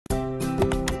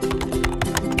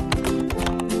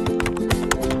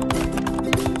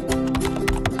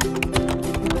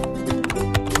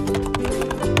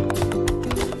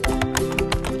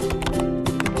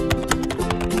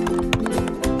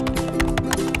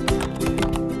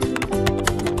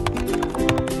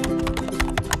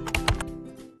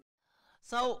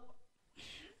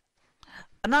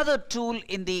Another tool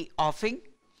in the offing,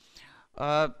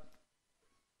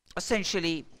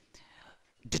 essentially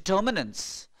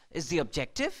determinants is the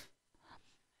objective.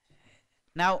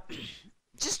 Now,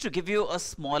 just to give you a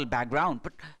small background,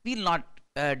 but we'll not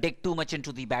dig too much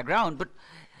into the background, but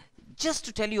just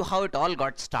to tell you how it all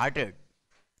got started.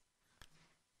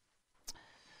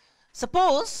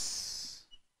 Suppose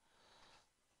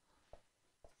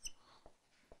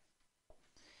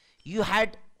you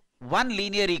had one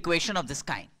linear equation of this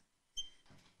kind.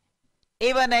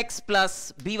 A1x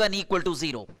plus b1 equal to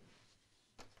 0.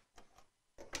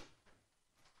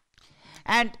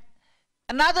 And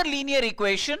another linear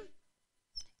equation,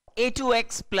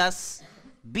 a2x plus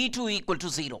b2 equal to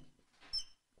 0.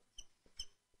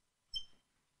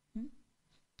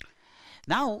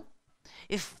 Now,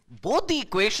 if both the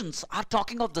equations are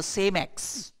talking of the same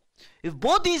x, if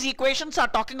both these equations are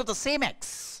talking of the same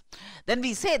x, then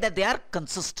we say that they are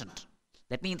consistent.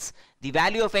 That means the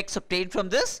value of x obtained from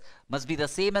this must be the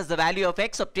same as the value of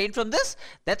x obtained from this.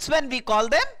 That's when we call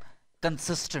them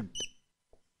consistent.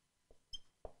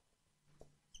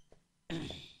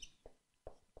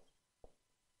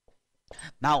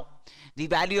 Now, the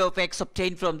value of x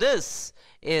obtained from this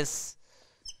is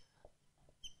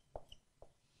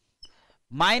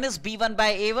minus b1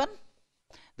 by a1.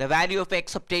 The value of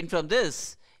x obtained from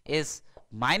this is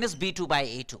minus b2 by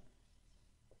a2.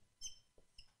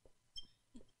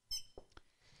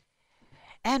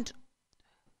 And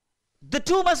the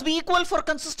two must be equal for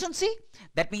consistency.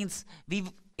 That means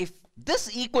if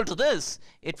this equal to this,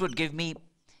 it would give me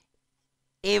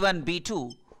a1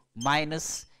 b2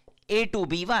 minus a2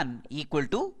 b1 equal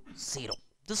to 0.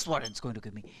 This is what it's going to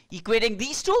give me. Equating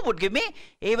these two would give me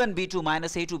a1 b2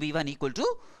 minus a2 b1 equal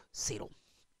to 0.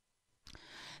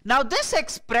 Now this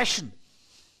expression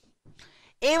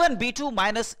a1 b2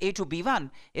 minus a2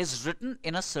 b1 is written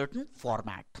in a certain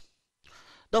format.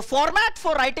 The format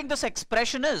for writing this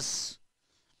expression is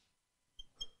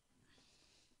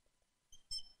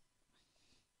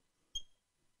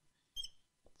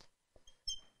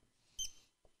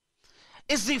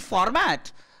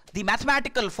the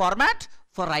mathematical format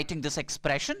for writing this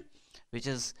expression, which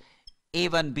is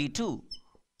a1 b2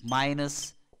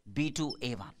 minus b2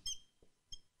 a1,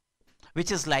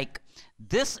 which is like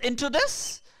this into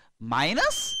this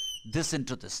minus this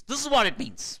into this. This is what it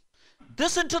means.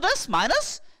 This into this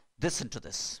minus this into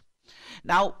this.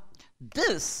 Now,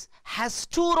 this has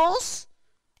two rows,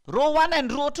 row 1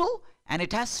 and row 2, and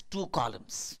it has two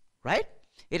columns, right?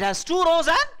 It has two rows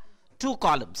and two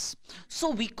columns. So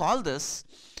we call this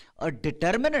a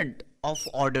determinant of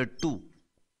order 2.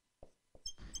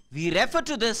 We refer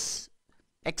to this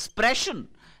expression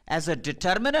as a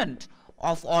determinant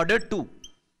of order 2.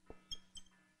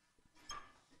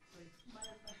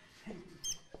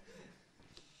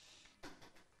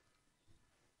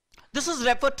 This is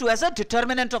referred to as a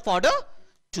determinant of order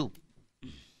 2.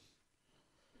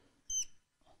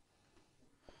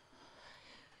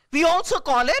 We also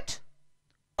call it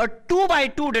a 2 by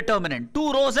 2 determinant,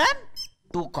 2 rows and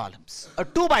 2 columns. A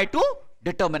 2 by 2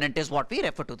 determinant is what we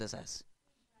refer to this as.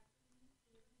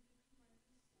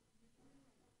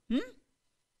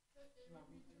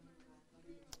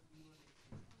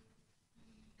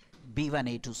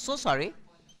 B1, A2. So sorry.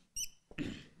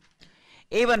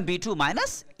 A1, B2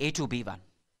 minus A2, B1.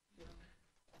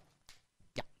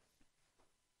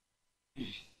 Yeah.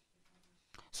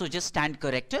 So just stand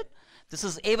corrected. This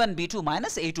is A1, B2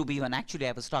 minus A2, B1. Actually,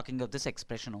 I was talking of this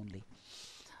expression only.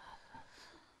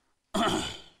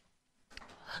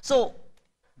 So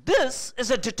this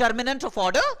is a determinant of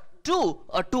order 2,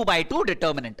 a 2 by 2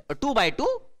 determinant. A 2 by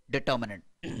 2 determinant.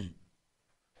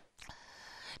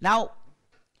 Now,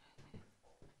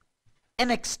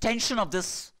 an extension of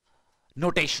this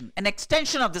notation,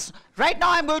 right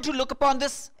now I'm going to look upon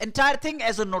this entire thing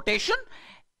as a notation,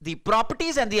 the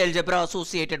properties and the algebra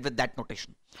associated with that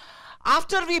notation.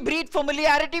 After we breed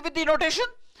familiarity with the notation,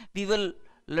 we will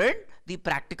learn the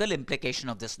practical implication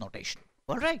of this notation.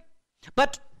 All right,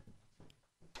 but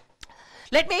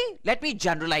let me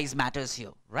generalize matters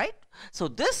here, right? So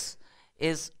this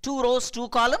is 2 rows, 2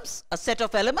 columns, a set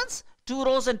of elements, 2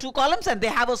 rows and 2 columns, and they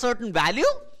have a certain value.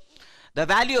 The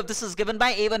value of this is given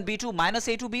by A1, B2 minus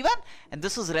A2, B1, and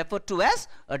this is referred to as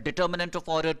a determinant of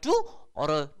order 2 or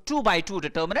a 2 by 2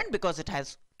 determinant because it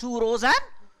has 2 rows and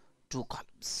 2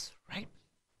 columns, right?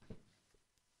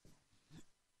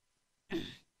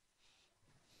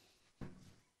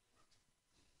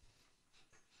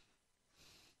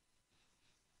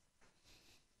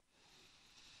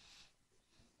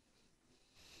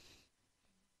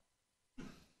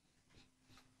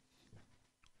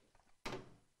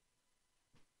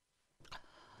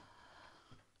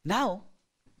 Now,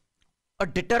 a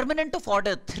determinant of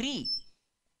order 3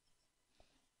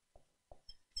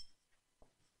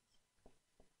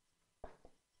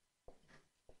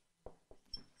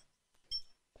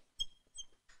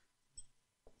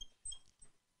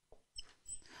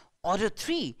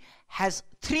 has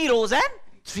 3 rows and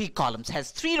 3 columns,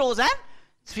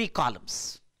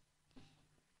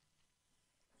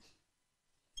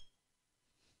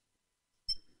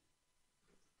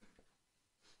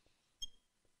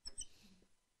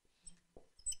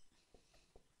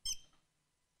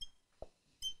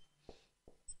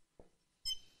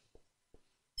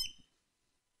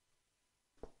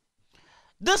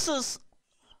 This is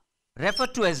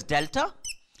referred to as delta.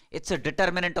 It's a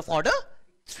determinant of order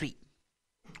 3.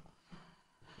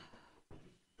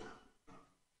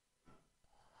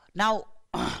 Now,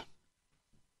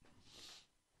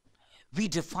 we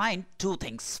define two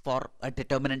things for a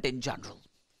determinant in general.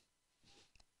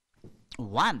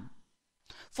 One,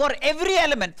 for every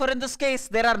element, for in this case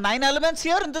there are 9 elements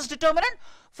here in this determinant,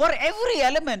 for every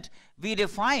element we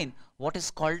define what is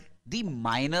called the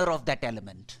minor of that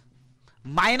element.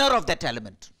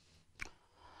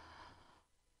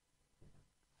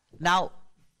 Now,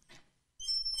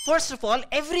 first of all,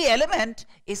 every element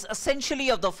is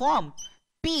essentially of the form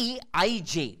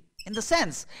Pij, in the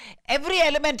sense every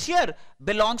element here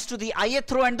belongs to the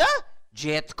ith row and the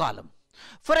jth column.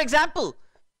 For example,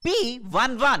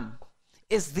 P11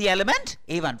 is the element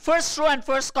A1. First row and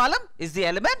first column is the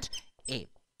element A.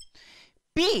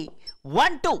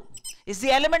 P12 is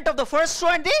the element of the first row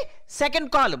and the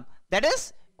second column, that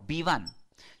is B1.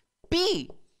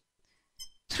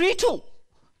 P32,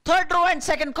 third row and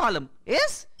second column,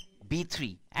 is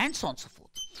B3, and so on and so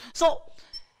forth. So,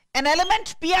 an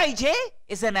element Pij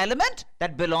is an element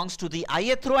that belongs to the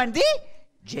ith row and the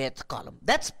jth column.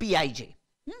 That's Pij.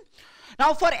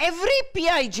 Now, for every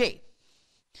Pij,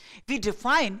 we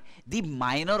define the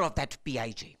minor of that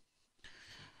Pij.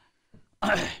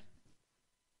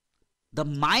 The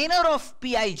minor of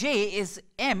Pij is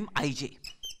Mij.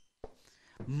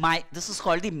 This is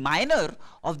called the minor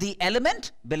of the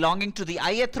element belonging to the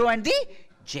ith row and the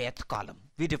jth column.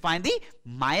 We define the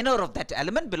minor of that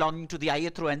element belonging to the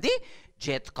ith row and the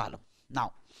jth column.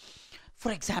 Now,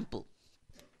 for example,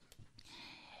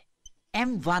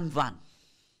 M11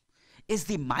 is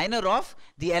the minor of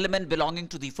the element belonging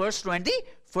to the first row and the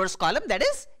first column, that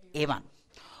is A1.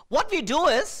 What we do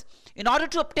is, in order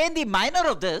to obtain the minor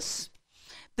of this,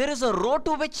 there is a row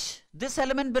to which this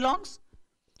element belongs.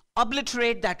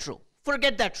 Obliterate that row.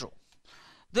 Forget that row.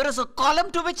 There is a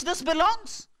column to which this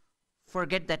belongs.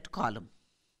 Forget that column.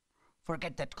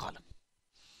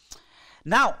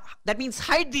 Now, that means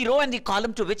hide the row and the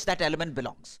column to which that element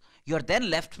belongs. You are then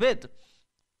left with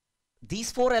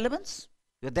these 4 elements.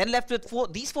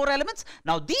 These 4 elements.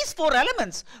 Now, these 4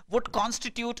 elements would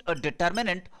constitute a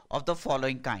determinant of the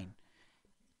following kind: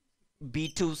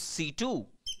 B2, C2,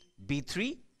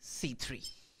 B3, C3.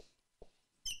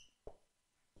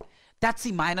 That's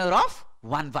the minor of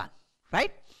 1, 1,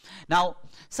 right? Now,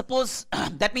 suppose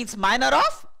that means minor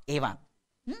of A1.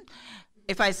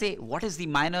 If I say, what is the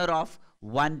minor of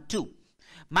 1, 2?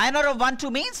 Minor of 1, 2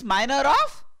 means minor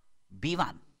of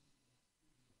B1.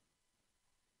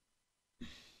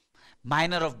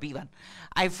 Minor of B1.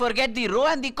 I forget the row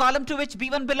and the column to which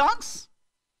B1 belongs.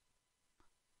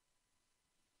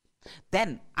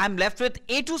 Then I'm left with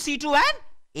A2C2 and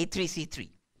A3C3.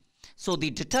 So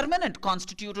the determinant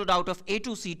constituted out of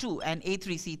A2C2 and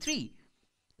A3C3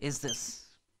 is this.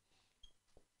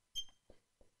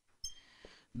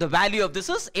 The value of this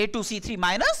is A2C3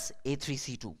 minus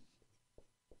A3C2.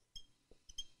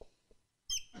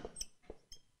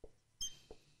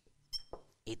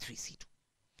 A3C2.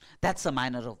 That's the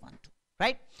minor of 1, 2,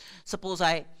 right? Suppose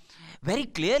very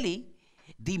clearly,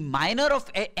 the minor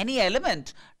of any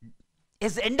element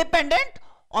is independent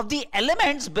of the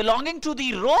elements belonging to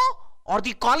the row or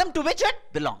the column to which it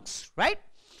belongs, right?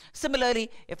 Similarly,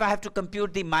 if I have to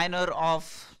compute the minor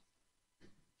of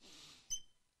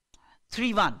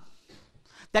 3, 1,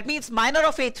 that means minor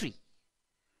of A3,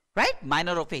 right?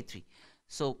 Minor of A3.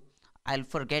 So, I'll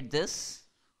forget this.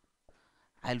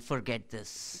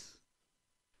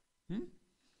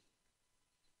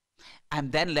 I'm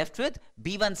then left with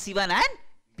B1, C1 and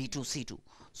B2, C2.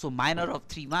 So, minor of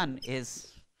 3, 1 is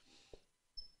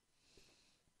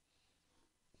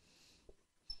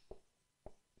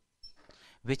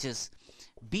which is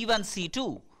B1,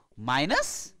 C2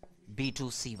 minus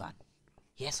B2, C1.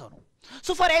 Yes or no?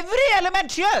 So, for every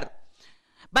element here,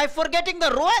 by forgetting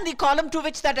the row and the column to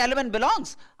which that element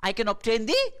belongs, I can obtain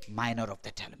the minor of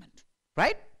that element,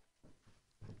 right?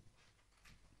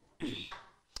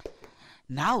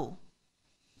 Now,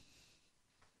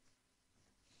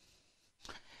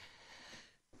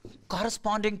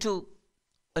 corresponding to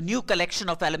a new collection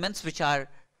of elements which are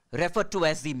referred to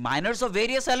as the minors of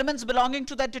various elements belonging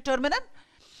to that determinant,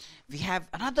 we have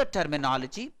another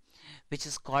terminology which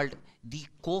is called the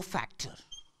cofactor.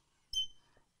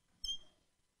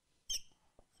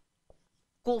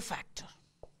 Cofactor.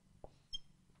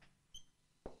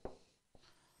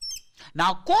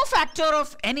 Now, cofactor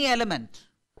of any element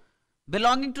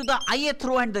belonging to the ith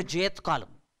row and the jth column.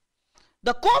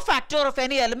 The cofactor of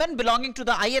any element belonging to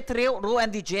the ith row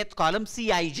and the jth column,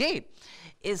 Cij,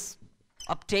 is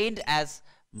obtained as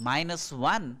minus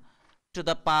 1 to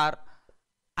the power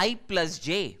I plus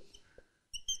j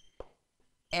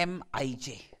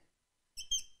Mij.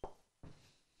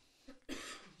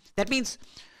 That means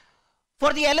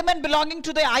for the element belonging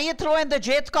to the ith row and the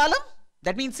jth column,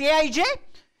 that means Aij,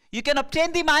 you can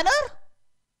obtain the minor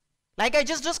like I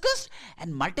just discussed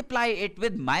and multiply it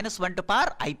with minus 1 to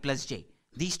power I plus j.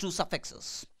 These two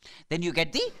suffixes. Then you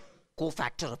get the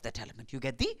cofactor of that element. You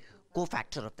get the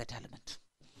cofactor of that element.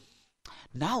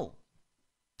 Now,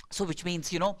 so which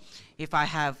means, you know, if I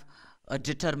have a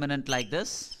determinant like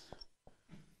this,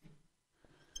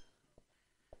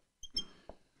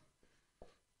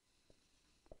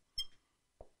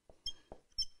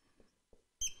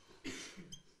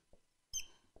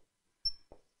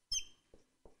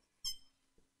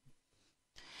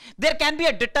 there can be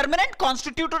a determinant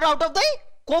constituted out of the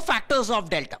cofactors of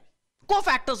delta.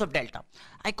 Cofactors of delta.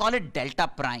 I call it delta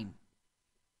prime.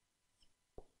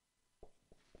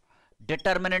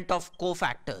 Determinant of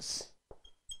cofactors.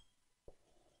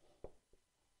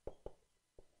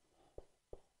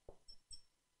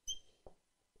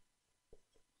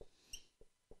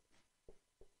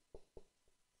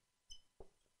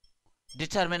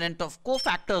 Determinant of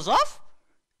cofactors of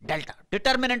delta.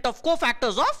 Determinant of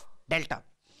cofactors of delta.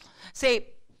 Say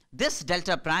this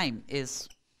delta prime is,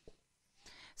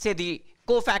 say the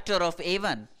cofactor of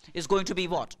A1 is going to be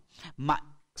what?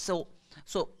 So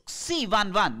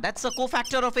C11, that's the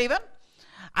cofactor of A1.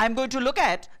 I'm going to look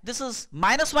at, this is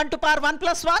minus 1 to power 1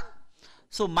 plus 1.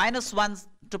 So minus 1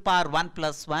 to power 1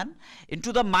 plus 1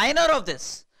 into the minor of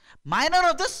this. Minor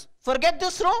of this, forget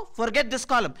this row, forget this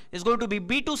column, is going to be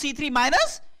B2C3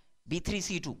 minus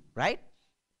B3C2, right?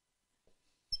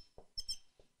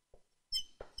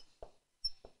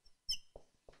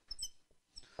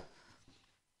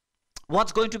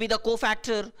 What's going to be the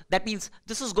cofactor? That means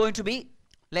this is going to be,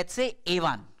 let's say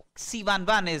A1.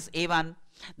 C11 is A1.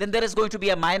 Then there is going to be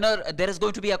a minor, there is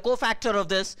going to be a cofactor of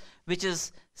this, which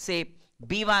is, say,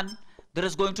 B1. There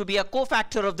is going to be a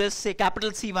cofactor of this, say,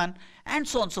 capital C1, and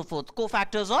so on and so forth.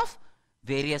 Cofactors of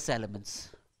various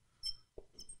elements.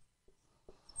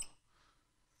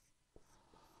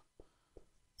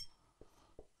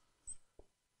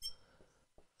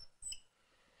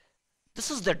 This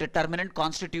is the determinant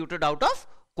constituted out of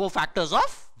cofactors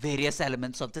of various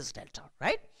elements of this delta,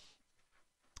 right?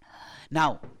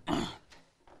 Now,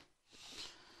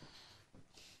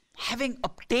 having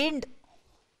obtained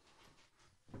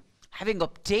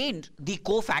the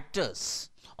cofactors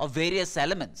of various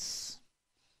elements,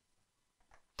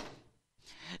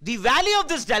 the value of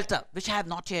this delta, which I have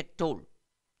not yet told,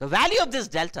 the value of this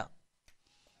delta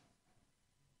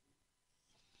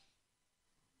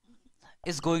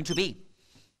is going to be,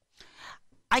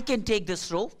 I can take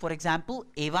this row, for example,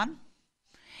 A1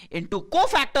 into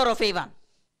cofactor of A1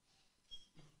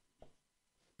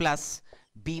 plus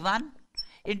B1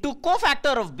 into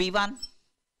cofactor of B1,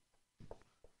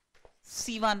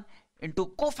 C1 into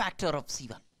cofactor of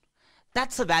C1.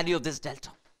 That's the value of this delta.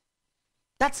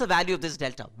 That's the value of this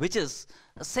delta, which is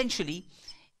essentially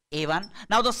A1.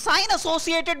 Now the sign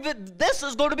associated with this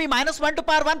is going to be minus 1 to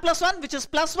power 1 plus 1, which is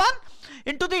plus 1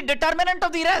 into the determinant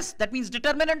of the rest. That means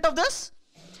determinant of this,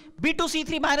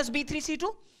 B2C3 minus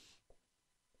B3C2.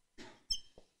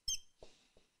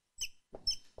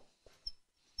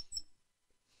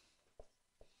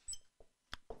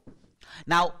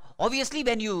 Now, obviously,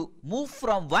 when you move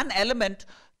from one element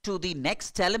to the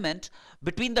next element,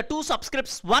 between the two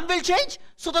subscripts, one will change,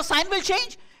 so the sign will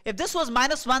change. If this was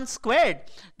minus 1 squared,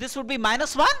 this would be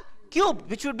minus 1 cubed,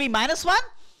 which would be minus 1.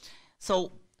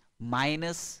 So,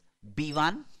 minus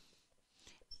B1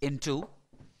 into,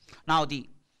 now the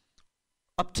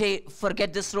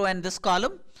forget this row and this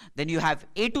column, then you have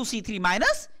A2C3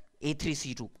 minus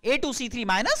A3C2. A2C3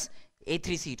 minus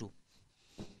A3C2.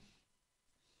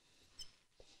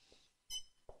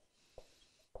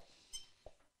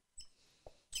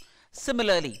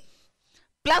 Similarly,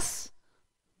 plus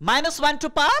minus 1 to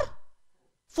power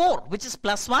 4, which is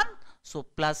plus 1. So,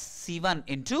 plus C1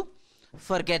 into,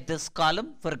 forget this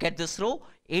column, forget this row,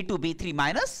 A2B3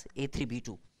 minus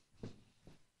A3B2.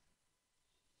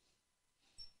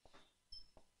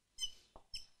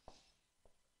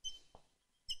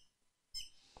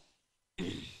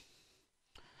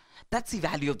 That's the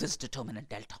value of this determinant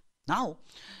delta. Now,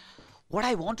 what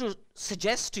I want to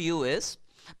suggest to you is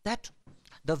that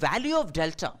the value of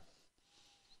delta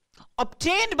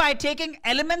obtained by taking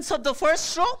elements of the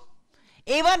first row,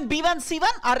 A1, B1, C1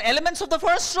 are elements of the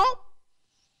first row,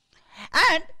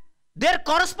 and their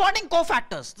corresponding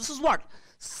cofactors. This is what?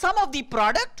 Sum of the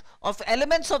product of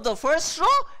elements of the first row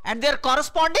and their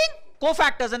corresponding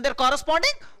cofactors, and their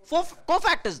corresponding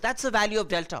cofactors. That's the value of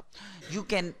delta. You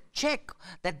can check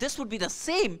that this would be the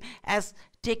same as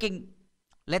taking,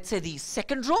 let's say, the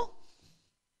second row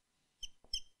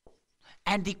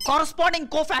and the corresponding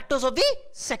cofactors of the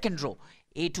second row.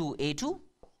 A2, A2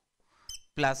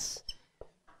 plus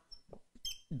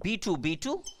B2,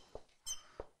 B2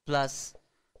 plus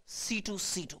C2,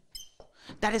 C2.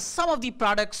 That is, sum of the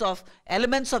products of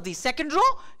elements of the second row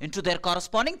into their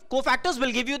corresponding cofactors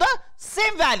will give you the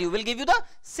same value,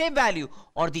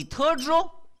 or the third row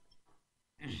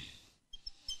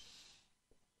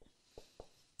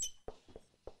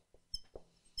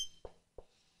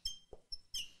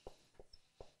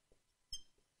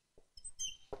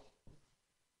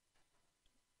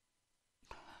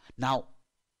now.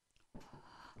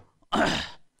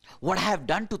 What I have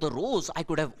done to the rows, I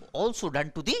could have also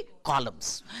done to the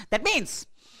columns. That means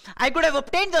I could have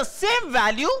obtained the same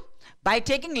value by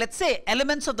taking, let's say,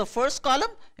 elements of the first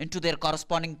column into their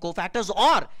corresponding cofactors,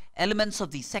 or elements of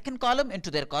the second column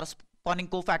into their corresponding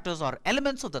cofactors, or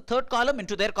elements of the third column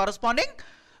into their corresponding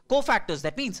cofactors.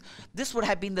 That means this would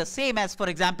have been the same as, for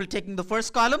example, taking the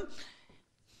first column,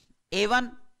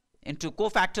 A1 into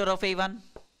cofactor of A1,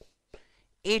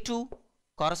 A2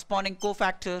 corresponding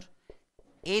cofactor,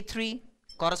 A3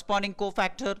 corresponding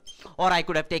cofactor, or I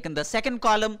could have taken the second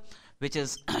column, which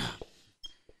is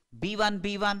B1,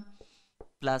 B1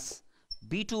 plus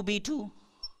B2, B2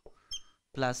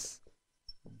 plus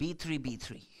B3,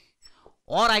 B3.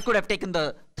 Or I could have taken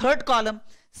the third column,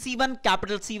 C1,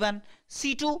 capital C1,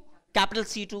 C2, capital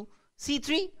C2,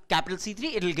 C3, capital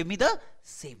C3. It will give me the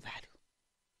same value.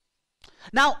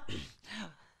 Now,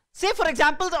 say for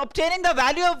example, obtaining the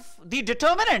value of the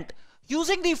determinant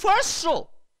using the first row.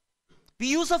 We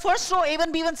use the first row,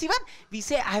 A1, B1, C1. We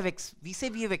say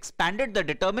we have expanded the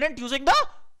determinant using the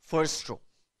first row.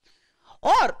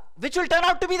 Or, which will turn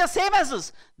out to be the same as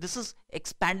this. This is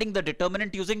expanding the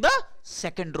determinant using the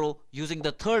second row, using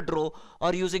the third row,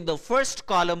 or using the first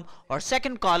column, or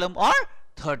second column, or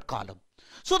third column.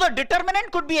 So the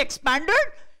determinant could be expanded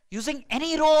using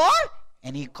any row or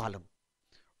any column.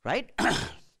 Right?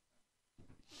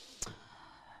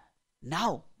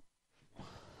 Now,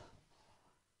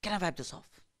 can I wipe this off?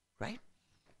 Right?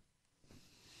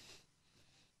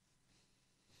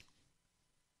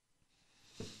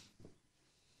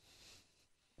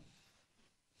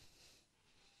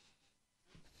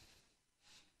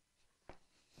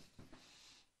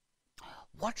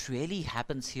 What really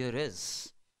happens here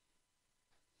is,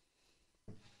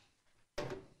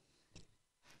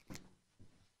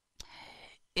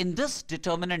 in this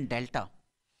determinant delta,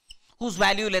 whose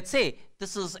value, let's say,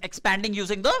 this is expanding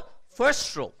using the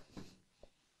first row.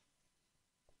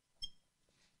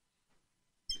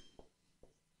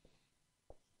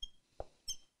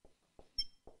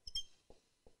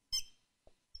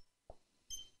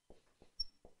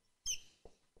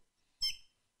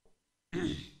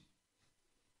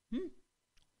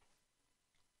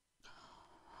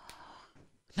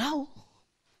 Now,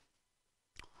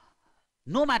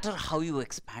 no matter how you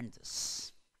expand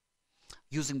this,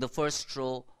 using the first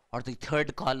row or the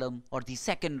third column or the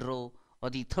second row or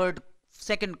the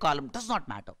second column, does not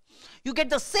matter. You get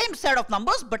the same set of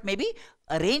numbers, but maybe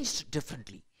arranged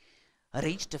differently.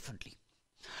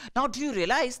 Now, do you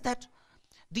realize that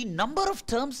the number of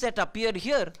terms that appear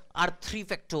here are 3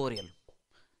 factorial?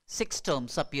 6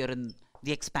 terms appear in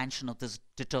the expansion of this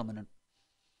determinant.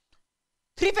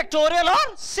 3 factorial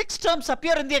or 6 terms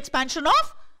appear in the expansion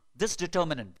of this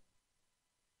determinant,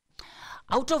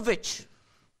 out of which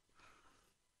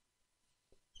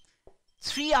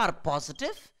 3 are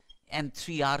positive and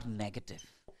 3 are negative.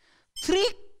 3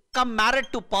 come married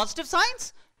to positive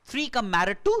signs, 3 come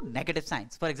married to negative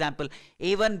signs. For example,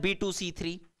 A1, B2,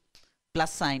 C3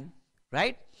 plus sign,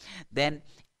 right? Then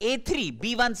A3,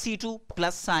 B1, C2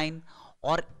 plus sign,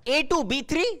 or A2,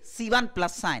 B3, C1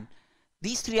 plus sign.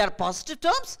 These 3 are positive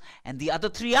terms and the other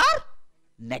 3 are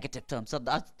negative terms. So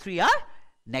the other 3 are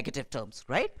negative terms,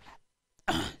 right?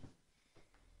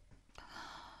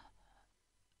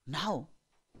 Now,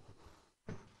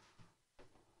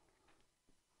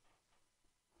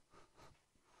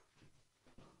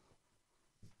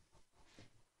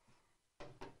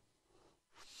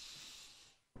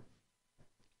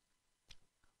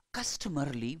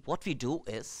 customarily, what we do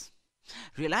is,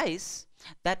 realize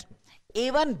that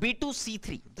A1, B2,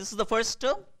 C3, this is the first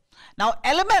term. Now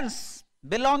elements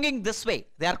belonging this way,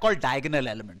 they are called diagonal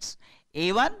elements.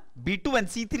 A1, B2 and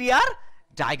C3 are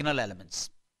diagonal elements.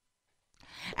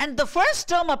 And the first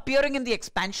term appearing in the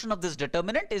expansion of this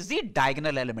determinant is the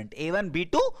diagonal element. A1,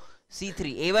 B2,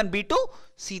 C3. A1, B2,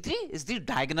 C3 is the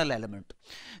diagonal element.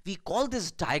 We call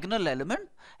this diagonal element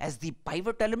as the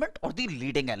pivot element or the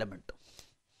leading element.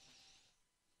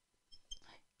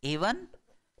 A1,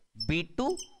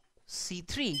 B2,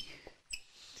 C3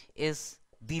 is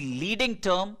the leading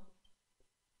term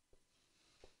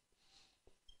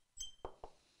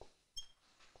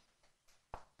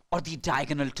or the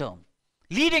diagonal term.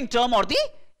 Leading term or the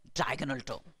diagonal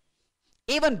term.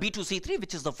 A1, B2, C3,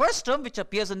 which is the first term which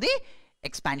appears in the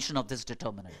expansion of this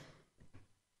determinant.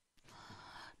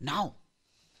 Now,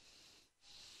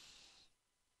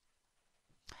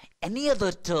 any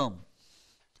other term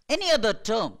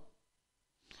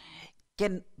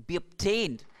can be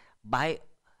obtained by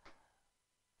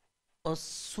a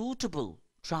suitable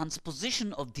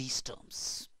transposition of these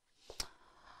terms.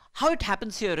 How it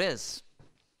happens here is,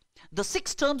 the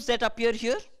 6 terms that appear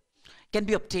here can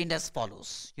be obtained as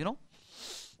follows,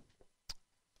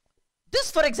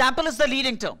 This, for example, is the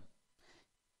leading term.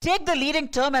 Take the leading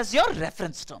term as your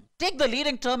reference term. Take the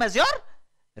leading term as your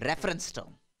reference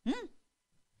term.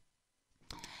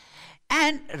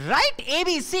 And write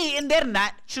ABC in their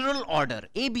natural order.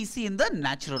 ABC in the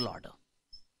natural order.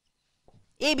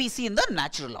 ABC in the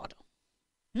natural order.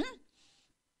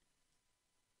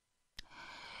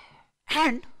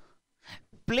 And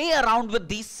play around with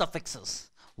these suffixes.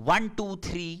 1, 2,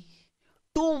 3,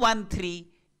 2, 1, 3,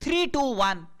 3, 2,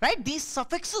 1, right? These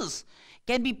suffixes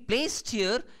can be placed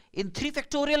here in 3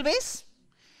 factorial ways.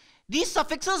 These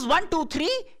suffixes 1, 2,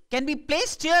 3 can be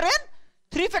placed here in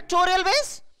 3 factorial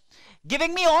ways,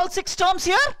 giving me all 6 terms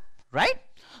here, right?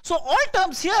 So all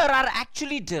terms here are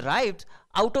actually derived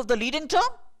out of the leading term.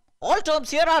 All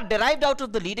terms here are derived out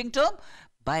of the leading term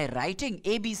by writing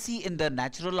ABC in the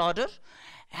natural order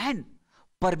and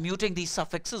permuting these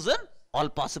suffixes in all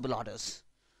possible orders.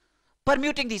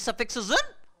 Permuting these suffixes in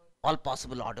all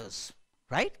possible orders,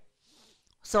 right?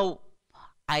 So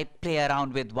I play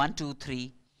around with 1, 2,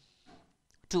 3,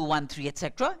 2, 1, 3,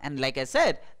 etc. And like I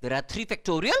said, there are 3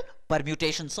 factorial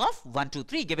permutations of 1, 2,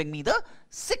 3, giving me the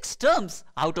 6 terms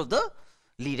out of the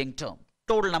leading term.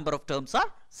 Total number of terms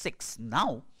are 6.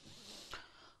 Now,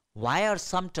 why are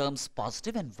some terms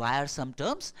positive and why are some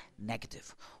terms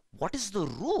negative? What is the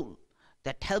rule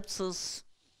that helps us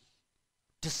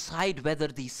decide whether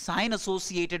the sign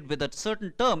associated with a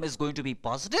certain term is going to be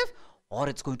positive or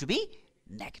it's going to be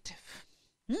negative?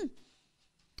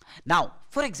 Now,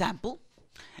 for example,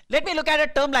 let me look at a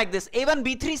term like this, A1,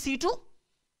 B3, C2.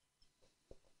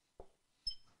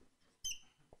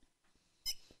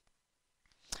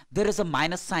 There is a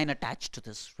minus sign attached to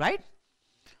this, right?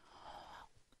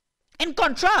 In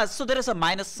contrast, so there is a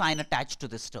minus sign attached to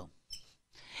this term.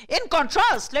 In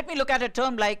contrast, let me look at a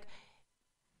term like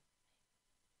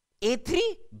A3,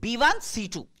 B1,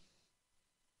 C2.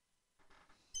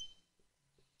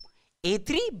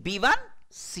 A3, B1,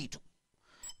 C2.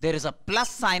 There is a plus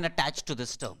sign attached to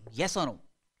this term. Yes or no?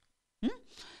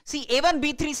 See, A1,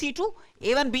 B3, C2.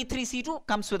 A1, B3, C2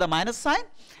 comes with a minus sign.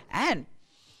 And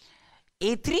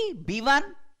A3, B1,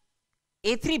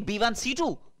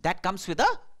 C2, that comes with a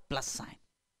plus sign.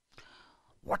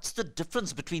 What's the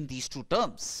difference between these two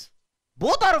terms?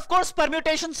 Both are, of course,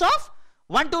 permutations of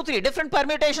 1, 2, 3. Different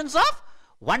permutations of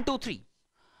 1, 2, 3.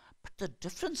 But the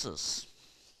difference is,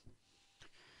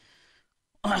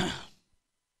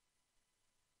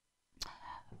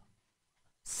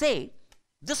 say,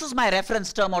 this is my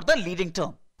reference term or the leading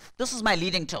term. This is my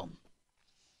leading term.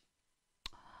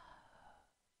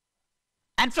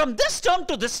 And from this term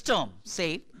to this term,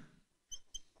 say,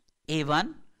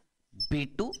 A1,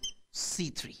 B2,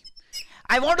 C3.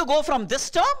 I want to go from this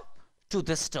term to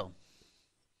this term.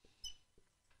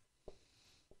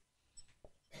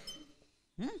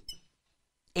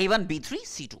 A1, B3,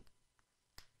 C2.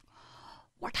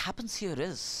 What happens here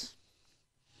is,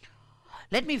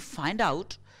 let me find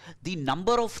out the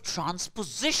number of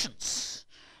transpositions.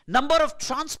 Number of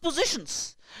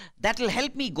transpositions that will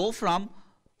help me go from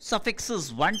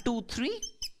suffixes 1, 2, 3.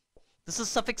 This is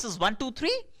suffixes 1, 2,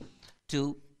 3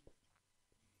 to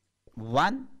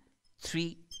 1,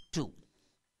 3, 2.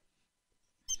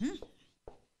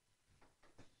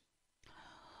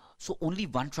 So only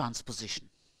one transposition.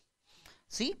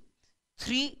 See,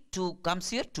 3, 2 comes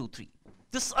here, 2, 3.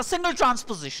 This is a single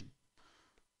transposition,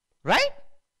 right?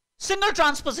 Single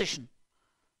transposition.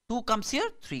 2 comes here,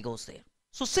 3 goes there.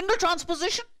 So single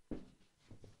transposition.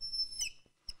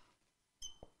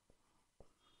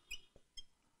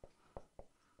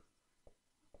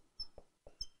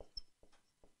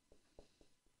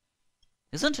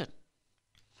 isn't it?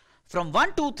 From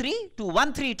 1, 2, 3 to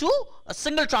 1, 3, 2, a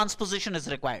single transposition is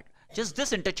required. Just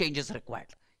this interchange is required.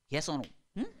 Yes or no?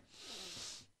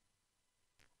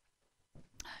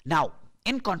 Now,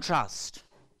 in contrast,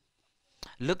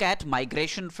 look at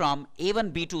migration from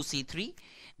A1, B2, C3.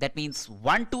 That means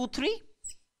 1, 2, 3.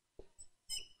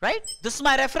 Right? This is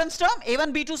my reference term,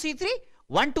 A1, B2, C3.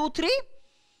 1, 2, 3.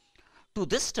 To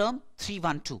this term, 3,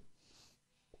 1, 2.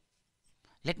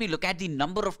 Let me look at the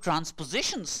number of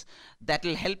transpositions that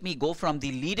will help me go from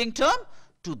the leading term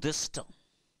to this term.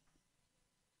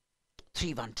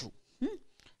 3, 1, 2.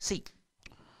 See,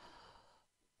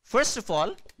 first of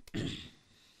all,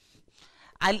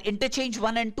 I'll interchange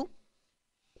 1 and 2.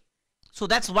 So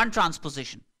that's one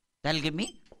transposition. That will give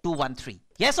me 2, 1, 3.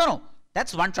 Yes or no?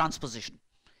 That's one transposition.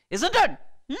 Isn't it?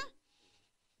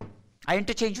 I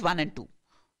interchange 1 and 2.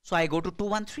 So I go to 2,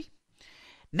 1, 3.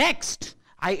 Next,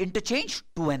 I interchange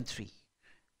 2 and 3.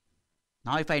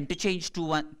 Now if I interchange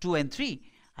 2 and 3,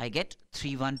 I get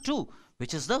 3, 1, 2,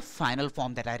 which is the final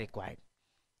form that I required.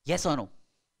 Yes or no?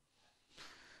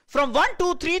 From 1,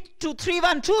 2, 3 to 3,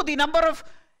 1, 2, the number of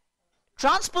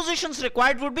transpositions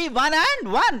required would be 1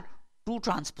 and 1. 2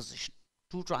 transpositions.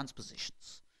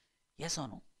 Yes or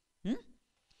no?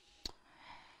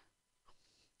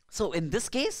 So in this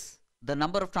case, the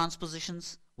number of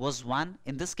transpositions was 1.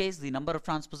 In this case, the number of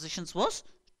transpositions was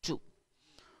 2.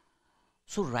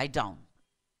 So write down.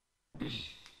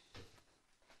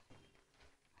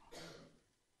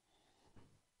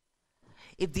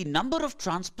 If the number of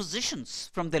transpositions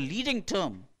from the leading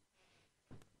term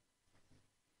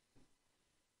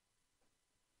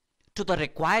to the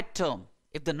required term,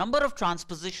 if the number of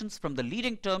transpositions from the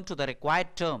leading term to the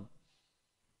required term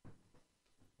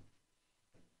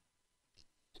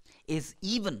is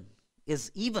even,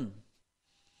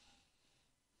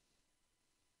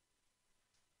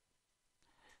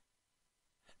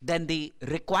 then the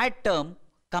required term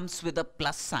comes with a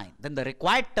plus sign. Then the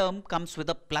required term comes with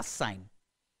a plus sign.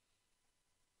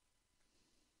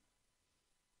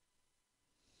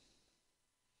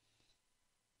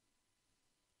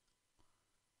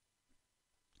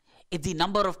 If the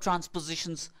number of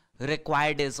transpositions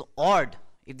required is odd,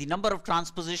 then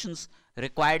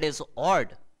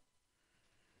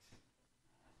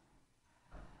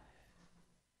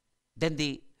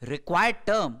the required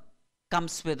term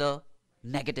comes with a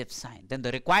negative sign.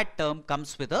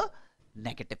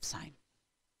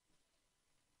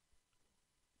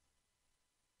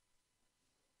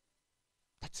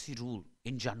 That's the rule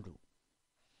in general.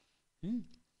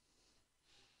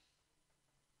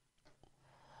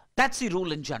 That's the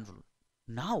rule in general.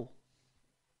 Now,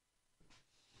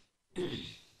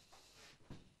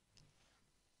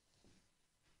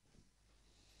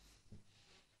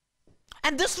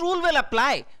 and this rule will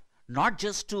apply not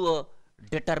just to a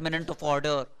determinant of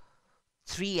order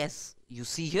 3 as you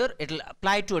see here, it will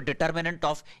apply to a determinant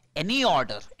of any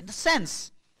order, in the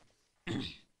sense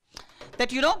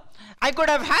that, you know, I could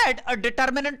have had a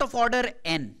determinant of order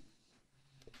n.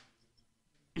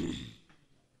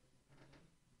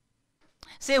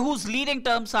 Say whose leading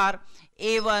terms are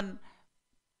A1,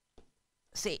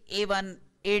 say A1,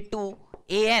 A2,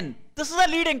 AN. This is a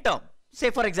leading term,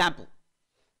 say for example,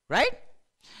 right?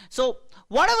 So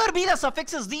whatever be the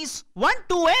suffixes, these 1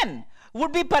 to n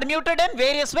would be permuted in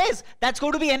various ways. That's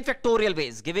going to be n factorial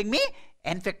ways, giving me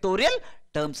n factorial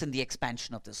terms in the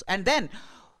expansion of this. And then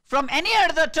from any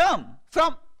other term,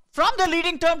 from the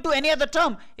leading term to any other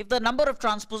term, if the number of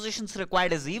transpositions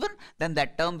required is even, then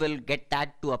that term will get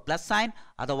tagged to a plus sign,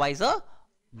 otherwise a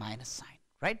minus sign,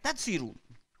 right? That's the rule.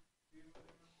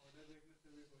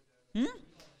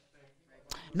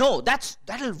 No,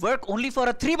 that'll work only for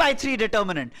a 3 by 3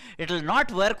 determinant. It will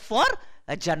not work for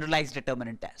a generalized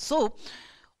determinant test. So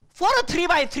for a 3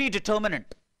 by 3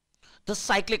 determinant, the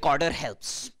cyclic order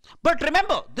helps. But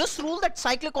remember, this rule that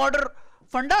cyclic order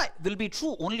funda will be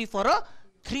true only for a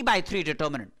 3 by 3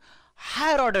 determinant.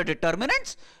 Higher order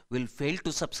determinants will fail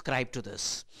to subscribe to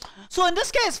this. So in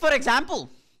this case, for example,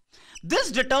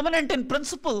 this determinant in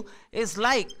principle is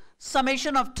like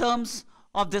summation of terms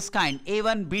of this kind,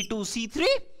 A1, B2, C3,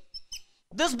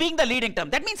 this being the leading term.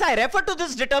 That means I refer to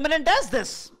this determinant as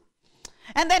this.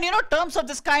 And then, you know, terms of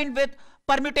this kind with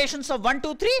permutations of 1,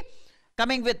 2, 3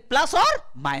 coming with plus or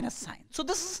minus sign. So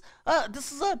this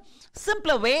is a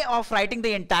simpler way of writing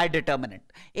the entire determinant.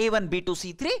 A1, B2,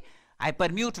 C3, I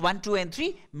permute 1, 2 and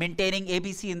 3, maintaining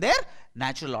ABC in their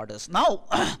natural orders. Now,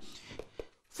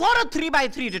 for a 3 by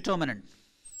 3 determinant,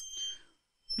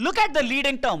 look at the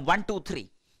leading term 1, 2, 3.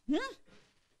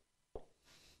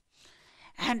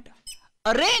 And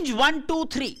arrange 1, 2,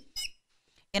 3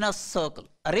 in a circle.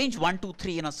 Arrange 1, 2,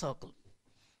 3 in a circle.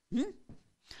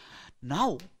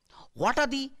 Now, what are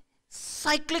the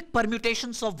cyclic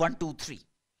permutations of 1, 2, 3?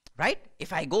 Right?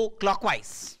 If I go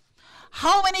clockwise,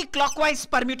 how many clockwise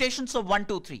permutations of 1,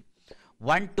 2, 3?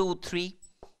 1, 2, 3,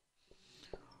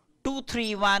 2,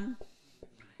 3, 1,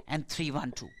 and 3,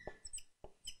 1, 2.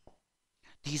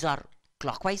 These are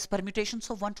clockwise permutations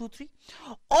of 1, 2, 3.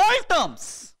 All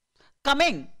terms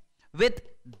coming with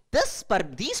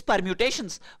these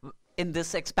permutations in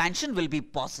this expansion will be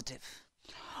positive.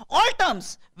 All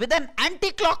terms with an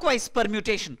anti-clockwise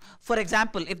permutation, for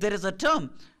example, if there is a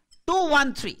term 2,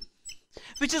 1, 3,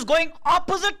 which is going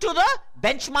opposite to the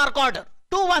benchmark order.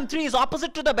 2, 1, 3 is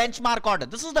opposite to the benchmark order.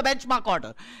 This is the benchmark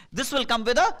order. This will come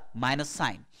with a minus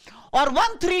sign. Or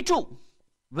 1, 3, 2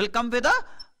 will come with a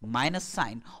minus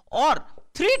sign. Or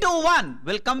 3, 2, 1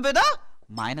 will come with a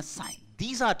minus sign.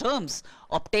 These are terms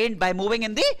obtained by moving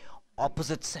in the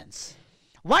opposite sense.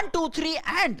 1, 2, 3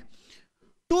 and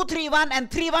 2, 3, 1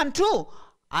 and 3, 1, 2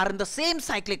 are in the same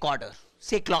cyclic order,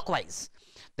 say clockwise.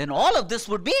 Then all of this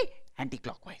would be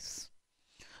anti-clockwise.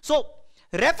 So,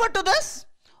 refer to this.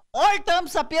 All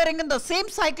terms appearing in the same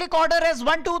cyclic order as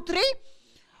 1, 2, 3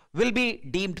 will be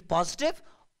deemed positive.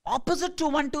 Opposite to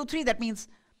 1, 2, 3, that means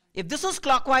if this is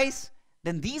clockwise,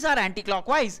 then these are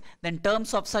anti-clockwise, then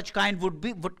terms of such kind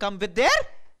would come with their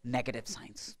negative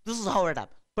signs. This is how it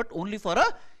happens, but only for a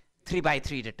 3 by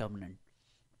 3 determinant.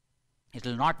 It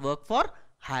will not work for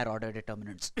higher order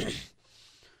determinants.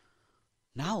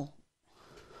 Now,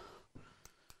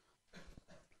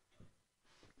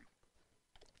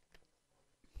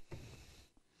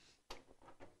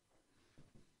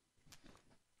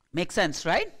 makes sense,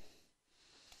 right?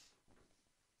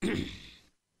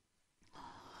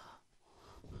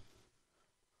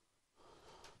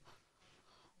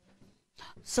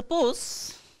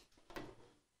 Suppose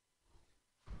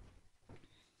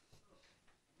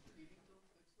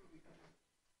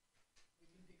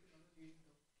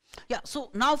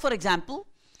so now for example,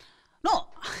 no,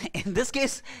 in this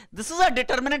case, this is a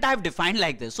determinant I have defined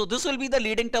like this. So this will be the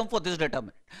leading term for this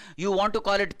determinant. You want to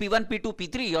call it P1, P2,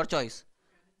 P3, your choice.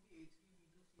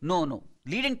 No.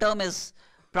 Leading term is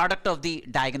product of the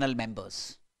diagonal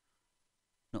members.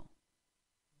 No.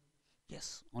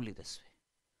 Yes, only this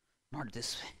way, not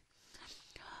this way.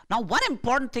 Now, one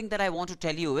important thing that I want to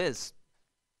tell you is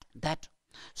that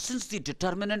since the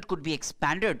determinant could be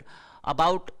expanded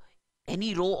about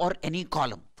any row or any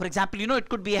column. For example, it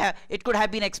could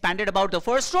have been expanded about the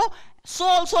first row, so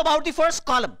also about the first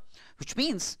column, which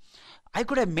means I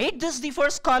could have made this the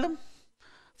first column,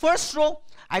 first row,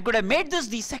 I could have made this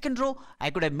the second row, I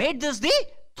could have made this the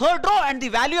third row, and the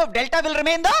value of delta will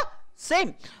remain the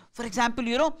same. For example,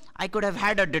 I could have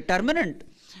had a determinant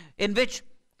in which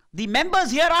the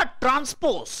members here are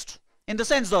transposed, in the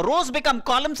sense the rows become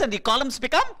columns and the columns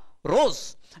become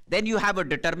rows. Then you have a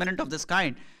determinant of this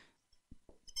kind.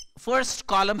 First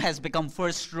column has become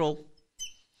first row,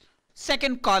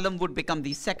 second column would become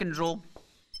the second row,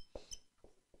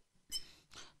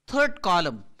 third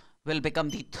column will become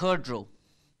the third row.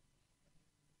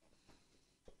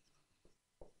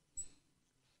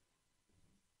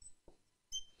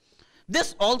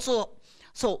 This also,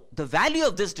 so the value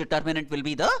of this determinant will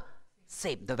be the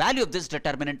same. The value of this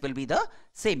determinant will be the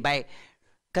same. By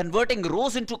converting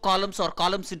rows into columns or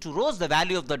columns into rows, the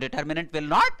value of the determinant will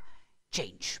not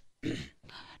change.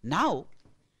 Now,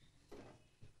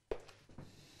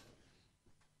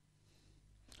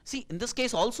 see, in this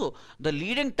case also, the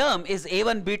leading term is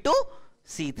A1, B2,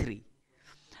 C3.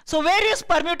 So, various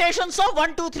permutations of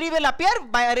 1, 2, 3 will appear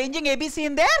by arranging ABC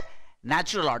in their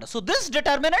natural order. So, this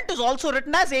determinant is also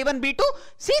written as A1, B2,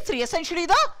 C3. Essentially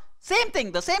the same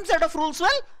thing, the same set of rules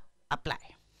will apply.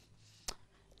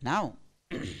 Now,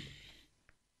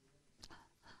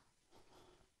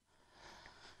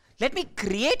 let me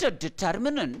create a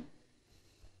determinant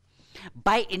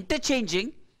by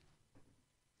interchanging,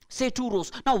 say, two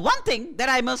rows. Now, one thing that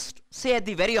I must say at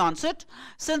the very onset,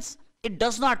 since it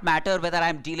does not matter whether I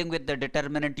am dealing with the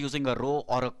determinant using a row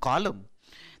or a column,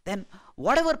 then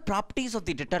whatever properties of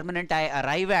the determinant I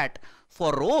arrive at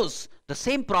for rows, the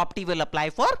same property will apply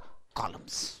for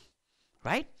columns,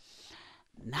 right?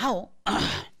 Now,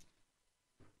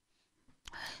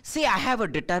 say I have a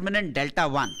determinant delta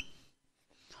 1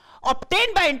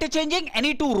 obtained by interchanging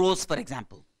any two rows, for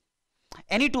example.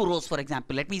 Any two rows, for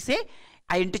example. Let me say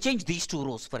I interchange these two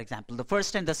rows, for example. The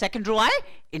first and the second row I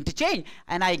interchange,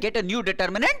 and I get a new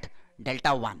determinant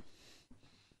delta 1.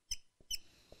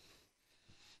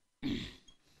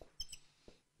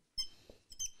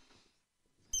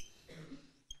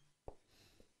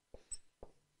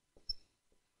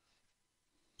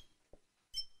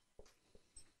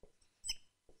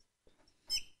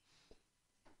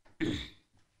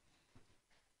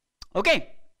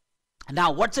 Okay.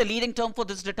 Now, what's the leading term for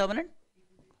this determinant?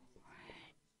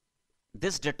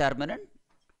 This determinant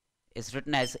is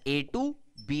written as A2,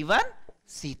 B1,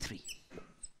 C3.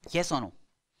 Yes or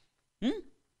no?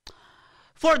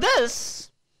 For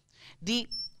this, the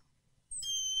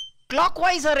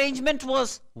clockwise arrangement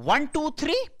was 1, 2,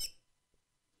 3.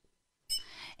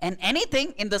 And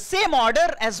anything in the same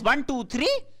order as 1, 2, 3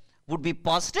 would be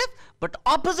positive, but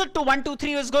opposite to 1, 2,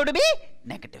 3 is going to be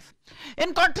negative.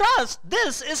 In contrast,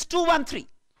 this is 2, 1, 3.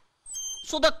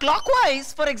 So the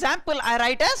clockwise, for example, I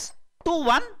write as 2,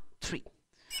 1, 3.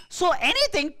 So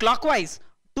anything clockwise,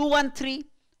 2, 1, 3,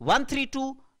 1, 3,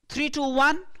 2, 3, 2,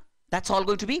 1, that's all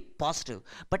going to be positive.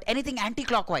 But anything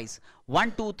anti-clockwise,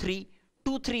 1, 2, 3,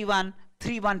 2, 3, 1,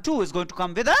 3, 1, 2 is going to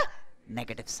come with a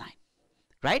negative sign,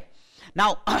 right?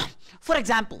 Now, for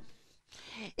example,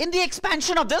 in the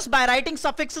expansion of this by writing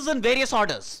suffixes in various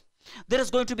orders, there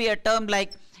is going to be a term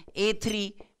like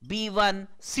A3, B1,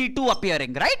 C2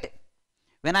 appearing, right?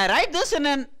 When I write this in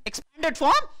an expanded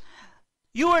form,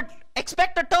 you would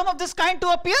expect a term of this kind to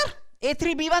appear,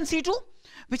 A3, B1, C2,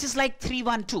 which is like 3,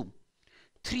 1, 2,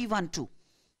 3, 1, 2,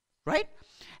 right?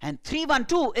 And 3, 1,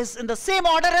 2 is in the same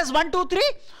order as 1, 2, 3,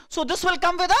 so this will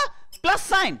come with a plus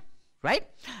sign. Right?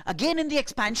 Again, in the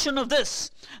expansion of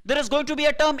this, there is going to be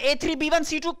a term A3, B1,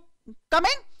 C2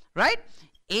 coming, right?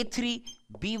 A3,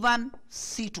 B1,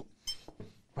 C2,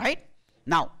 right?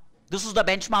 Now, this is the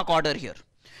benchmark order here.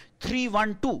 3,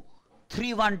 1, 2.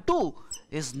 3, 1, 2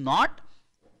 is not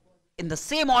in the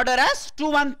same order as 2,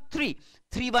 1, 3.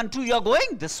 3, 1, 2, you are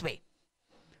going this way.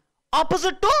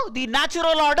 Opposite to the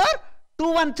natural order,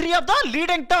 2, 1, 3 of the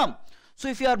leading term. So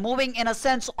if you are moving in a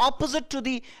sense opposite to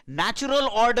the natural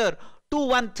order 2,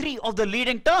 1, 3 of the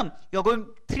leading term, you are going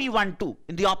 3, 1, 2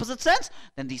 in the opposite sense,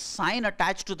 then the sign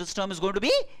attached to this term is going to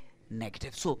be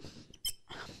negative. So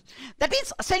that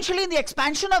means essentially in the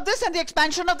expansion of this and the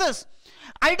expansion of this,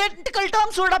 identical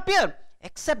terms would appear,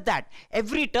 except that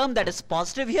every term that is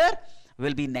positive here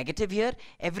will be negative here.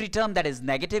 Every term that is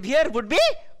negative here would be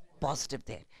positive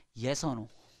there. Yes or no?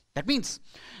 That means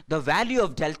the value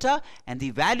of delta and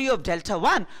the value of delta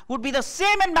 1 would be the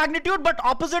same in magnitude but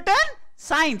opposite in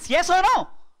signs. Yes or no?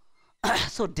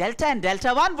 So delta and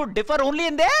delta 1 would differ only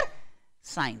in their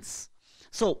signs.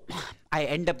 So I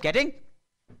end up getting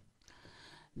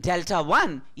delta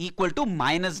 1 equal to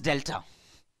minus delta.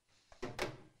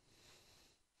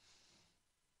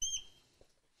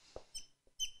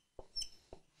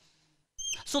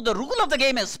 So the rule of the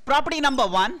game is property number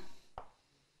 1.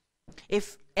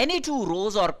 If any two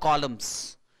rows or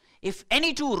columns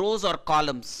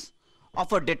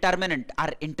of a determinant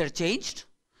are interchanged,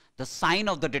 the sign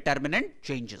of the determinant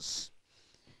changes.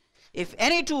 If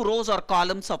any two rows or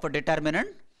columns of a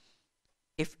determinant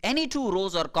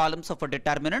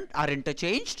are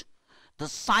interchanged, the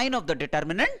sign of the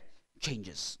determinant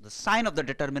changes. The sign of the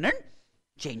determinant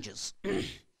changes.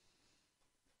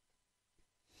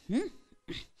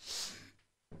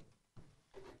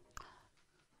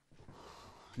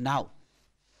 Now,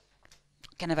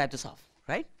 can I wipe this off,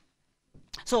 right?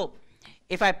 So,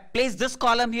 if I place this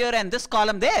column here and this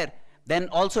column there, then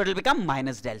also it will become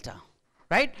minus delta,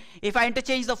 right? If I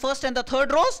interchange the first and the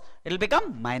third rows, it will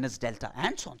become minus delta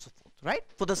and so on and so forth, right?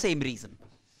 For the same reason.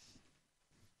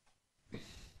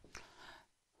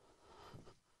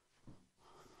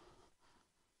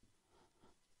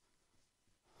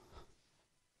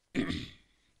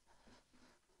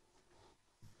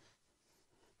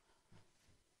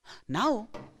 Now,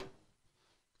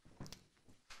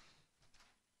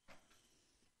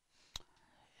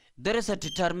 there is a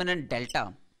determinant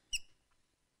delta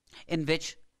in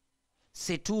which,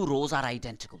 say, two rows are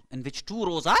identical.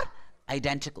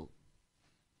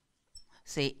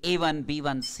 Say A1,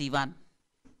 B1, C1,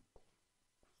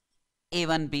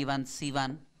 A1, B1,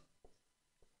 C1,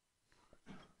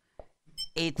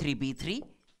 A3, B3,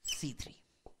 C3.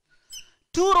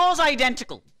 Two rows are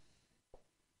identical.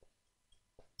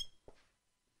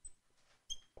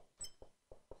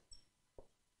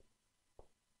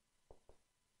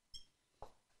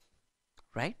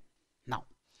 Right? Now,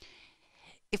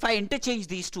 if I interchange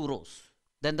these two rows,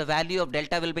 then the value of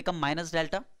delta will become minus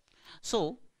delta.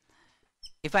 So,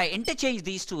 if I interchange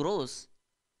these two rows,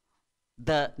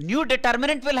 the new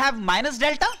determinant will have minus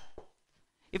delta.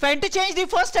 If I interchange the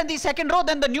first and the second row,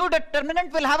 then the new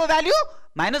determinant will have a value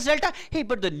minus delta. Hey,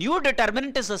 but the new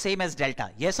determinant is the same as delta.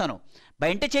 Yes or no?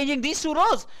 By interchanging these two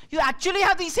rows, you actually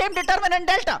have the same determinant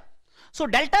delta. So,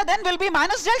 delta then will be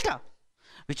minus delta,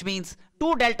 which means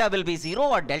 2 delta will be 0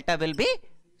 or delta will be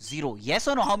 0. Yes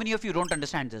or no? How many of you don't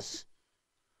understand this?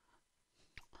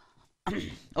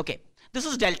 Okay, this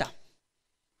is delta,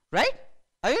 right?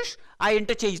 Ayush, I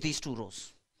interchange these two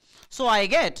rows. So I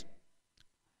get,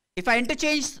 if I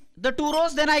interchange the two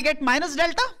rows, then I get minus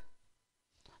delta.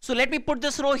 So let me put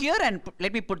this row here and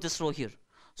let me put this row here.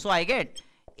 So I get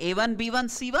A1, B1,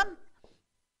 C1,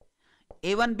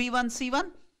 A1, B1,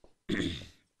 C1,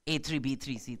 A3,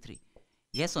 B3, C3.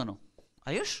 Yes or no?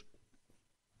 Ayush?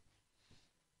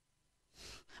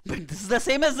 But this is the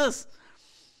same as this.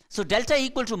 So delta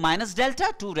equal to minus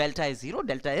delta, 2 delta is 0,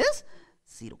 delta is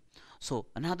 0. So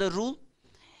another rule,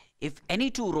 if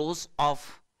any two rows or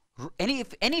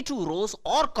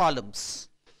columns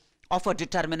of a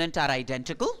determinant are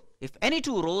identical, if any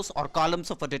two rows or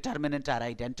columns of a determinant are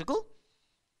identical,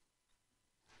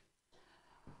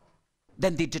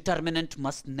 then the determinant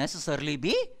must necessarily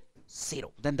be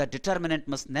 0. Then the determinant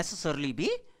must necessarily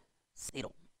be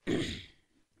 0. Is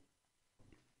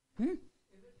it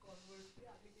conversely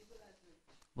applicable as well?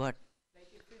 What?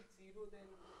 Like if it's 0, then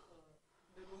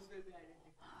the rows will be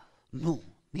identical. No,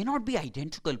 may not be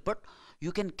identical, but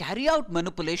you can carry out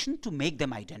manipulation to make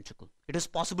them identical. It is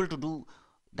possible to do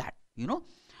that, you know.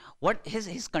 What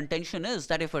his contention is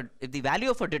that if the value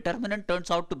of a determinant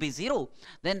turns out to be 0,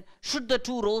 then should the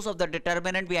two rows of the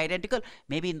determinant be identical?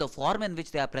 Maybe in the form in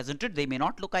which they are presented, they may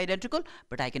not look identical,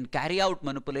 but I can carry out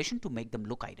manipulation to make them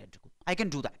look identical. I can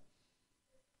do that.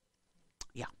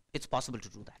 Yeah, it's possible to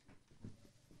do that.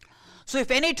 So if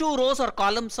any two rows or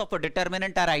columns of a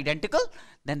determinant are identical,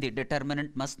 then the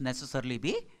determinant must necessarily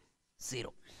be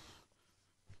 0.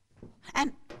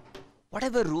 And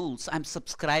whatever rules I'm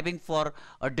subscribing for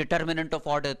a determinant of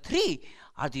order 3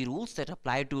 are the rules that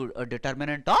apply to a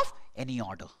determinant of any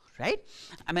order, right?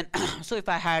 I mean, so if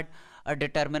I had a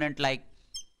determinant like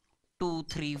 2,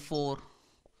 3, 4,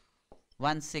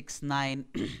 1, 6, 9,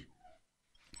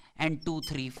 and 2,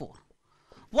 3, 4.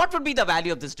 What would be the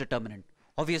value of this determinant?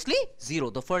 Obviously 0.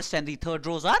 The first and the third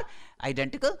rows are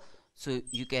identical. So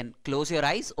you can close your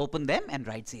eyes, open them, and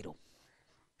write 0.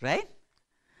 Right?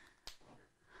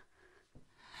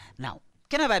 Now,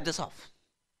 can I wipe this off?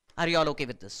 Are you all okay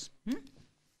with this?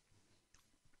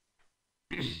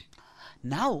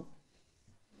 Now,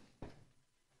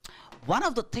 one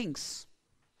of the things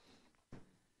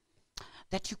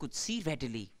that you could see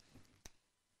readily,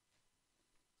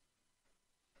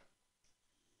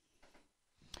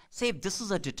 say if this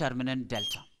is a determinant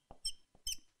delta,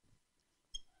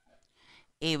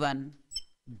 A1,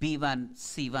 B1,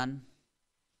 C1,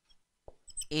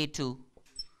 A2,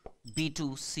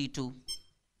 B2, C2,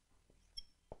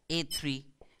 A3,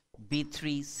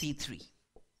 B3, C3.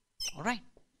 All right.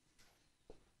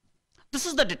 This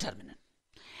is the determinant.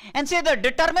 And say the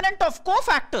determinant of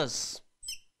cofactors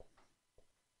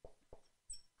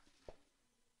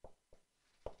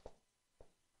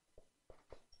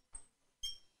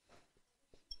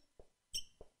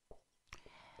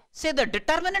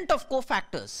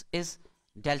is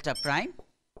delta prime,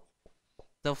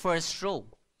 the first row,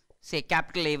 say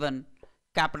capital A1,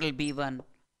 capital B1,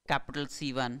 capital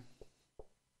C1,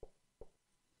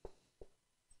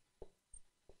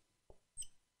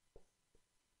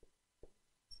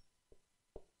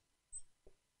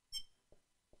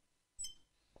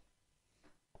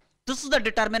 this is the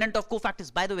determinant of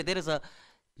cofactors. By the way, there is a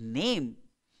name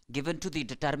given to the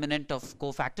determinant of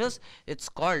cofactors. It's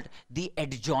called the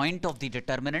adjoint of the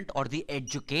determinant or the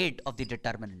adjugate of the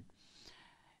determinant.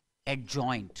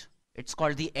 Adjoint. It's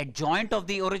called the adjoint of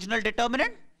the original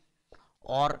determinant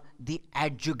or the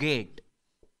adjugate.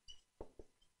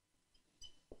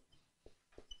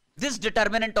 This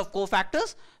determinant of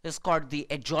cofactors is called the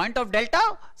adjoint of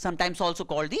delta, sometimes also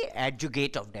called the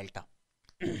adjugate of delta.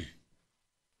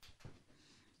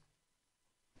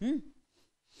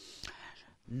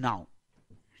 Now,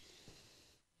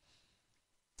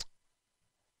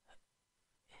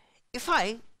 if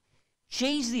I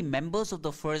change the members of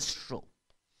the first row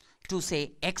to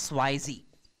say X, Y, Z,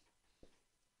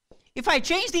 if I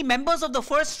change the members of the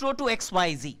first row to X,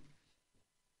 Y, Z,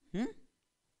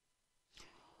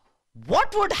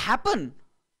 what would happen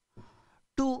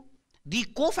to the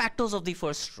cofactors of the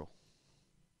first row?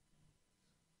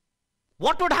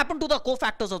 What would happen to the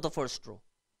cofactors of the first row?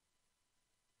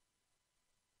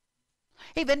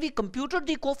 Hey, when we computed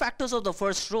the cofactors of the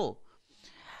first row,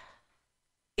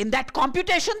 in that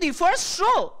computation, the first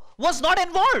row was not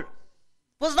involved.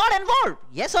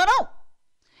 Yes or no?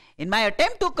 In my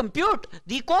attempt to compute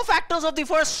the cofactors of the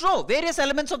first row, various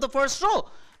elements of the first row,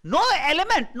 no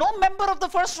element, no member of the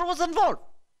first row was involved.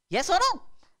 Yes or no?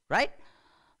 Right?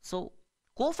 So,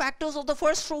 cofactors of the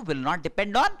first row will not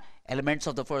depend on elements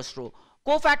of the first row.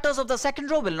 Cofactors of the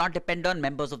second row will not depend on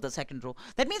members of the second row.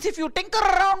 That means if you tinker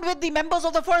around with the members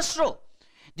of the first row,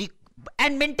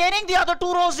 and maintaining the other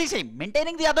two rows the same,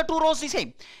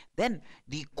 then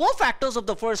the cofactors of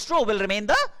the first row will remain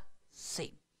the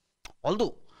same.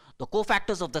 Although the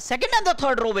cofactors of the second and the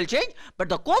third row will change, but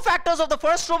the cofactors of the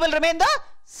first row will remain the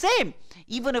same,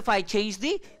 even if I change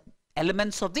the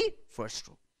elements of the first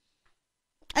row.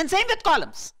 And same with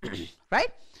columns,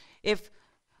 right? If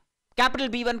capital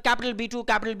B1, capital B2,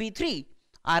 capital B3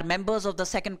 are members of the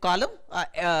second column,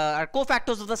 are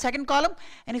cofactors of the second column,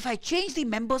 and if I change the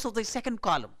members of the second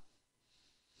column,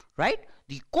 right,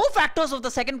 the cofactors of the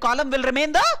second column will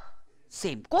remain the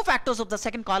same. Cofactors of the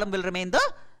second column will remain the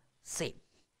same.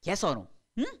 Yes or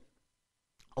no?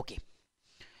 Okay.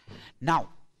 Now,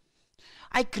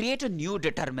 I create a new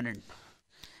determinant,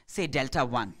 say delta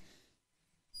 1.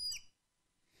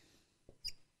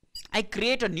 I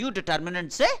create a new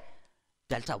determinant, say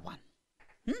delta 1.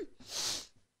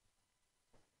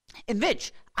 In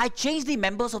which I change the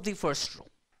members of the first row.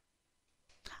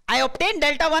 I obtain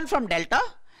delta 1 from delta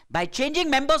by changing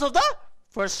members of the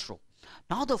first row.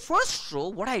 Now the first row,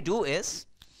 what I do is,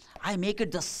 I make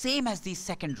it the same as the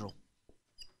second row.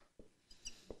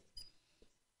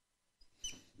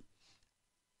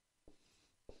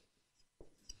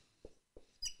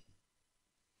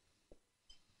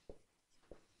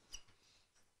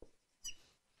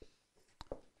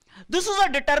 This is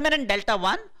a determinant delta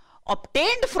 1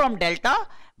 obtained from delta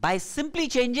by simply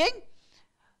changing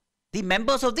the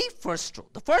members of the first row.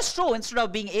 The first row, instead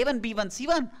of being A1, B1,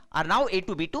 C1, are now A2,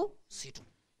 B2, C2.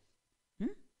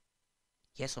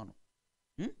 Yes or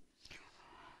no?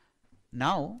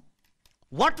 Now,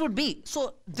 what would be,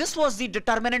 so this was the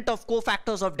determinant of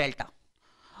cofactors of delta.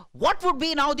 What would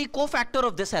be now the cofactor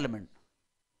of this element?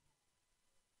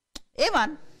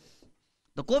 A1.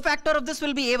 The cofactor of this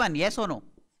will be A1, yes or no?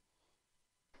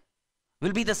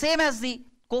 Will be the same as the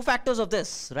cofactors of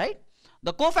this, right?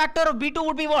 The cofactor of B2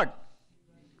 would be what?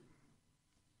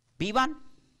 B1,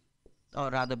 or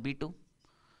rather B2.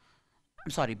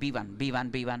 I'm sorry,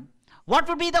 B1. What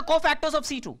would be the cofactors of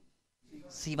C2?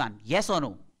 C1, yes or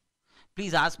no?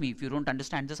 Please ask me. If you don't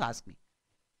understand this, ask me.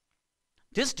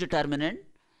 This determinant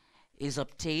is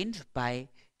obtained by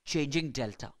changing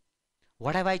delta.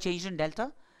 What have I changed in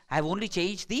delta? I have only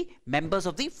changed the members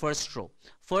of the first row.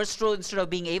 First row, instead of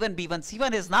being A1, B1,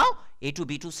 C1, is now A2,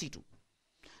 B2, C2.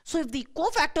 So if the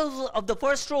cofactors of the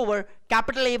first row were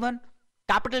capital A1,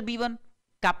 capital B1,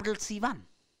 capital C1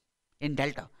 in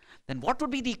delta, then what would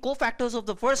be the cofactors of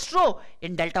the first row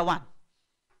in delta 1?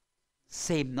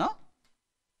 Same, no?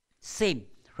 Same,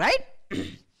 right?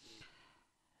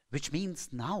 Which means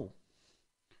now.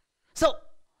 So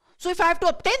if I have to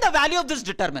obtain the value of this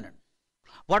determinant,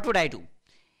 what would I do?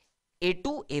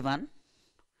 A2, A1,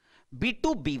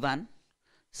 B2, B1,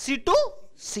 C2,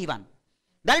 C1.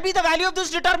 That will be the value of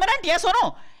this determinant, yes or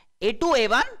no? A2,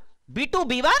 A1, B2,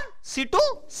 B1, C2,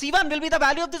 C1 will be the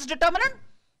value of this determinant.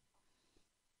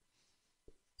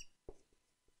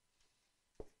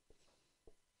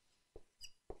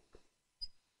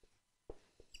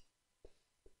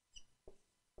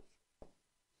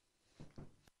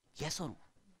 Yes or no?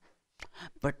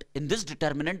 But in this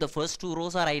determinant, the first two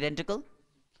rows are identical.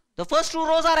 The first two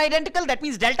rows are identical. That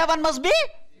means delta 1 must be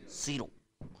 0.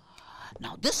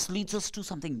 Now this leads us to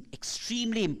something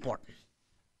extremely important.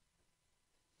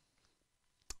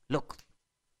 Look,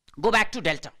 go back to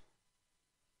delta.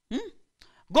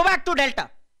 Go back to delta.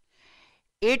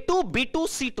 A2, B2,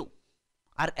 C2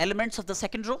 are elements of the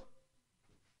second row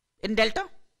in delta.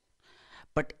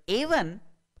 But A1,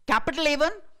 capital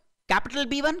A1, capital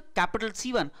B1, capital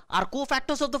C1 are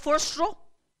cofactors of the first row.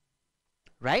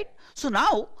 Right? So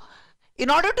now,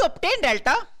 in order to obtain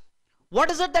delta,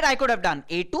 what is it that I could have done?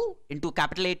 A2 into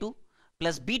capital A2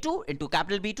 plus B2 into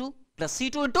capital B2 plus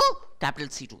C2 into capital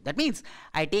C2. That means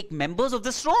I take members of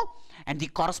this row and the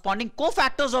corresponding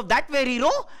cofactors of that very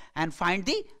row and find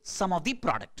the sum of the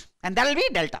product. And that will be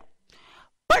delta.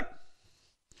 But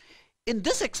in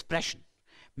this expression,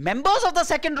 members of the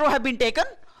second row have been taken,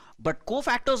 but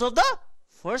cofactors of the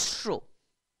first row,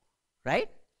 right?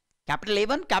 Capital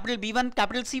A1, capital B1,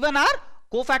 capital C1 are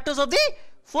cofactors of the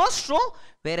first row,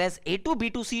 whereas A2,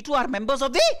 B2, C2 are members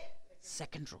of the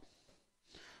second row.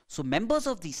 So members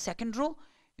of the second row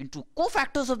into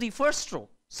cofactors of the first row,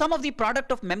 sum of the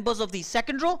product of members of the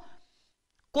second row,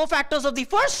 cofactors of the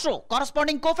first row,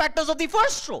 corresponding cofactors of the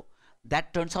first row,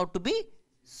 that turns out to be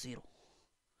 0.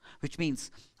 Which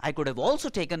means I could have also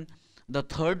taken the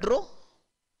third row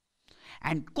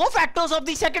and cofactors of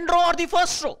the second row or the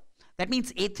first row. That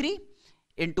means A3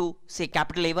 into, say,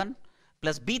 capital A1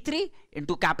 plus B3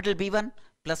 into capital B1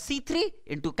 plus C3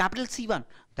 into capital C1.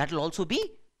 That will also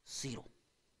be 0.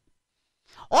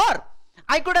 Or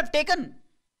I could have taken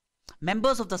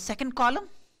members of the second column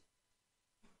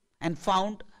and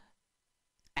found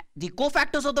the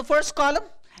cofactors of the first column,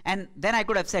 and then I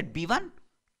could have said B1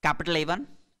 capital A1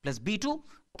 plus B2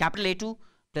 capital A2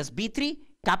 plus B3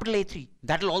 capital A3.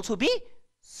 That will also be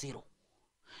 0.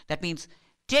 That means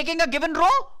taking a given row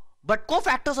but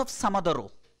cofactors of some other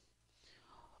row,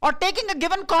 or taking a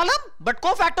given column but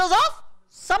cofactors of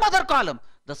some other column,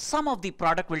 the sum of the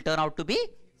product will turn out to be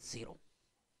 0.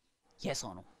 Yes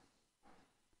or no?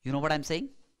 You know what I'm saying?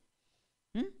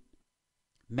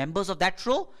 Members of that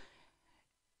row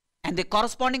and the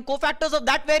corresponding cofactors of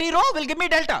that very row will give me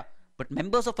delta. But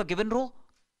members of a given row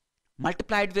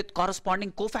multiplied with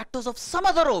corresponding cofactors of some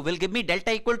other row will give me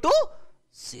delta equal to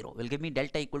 0. Will give me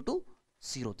delta equal to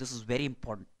 0. This is very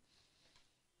important.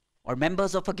 Or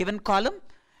members of a given column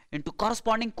into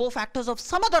corresponding cofactors of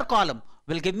some other column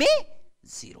will give me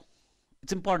 0.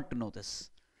 It's important to know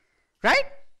this. Right?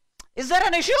 Is there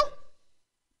an issue?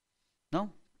 No?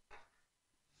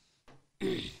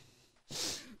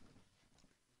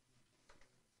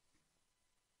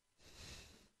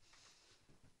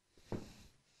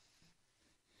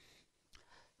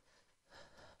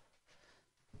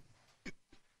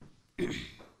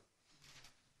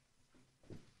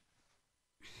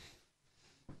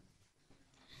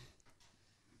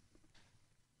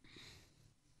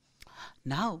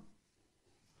 Now,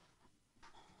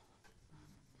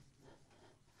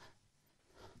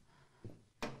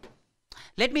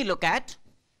 let me look at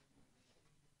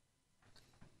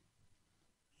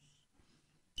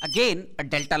again a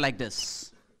delta like this.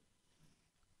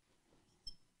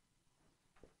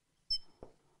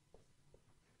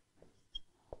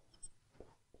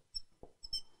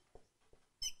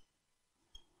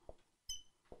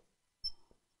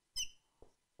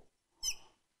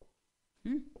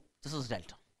 This is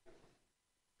delta.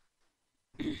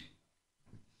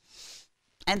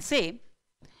 And say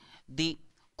the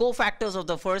cofactors of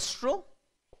the first row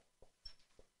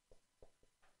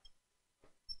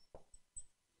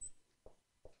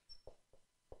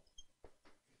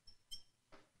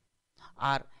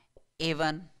are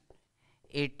A1,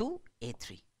 A2,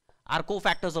 A3. Are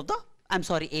cofactors of the, I'm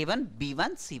sorry, A1,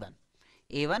 B1, C1.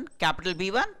 A1, capital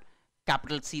B1,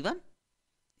 capital C1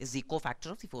 is the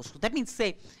cofactor of the first row. That means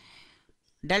say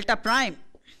delta prime,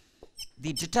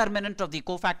 the determinant of the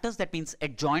cofactors, that means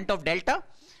adjoint of delta,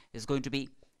 is going to be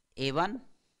A1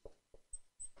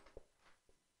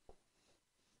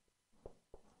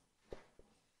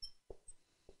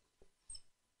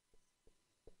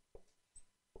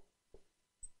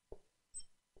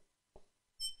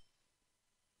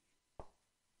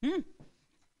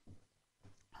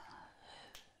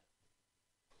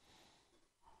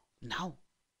 Now,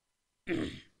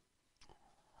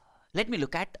 let me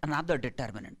look at another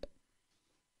determinant,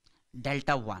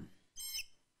 delta 1,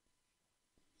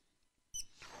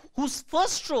 whose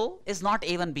first row is not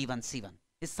A1, B1, C1,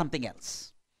 is something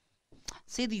else.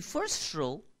 Say the first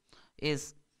row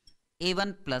is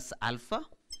A1 plus alpha,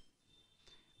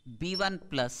 B1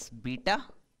 plus beta,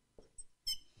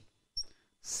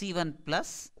 C1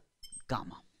 plus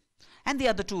gamma, and the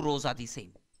other two rows are the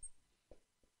same.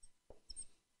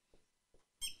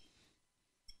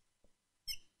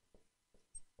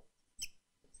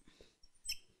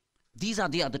 These are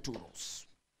the other two rows.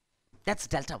 That's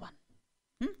delta 1.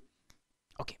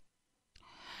 Okay.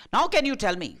 Now can you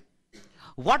tell me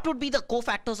what would be the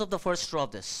cofactors of the first row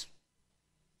of this?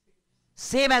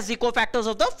 Same as the cofactors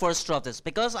of the first row of this,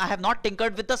 because I have not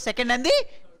tinkered with the second and the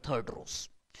third rows.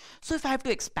 So if I have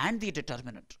to expand the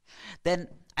determinant, then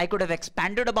I could have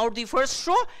expanded about the first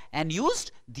row and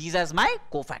used these as my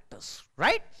cofactors,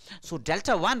 right? So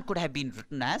delta 1 could have been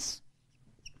written as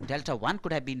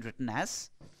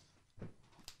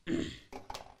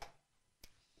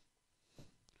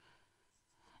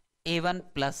A1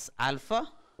 plus alpha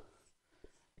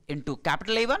into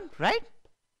capital A1, right?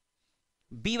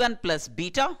 B1 plus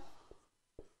beta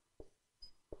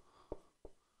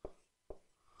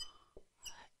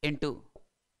into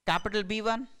capital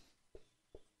B1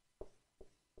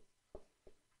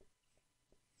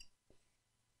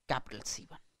 capital C1.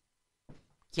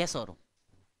 Yes or no?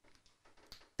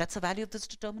 That's the value of this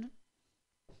determinant,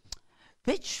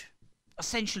 which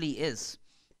essentially is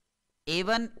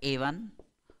A1 A1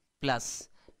 plus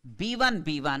B1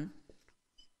 B1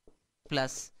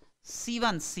 plus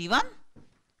C1 C1,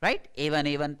 right? A1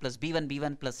 A1 plus B1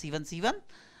 B1 plus C1 C1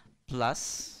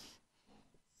 plus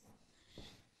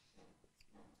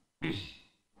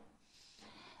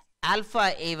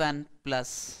alpha A1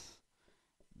 plus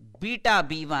beta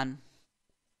B1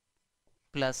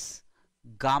 plus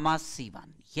gamma C1.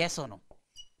 Yes or no?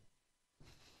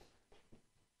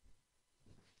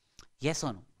 Yes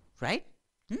or no? right?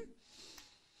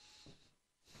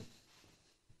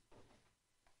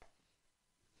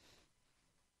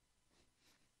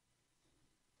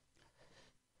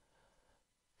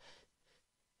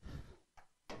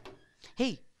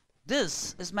 Hey,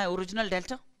 this is my original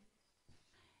delta.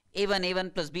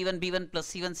 A1 plus B1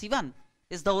 plus C1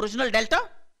 is the original delta.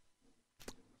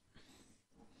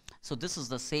 So this is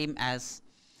the same as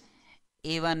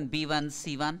A1 B1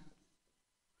 C1,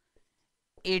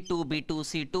 A2 B2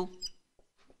 C2,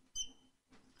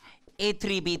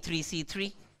 A3 B3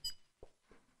 C3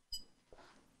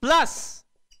 plus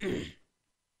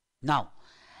now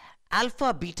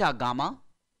alpha beta gamma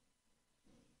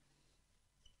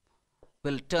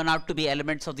will turn out to be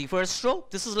elements of the first row.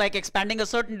 This is like expanding a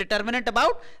certain determinant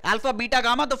about alpha, beta,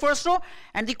 gamma, the first row,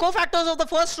 and the cofactors of the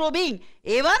first row being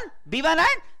A1, B1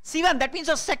 and C1. That means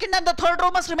the second and the third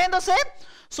row must remain the same,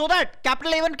 so that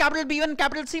capital A1, capital B1,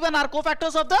 capital C1 are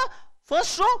cofactors of the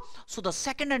first row. So the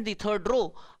second and the third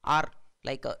row are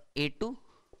like a A2,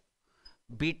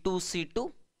 B2,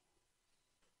 C2,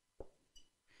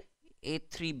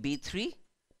 A3, B3,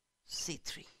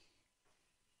 C3.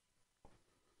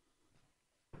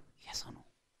 Yes or no?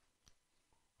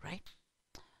 Right?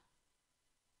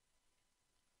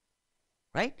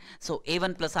 Right? So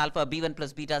A1 plus alpha, B1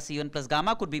 plus beta, C1 plus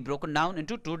gamma could be broken down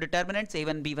into two determinants,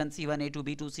 A1, B1, C1, A2,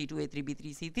 B2, C2, A3,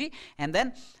 B3, C3, and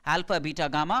then alpha, beta,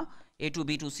 gamma, A2,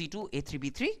 B2, C2, A3,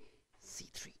 B3,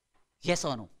 C3. Yes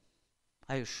or no?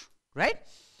 Ayush, right?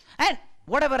 And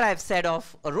whatever I have said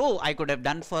of a row, I could have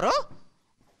done for a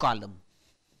column.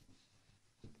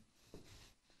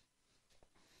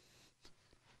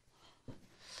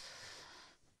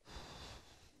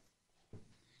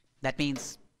 That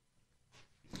means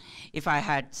if I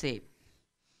had, say,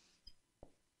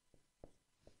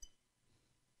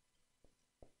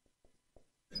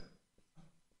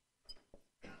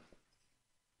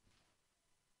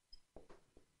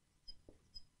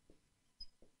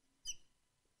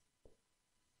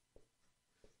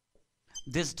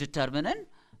 this determinant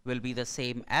will be the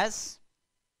same as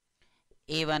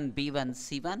A1 B1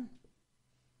 C1,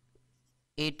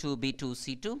 A2 B2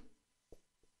 C2,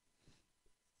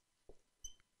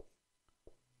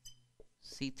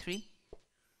 C3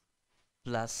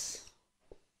 plus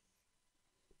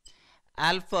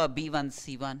alpha B1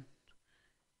 C1,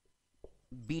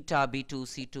 beta B2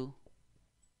 C2,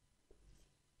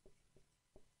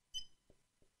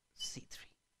 C3,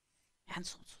 and so on and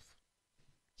so forth.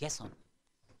 Yes or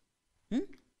no?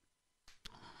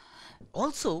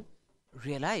 Also,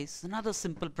 realize another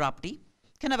simple property.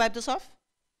 Can I wipe this off?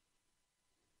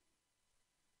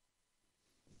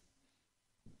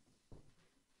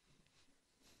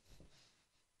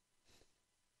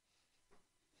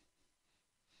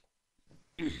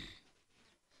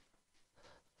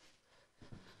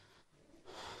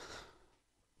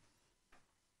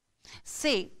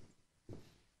 Say,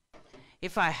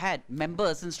 if I had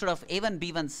members instead of A1,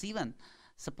 B1, C1,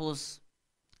 suppose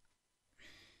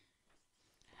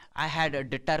I had a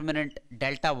determinant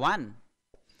delta 1,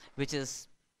 which is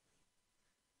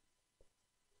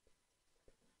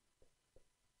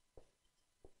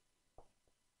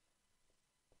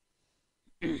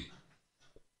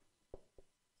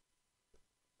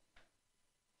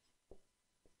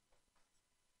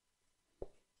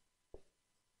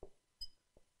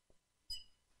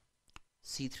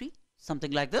C3,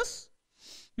 something like this.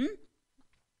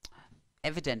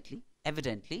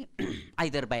 Evidently,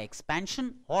 either by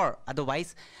expansion or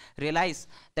otherwise, realize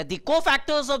that the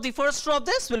cofactors of the first row of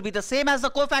this will be the same as the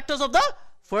cofactors of the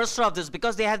first row of this,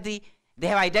 because they have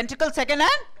identical second and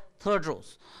third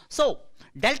rows. So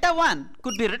delta 1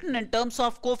 could be written in terms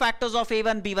of cofactors of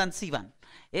A1, B1, C1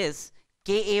 is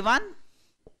KA1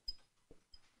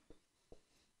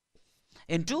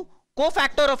 into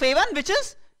cofactor of A1, which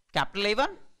is capital A1,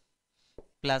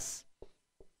 plus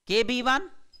KB1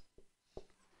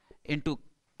 into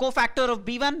cofactor of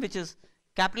B1, which is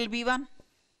capital B1,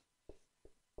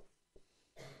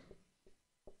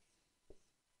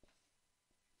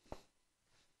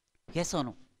 yes or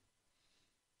no?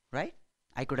 Right?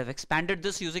 I could have expanded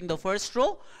this using the first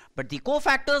row, but the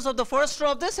cofactors of the first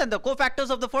row of this and the cofactors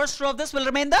of the first row of this will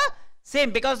remain the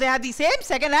same, because they have the same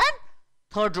second and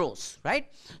third rows, right?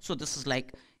 So this is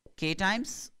like K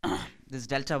times this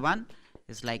delta 1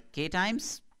 is like K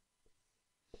times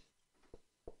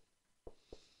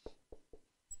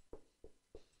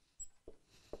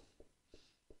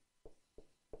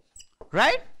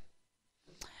right,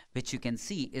 which you can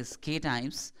see is K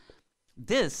times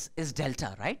this is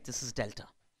delta, right? This is delta.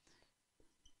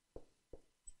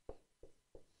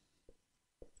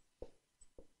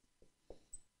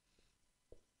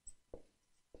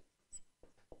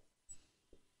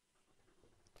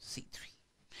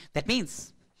 That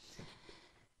means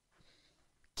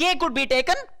K could be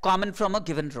taken common from a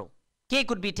given row. K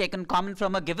could be taken common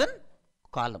from a given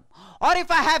column. Or if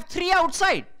I have 3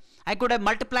 outside, I could have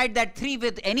multiplied that 3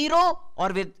 with any row or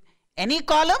with any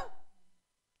column.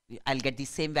 I'll get the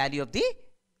same value of the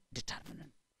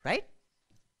determinant, right?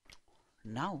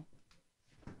 Now,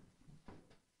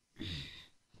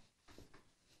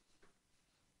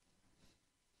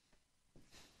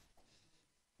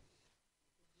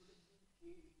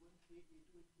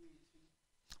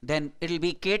 then it will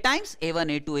be K times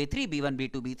A1, A2, A3, B1,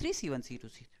 B2, B3, C1, C2,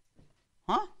 C3.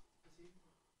 Huh?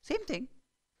 Same thing.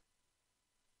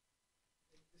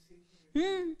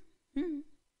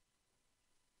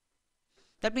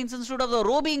 That means instead of the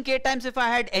row being K times, if I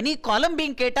had any column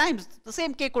being K times, the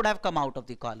same K could have come out of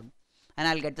the column. And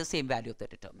I'll get the same value of the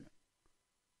determinant.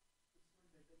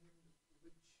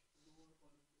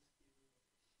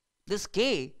 This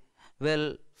K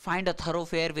will find a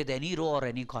thoroughfare with any row or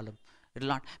any column. It will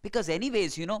not. Because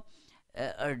anyways, you know,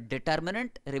 a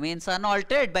determinant remains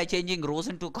unaltered by changing rows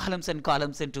into columns and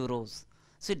columns into rows.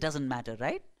 So it doesn't matter,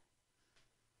 right?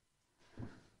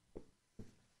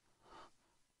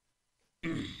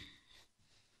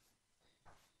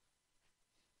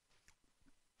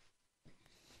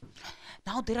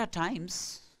 Now there are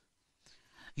times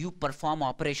you perform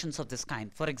operations of this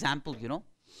kind. For example, you know,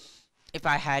 if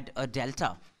I had a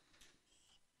delta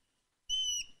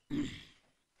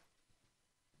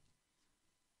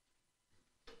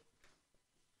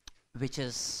which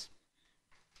is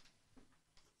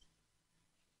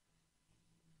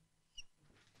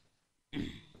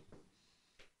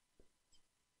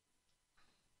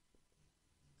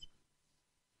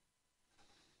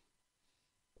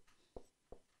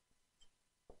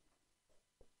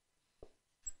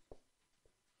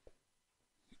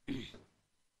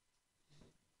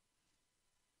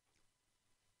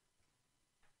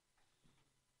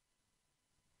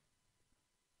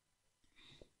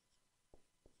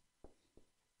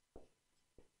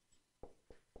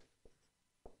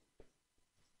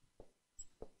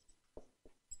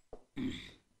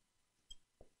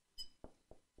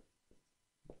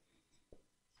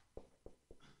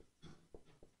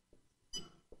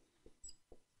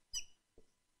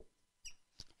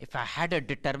if I had a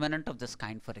determinant of this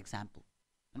kind, for example,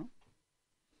 you know,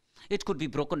 it could be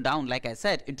broken down, like I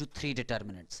said, into 3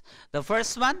 determinants. The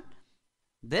first one,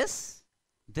 this,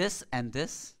 this, and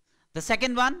this. The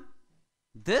second one,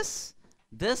 this,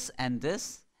 this, and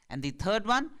this. And the third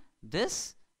one,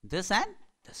 this, this, and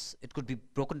this. It could be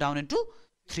broken down into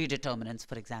 3 determinants,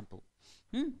 for example.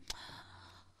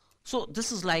 So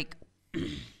this is like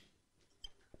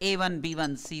A1,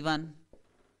 B1, C1,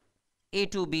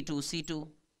 A2, B2, C2,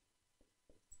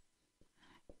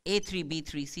 A3,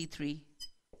 B3,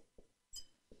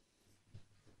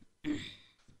 C3,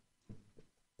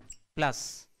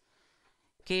 plus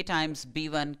K times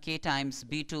B1, K times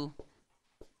B2,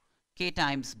 K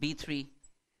times B3,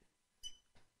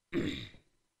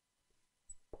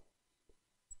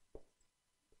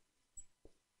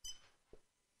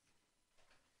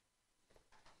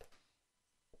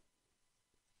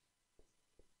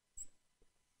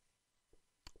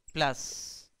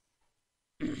 plus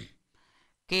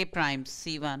K prime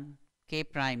C1, K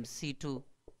prime C2,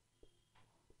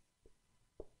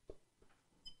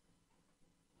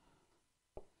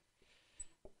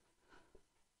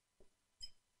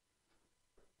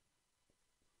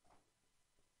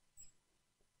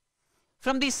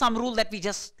 from the sum rule that we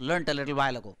just learnt a little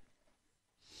while ago.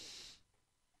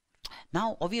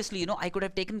 Now, obviously, you know, I could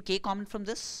have taken K common from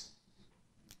this.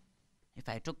 If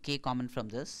I took K common from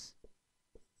this,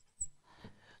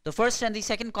 the first and the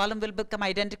second column will become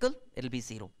identical. It will be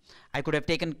 0. I could have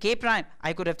taken K prime.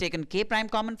 I could have taken K prime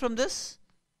common from this.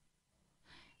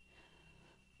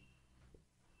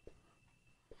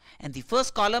 And the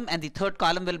first column and the third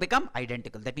column will become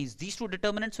identical. That means these 2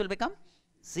 determinants will become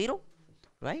 0,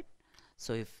 right?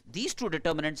 So if these 2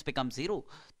 determinants become 0,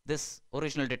 this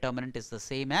original determinant is the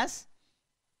same as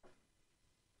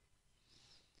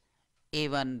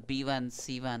A1, B1,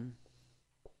 C1,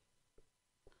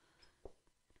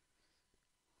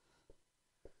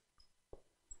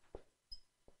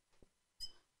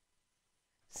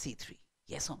 C3.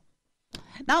 Yes or no?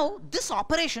 Now, this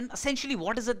operation, essentially,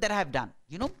 what is it that I have done?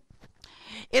 You know,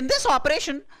 in this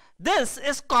operation, this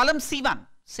is column C1.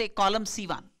 Say column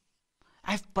C1.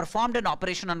 I have performed an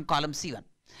operation on column C1.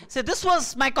 Say this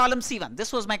was my column C1.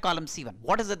 This was my column C1.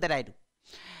 What is it that I do?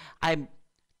 I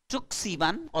took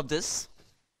C1 of this.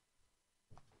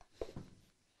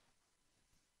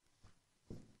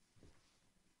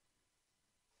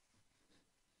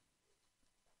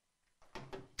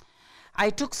 I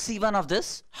took C1 of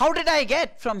this. How did I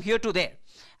get from here to there?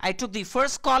 I took the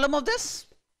first column of this.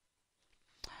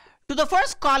 To the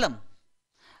first column,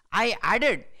 I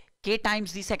added k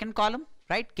times the second column,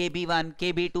 right? KB1,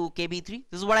 KB2, KB3.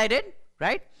 This is what I did,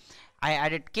 right? I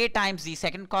added k times the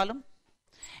second column,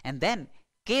 and then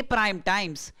k prime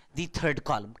times the third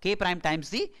column. K prime times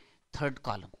the third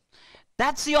column.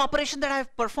 That's the operation that I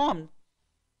have performed.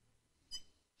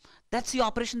 That's the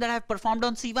operation that I have performed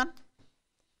on C1,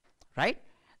 right?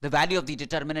 The value of the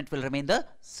determinant will remain the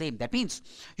same. That means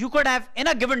you could have, in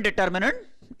a given determinant,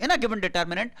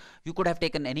 you could have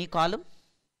taken any column,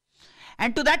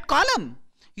 and to that column,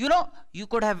 you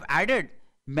could have added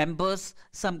members,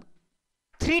 some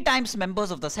 3 times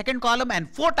members of the second column and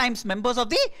 4 times members of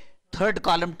the third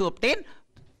column to obtain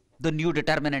the new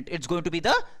determinant. It's going to be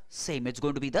the same. It's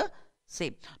going to be the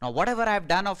same. Now, whatever I have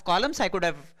done of columns, I could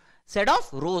have said of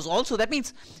rows also. That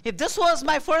means if this was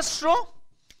my first row,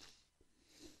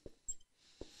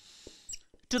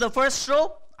 to the first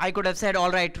row, I could have said,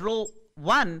 all right, row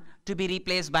 1 to be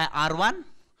replaced by R1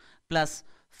 plus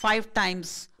 5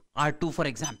 times R2, for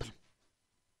example.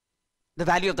 The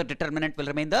value of the determinant will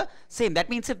remain the same. That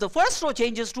means if the first row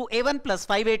changes to A1 plus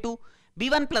 5A2,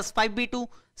 B1 plus 5B2,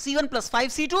 C1 plus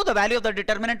 5C2, the value of the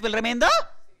determinant will remain the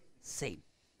same,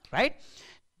 right?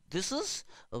 This is,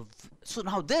 so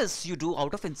now this you do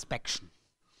out of inspection.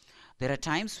 There are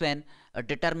times when a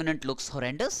determinant looks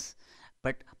horrendous,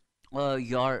 but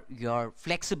your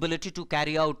flexibility to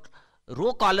carry out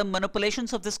row column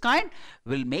manipulations of this kind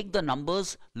will make the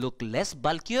numbers look less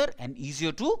bulkier and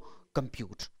easier to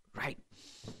compute, right?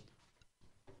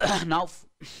 Now,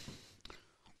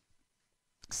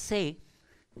 say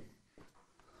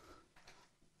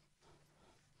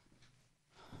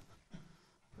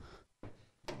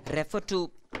refer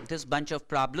to this bunch of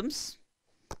problems.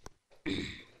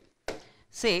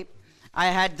 Say I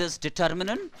had this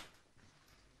determinant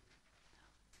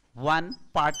 1,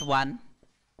 part 1.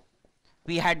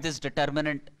 We had this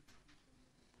determinant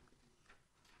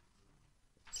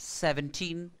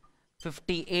 17,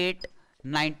 58,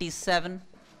 97,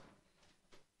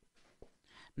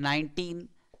 19,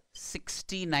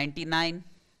 60, 99,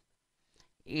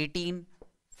 18,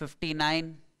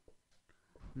 59,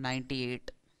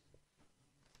 98.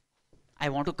 I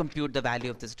want to compute the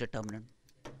value of this determinant.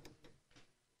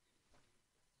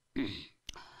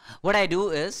 What I do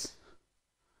is,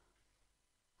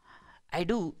 I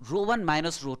do row 1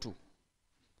 minus row 2,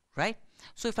 right?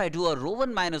 So if I do a row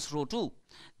 1 minus row 2,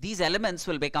 these elements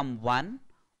will become 1,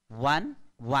 1,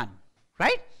 1,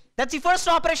 right? That's the first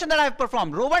operation that I have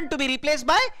performed. Row 1 to be replaced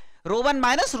by row 1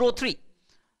 minus row 3.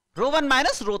 Row 1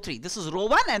 minus row 3. This is row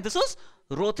 1 and this is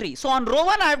row 3. So on row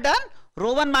 1 I have done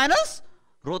row 1 minus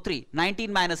row 3.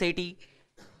 19 minus 80,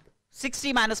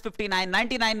 60 minus 59,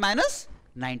 99 minus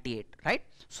 98, right?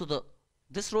 So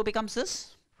this row becomes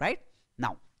this, right?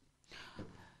 Now,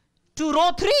 to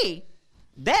row 3,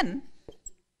 then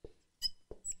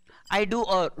I do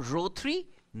a row 3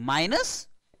 minus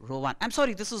row 1. I'm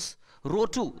sorry, this is row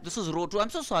 2. This is row 2. I'm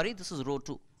so sorry, this is row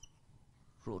 2.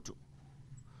 Row 2.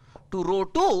 To row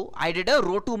 2, I did a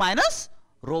row 2 minus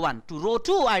row 1. To row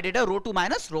 2, I did a row 2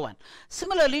 minus row 1.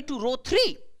 Similarly, to row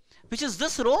 3, which is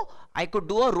this row, I could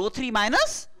do a row 3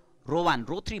 minus row 1.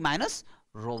 Row 3 minus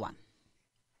row 1.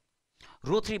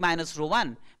 Row 3 minus row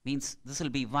 1 means this will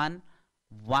be 1,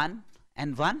 1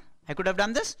 and 1. I could have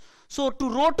done this. So to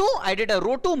row 2, I did a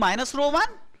row 2 minus row 1,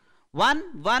 1,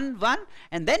 1, 1.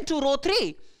 And then to row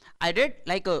 3, I did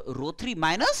like a row 3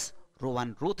 minus row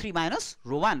 1, row 3 minus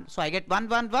row 1. So I get 1,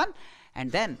 1, 1.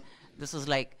 And then this is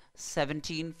like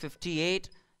 17, 58,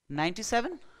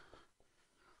 97.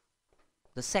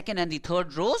 The second and the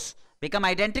third rows become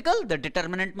identical. The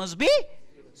determinant must be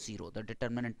 0. The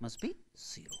determinant must be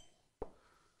 0.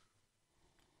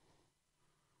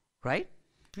 Right?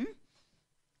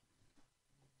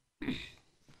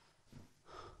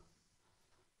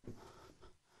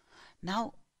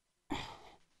 Now,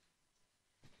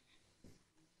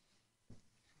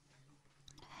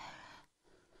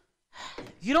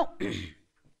 you know,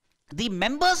 the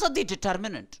members of the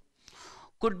determinant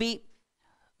could be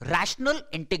rational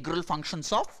integral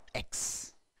functions of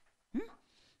x.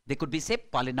 They could be, say,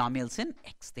 polynomials in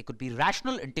x. They could be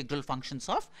rational integral functions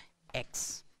of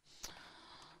x.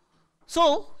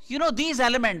 So, you know, these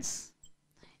elements,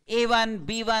 A1,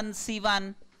 B1,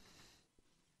 C1,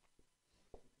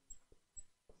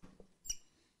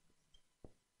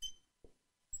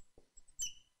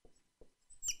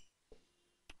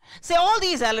 say all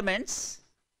these elements,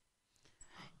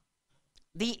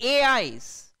 the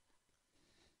AIs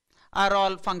are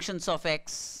all functions of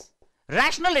x,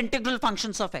 rational integral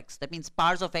functions of x. That means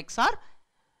powers of x are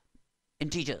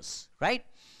integers, right?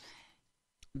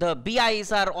 The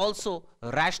bi's are also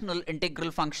rational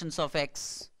integral functions of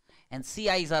x, and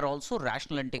ci's are also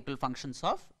rational integral functions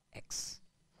of x.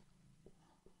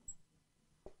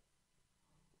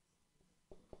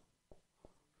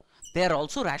 They are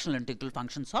also rational integral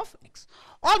functions of x.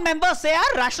 All members, say,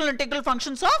 are rational integral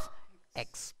functions of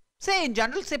x. Say in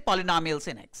general, say polynomials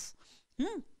in x.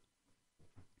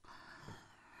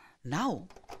 Now,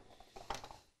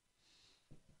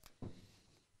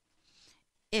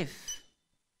 if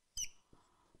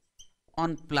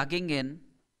on plugging in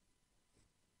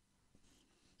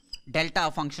delta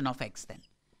a function of x, then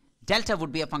delta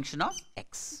would be a function of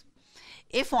x.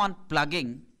 If on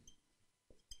plugging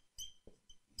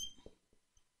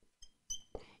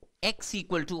x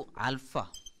equal to alpha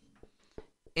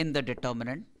in the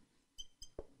determinant,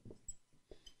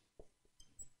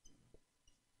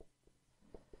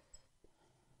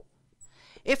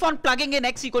 if on plugging in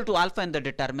x equal to alpha in the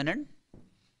determinant,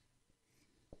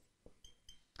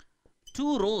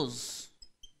 two rows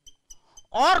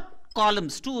or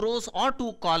columns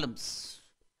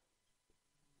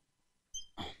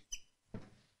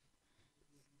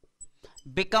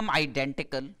become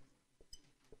identical,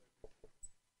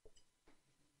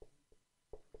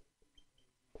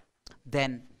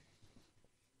 then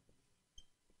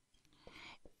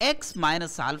x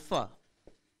minus alpha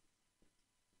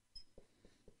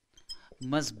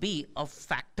must be a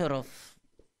factor of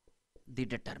the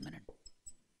determinant.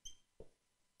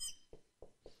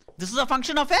 This is a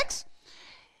function of x.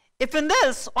 If in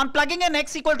this, on plugging in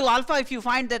x equal to alpha, if you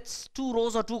find that two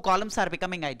rows or two columns are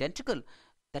becoming identical,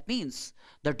 that means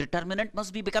the determinant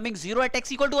must be becoming 0 at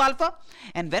x equal to alpha.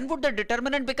 And when would the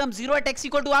determinant become 0 at x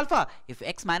equal to alpha? If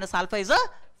x minus alpha is a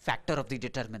factor of the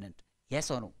determinant. Yes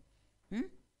or no?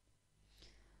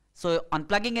 So on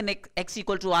plugging in x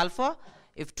equal to alpha,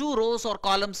 if two rows or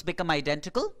columns become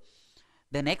identical,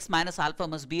 then x minus alpha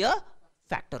must be a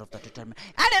factor of the determinant.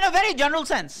 And in a very general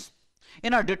sense,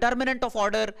 in a determinant of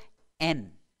order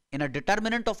n,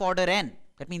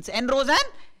 that means n rows and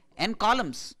n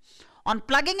columns, on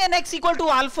plugging in x equal to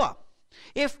alpha,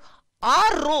 if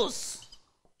r rows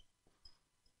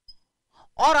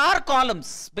or r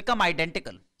columns become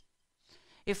identical,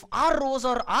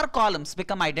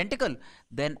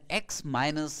 then x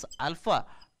minus alpha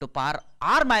to power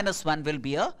r minus 1 will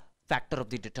be a factor of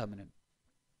the determinant.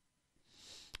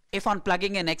 If on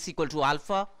plugging in x equal to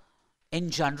alpha in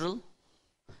general,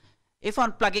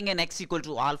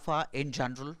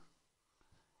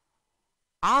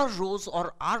 r rows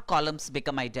or r columns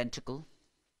become identical,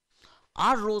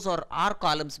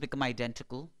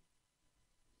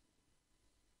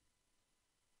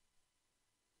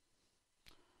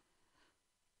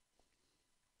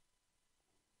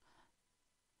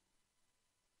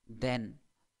 then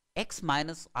x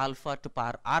minus alpha to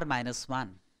power r minus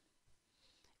 1,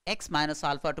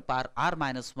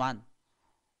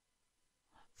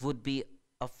 would be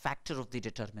a factor of the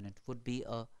determinant,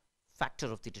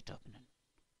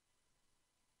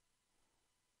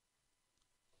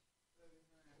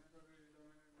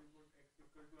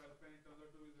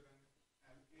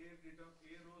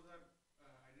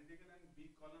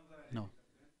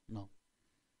 No.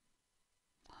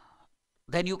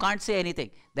 Then you can't say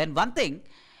anything. Then one thing,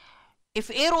 if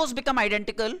A rows become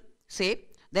identical, say,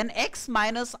 then x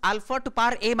minus alpha to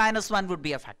power A minus 1 would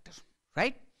be a factor,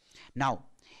 right? Now,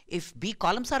 if B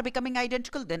columns are becoming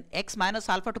identical, then x minus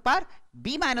alpha to power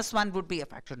B minus 1 would be a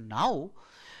factor. Now,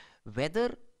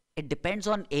 whether it depends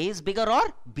on A is bigger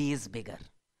or B is bigger,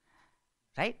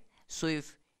 right? So,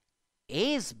 if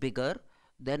A is bigger,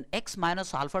 then x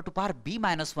minus alpha to power B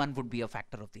minus 1 would be a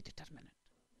factor of the determinant.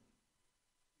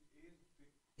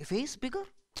 If A is bigger,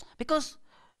 because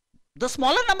the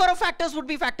smaller number of factors would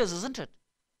be factors, isn't it?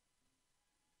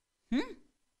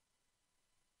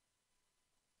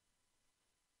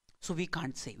 So we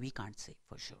can't say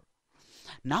for sure.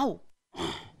 Now,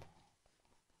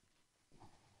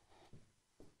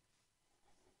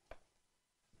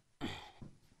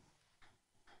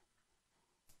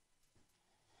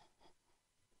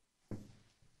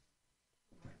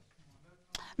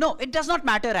 no, it does not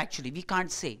matter actually. We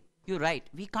can't say. You're right.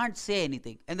 We can't say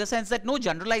anything in the sense that no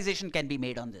generalization can be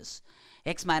made on this.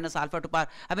 X minus alpha to power.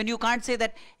 I mean, you can't say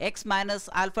that x minus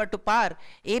alpha to power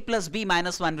A plus B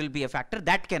minus 1 will be a factor.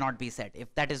 That cannot be said.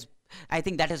 If that is, I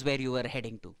think that is where you were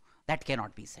heading to. That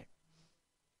cannot be said.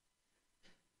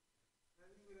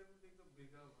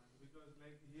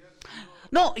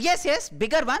 No, yes,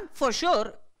 bigger one for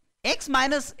sure. X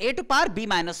minus A to power B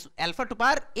minus alpha to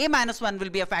power A minus 1 will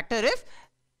be a factor if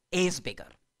A is bigger.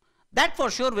 That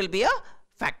for sure will be a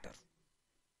factor.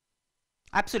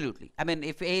 Absolutely. I mean,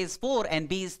 if A is 4 and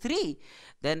B is 3,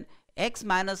 then x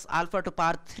minus alpha to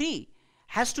power 3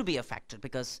 has to be a factor,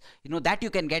 because you know that you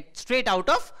can get straight out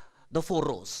of the 4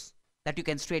 rows. That you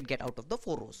can straight get out of the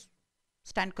 4 rows.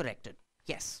 Stand corrected.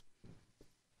 Yes.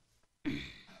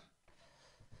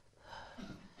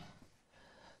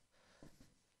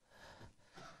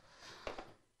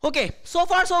 Okay, so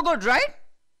far so good, right?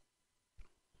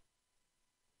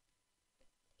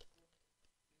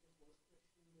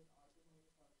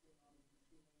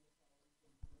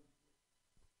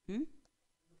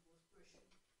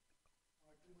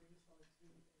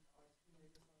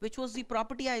 Which was the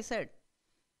property I said?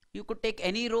 You could take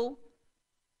any row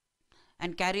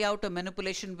and carry out a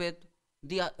manipulation with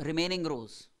the remaining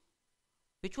rows.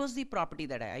 Which was the property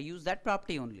that I used? That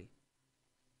property only.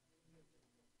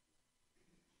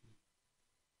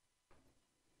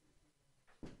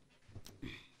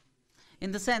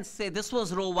 In the sense, say this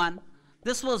was row 1,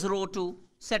 this was row 2,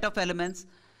 set of elements,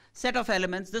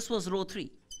 this was row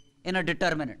 3 in a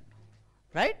determinant,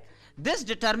 right? This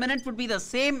determinant would be the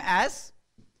same as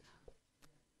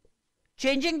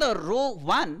changing the row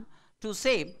 1 to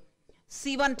say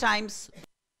C1 times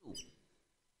 2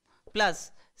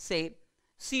 plus say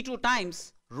C2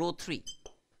 times row 3.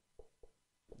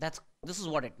 This is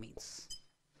what it means.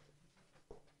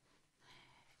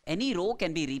 Any row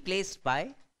can be replaced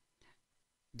by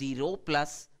the row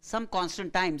plus some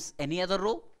constant times any other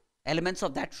row, elements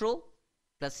of that row,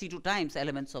 plus C2 times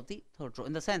elements of the third row,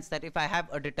 in the sense that if I have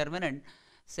a determinant,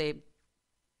 say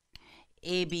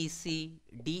A, B, C,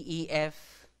 D, E,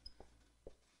 F,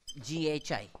 G,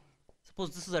 H, I.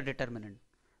 Suppose this is a determinant,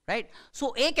 right?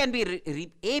 So A can be,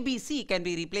 A, B, C can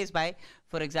be replaced by,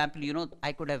 for example, you know,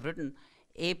 I could have written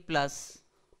A plus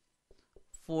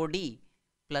 4D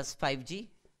plus 5G,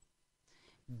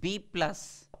 B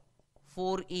plus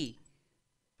 4E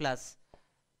plus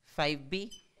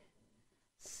 5B,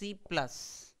 C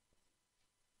plus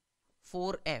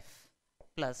 4F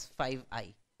plus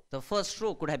 5I. The first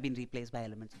row could have been replaced by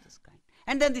elements of this kind.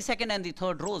 And then the second and the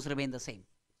third rows remain the same.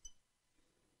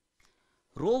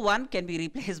 Row 1 can be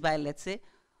replaced by, let's say,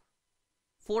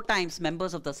 4 times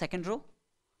members of the second row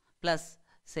plus,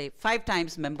 say, 5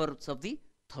 times members of the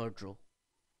third row.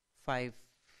 5G,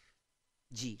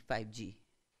 5G,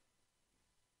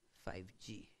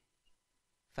 5G,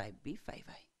 5B,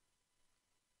 5I,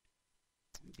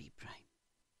 B prime,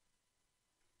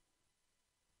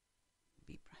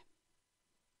 B prime.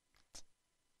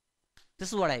 This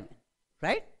is what I mean,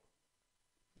 right?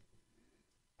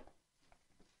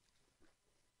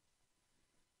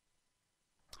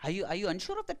 Are you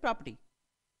unsure of that property?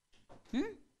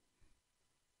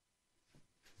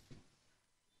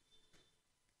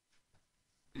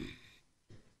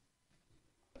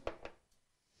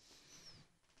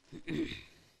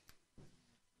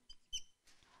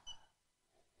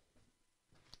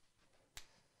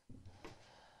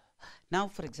 Now,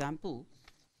 for example,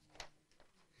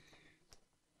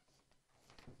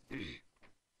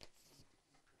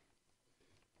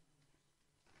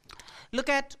 look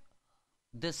at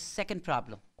this second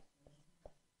problem.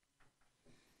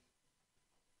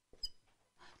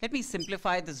 Let me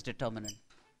simplify this determinant.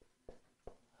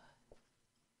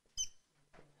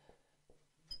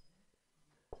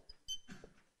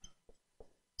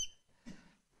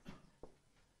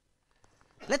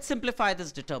 Let's simplify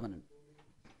this determinant.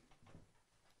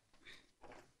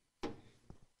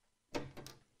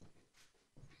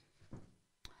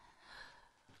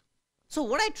 So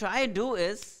what I try and do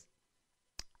is,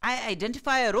 I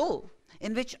identify a row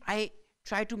in which I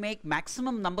try to make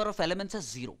maximum number of elements as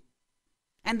 0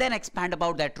 and then expand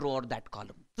about that row or that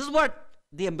column. This is what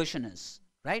the ambition is,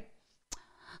 right?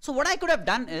 So what I could have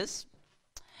done is,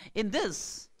 in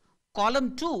this,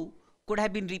 column 2 could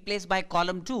have been replaced by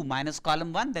column 2 minus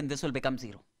column 1, then this will become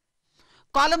 0.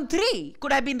 Column 3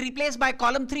 could have been replaced by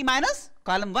column 3 minus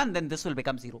column 1, then this will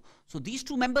become 0. So these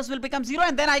two members will become 0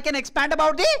 and then I can expand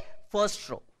about the first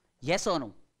row. Yes or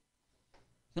no?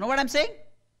 You know what I'm saying?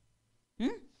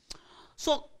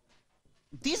 So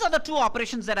these are the two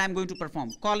operations that I'm going to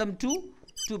perform. Column 2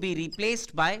 to be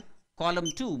replaced by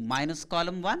column 2 minus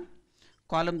column 1.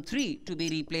 Column 3 to be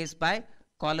replaced by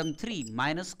column 3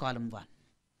 minus column 1.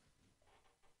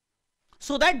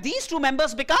 So that these two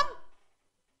members become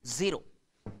 0.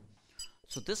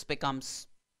 So this becomes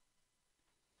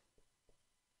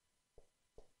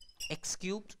x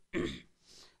cubed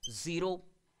 0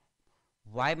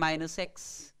 y minus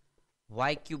x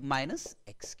y cube minus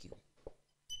x cube,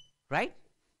 right?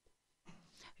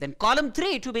 Then column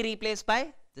 3 to be replaced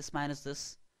by this minus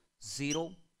this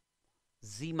 0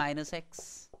 z minus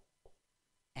x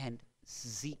and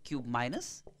z cube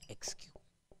minus x cube.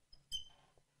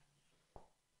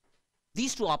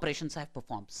 These two operations I have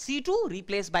performed. C2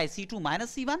 replaced by C2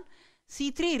 minus C1.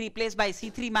 C3 replaced by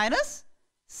C3 minus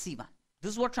C1.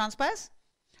 This is what transpires.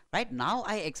 Right? Now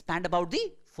I expand about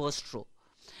the first row.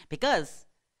 Because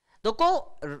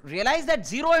realize that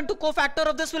 0 into cofactor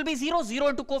of this will be 0. 0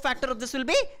 into cofactor of this will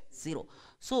be 0.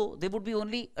 So there would be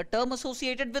only a term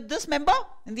associated with this member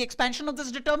in the expansion of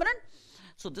this determinant.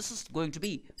 So this is going to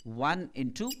be 1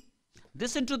 into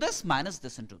this minus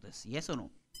this into this. Yes or no?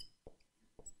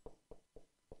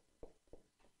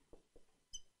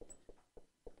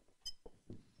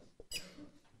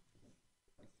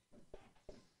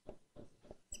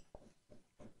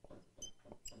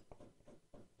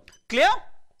 Clear?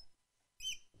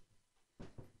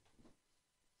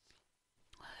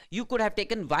 You could have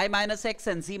taken y minus x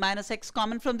and z minus x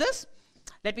common from this.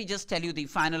 Let me just tell you the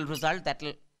final result that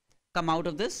will come out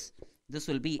of this. This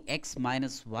will be x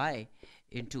minus y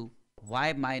into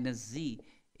y minus z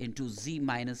into z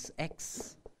minus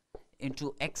x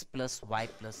into x plus y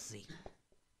plus z.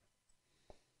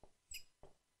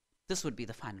 This would be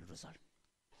the final result.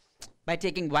 By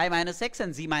taking y minus x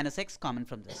and z minus x common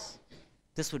from this.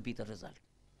 This would be the result.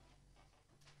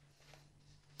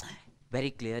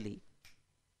 Very clearly,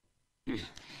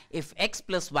 if x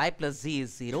plus y plus z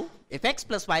is 0, if x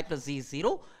plus y plus z is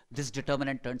 0, this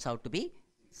determinant turns out to be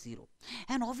 0.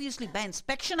 And obviously by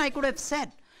inspection I could have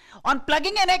said, on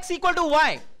plugging in x equal to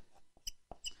y,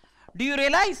 do you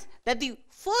realize that the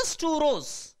first two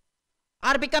rows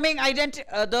are becoming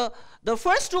identical, the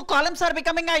first two columns are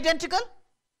becoming identical?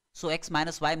 So x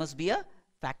minus y must be a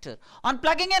factor. On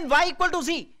plugging in y equal to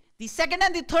z, the second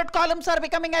and the third columns are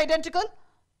becoming identical.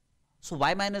 So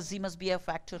y minus z must be a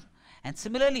factor. And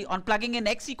similarly, on plugging in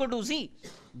x equal to z,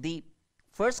 the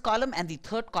first column and the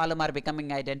third column are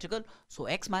becoming identical. So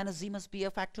x minus z must be a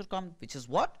factor, which is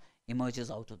what emerges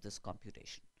out of this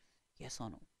computation. Yes or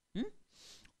no?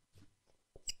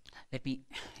 Let me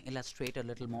illustrate a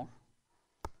little more.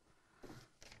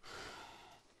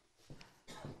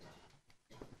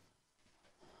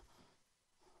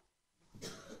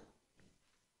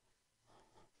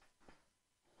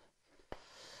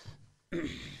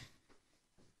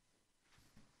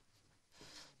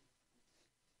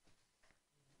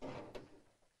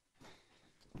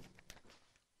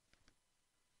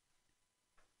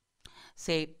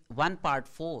 Say 1 part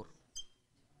 4.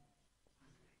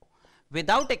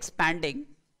 Without expanding,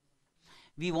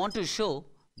 we want to show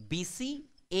BC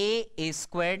A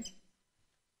squared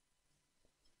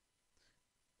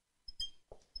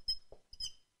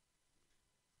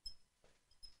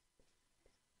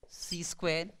C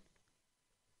squared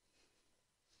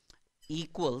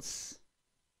equals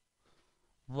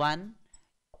 1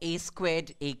 A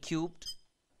squared A cubed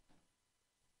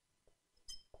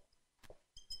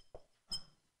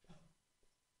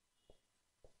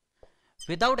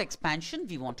without expansion.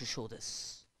 We want to show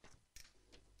this.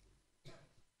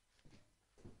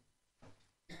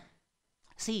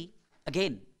 See,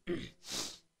 again,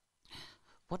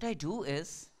 what I do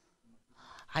is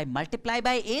I multiply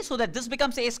by a so that this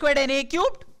becomes a squared and a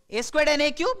cubed, a squared and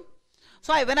a cubed.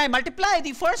 So when I multiply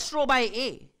the first row by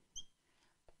a,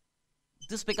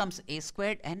 this becomes a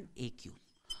squared and a cubed.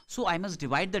 So I must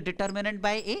divide the determinant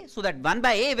by a so that 1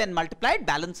 by a when multiplied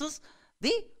balances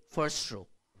the first row,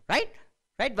 right?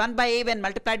 Right, 1 by a when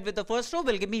multiplied with the first row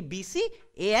will give me BC,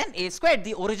 a and a squared,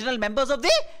 the original members of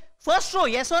the first row,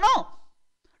 yes or no?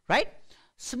 Right?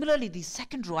 Similarly, the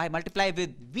second row I multiply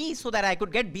with b so that I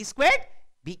could get b squared,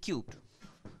 b cubed.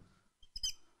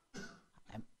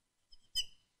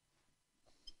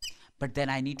 But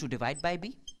then I need to divide by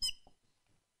b.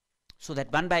 So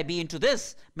that 1 by b into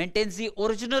this maintains the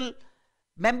original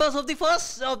members of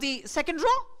the second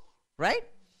row, right?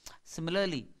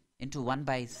 Similarly, into 1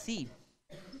 by c.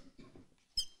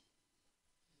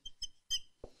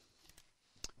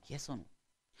 Yes or no?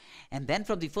 And then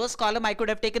from the first column I could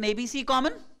have taken ABC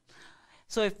common.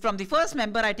 So if from the first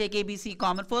member I take ABC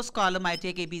common, first column I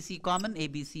take ABC common,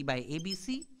 ABC by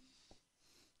ABC,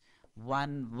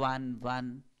 1, 1,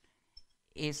 1,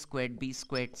 A squared, B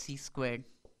squared, C squared.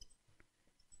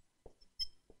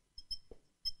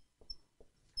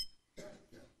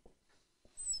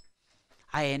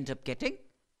 I end up getting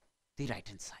the right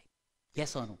hand side.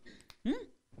 Yes or no?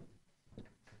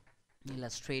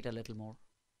 Illustrate a little more.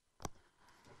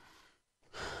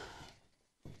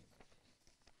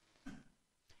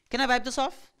 Can I wipe this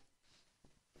off?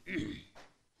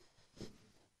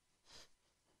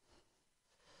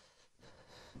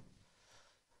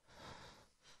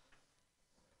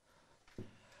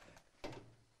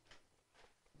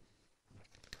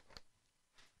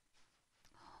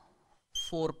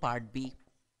 Four part B.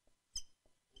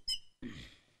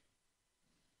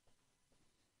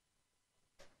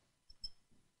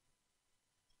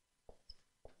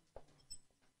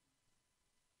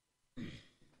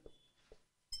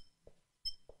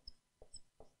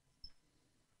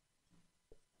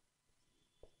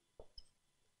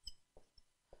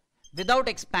 without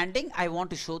expanding, I want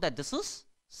to show that this is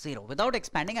 0. Without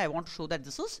expanding, I want to show that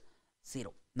this is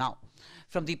 0. Now,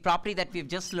 from the property that we've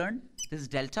just learned, this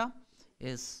delta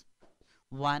is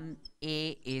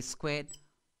 1a squared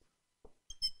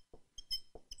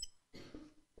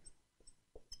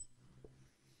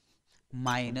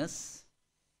minus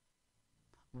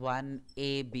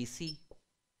 1abc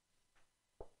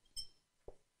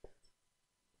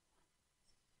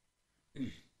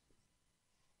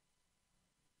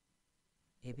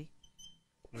AB,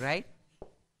 right?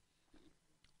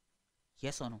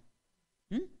 Yes or no?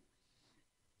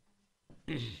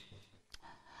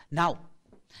 Now,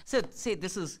 so say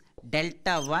this is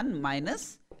delta 1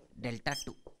 minus delta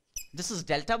 2. This is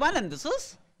delta 1 and this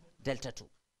is delta 2.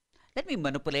 Let me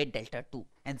manipulate delta 2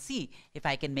 and see if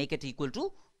I can make it equal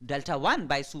to delta 1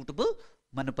 by suitable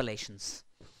manipulations.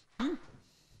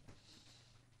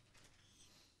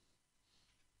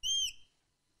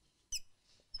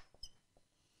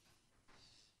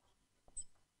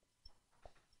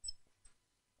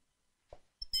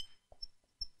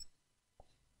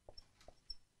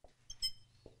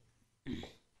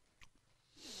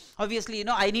 Obviously, you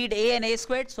know, I need a and a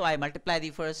squared, so I multiply the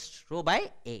first row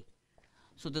by a.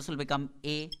 So this will become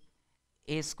a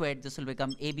squared, this will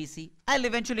become abc. I'll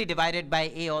eventually divide it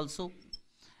by a also.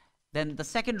 Then the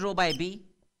second row by b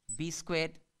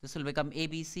squared, this will become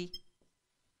abc.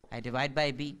 I divide by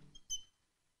b.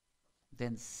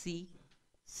 Then c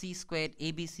squared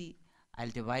abc, I'll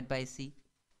divide by c.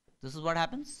 This is what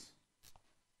happens.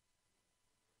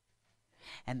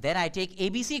 And then I take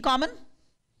abc common.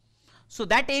 So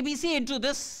that ABC into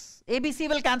this ABC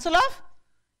will cancel off.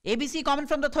 ABC common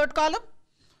from the third column.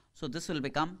 So this will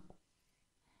become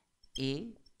a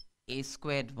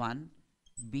squared 1,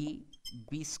 b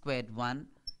squared 1,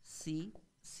 c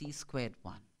squared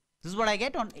 1. This is what I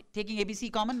get on taking ABC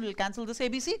common. We'll cancel this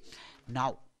ABC.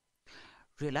 Now,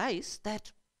 realize that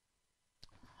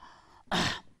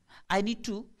I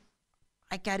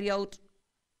carry out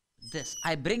this.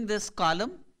 I bring this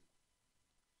column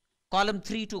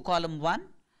 3 to column 1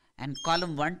 and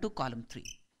column 1 to column 3.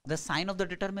 The sign of the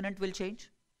determinant will change,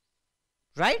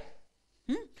 right?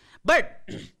 But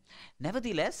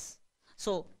nevertheless,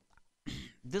 so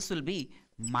this will be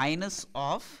minus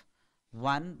of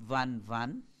 1 1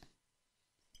 1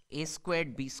 a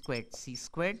squared b squared c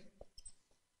squared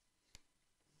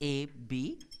a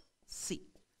b c,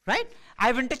 right?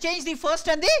 I've interchanged the first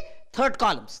and the third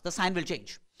columns. The sign will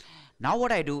change. Now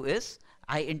what I do is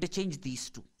I interchange these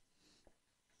two.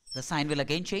 The sign will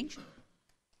again change.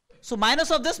 So minus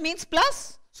of this means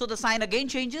plus. So the sign again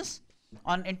changes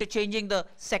on interchanging the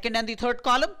second and the third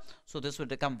column. So this will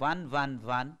become 1 1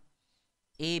 1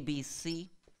 a b c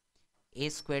a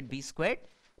squared b squared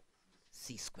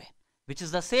c squared, which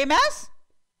is the same as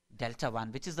delta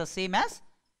 1, which is the same as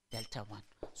delta 1.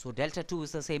 So delta 2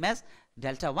 is the same as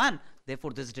delta 1.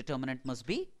 Therefore this determinant must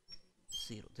be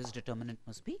 0. This determinant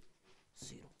must be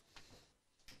 0.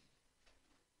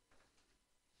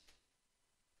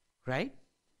 Right?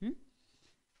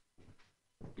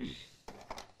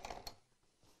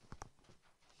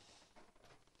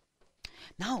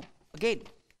 Now, again,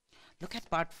 look at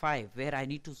part 5 where I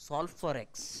need to solve for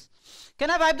x. Can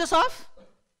I wipe this off?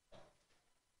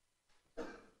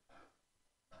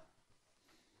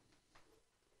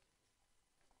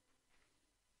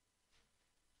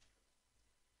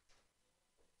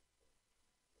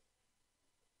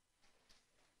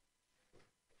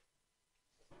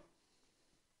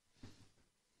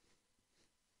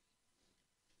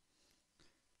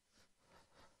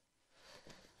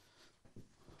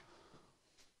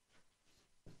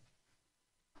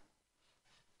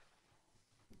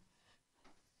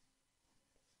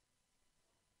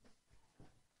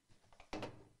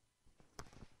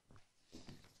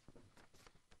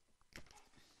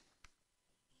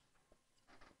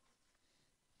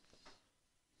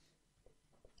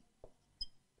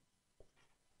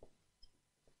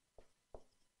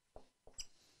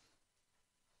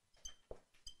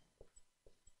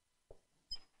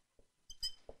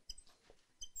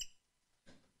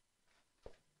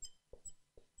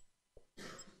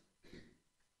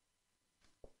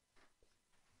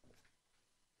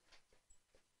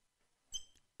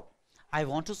 I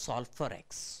want to solve for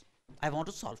x. I want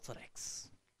to solve for x.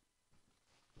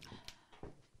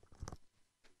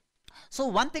 So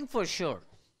one thing for sure,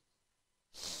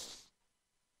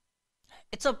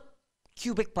 it's a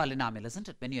cubic polynomial, isn't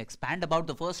it? When you expand about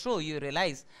the first row, you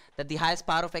realize that the highest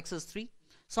power of x is 3.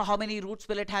 So how many roots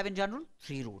will it have in general?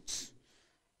 3 roots.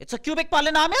 It's a cubic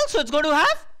polynomial, so it's going to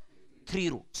have 3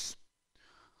 roots.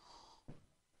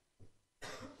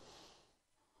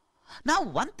 Now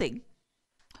one thing,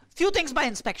 few things by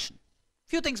inspection.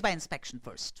 Few things by inspection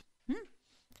first.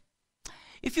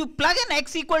 If you plug in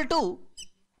x equal to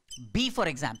b, for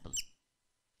example,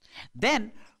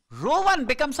 then row 1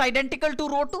 becomes identical to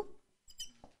row 2.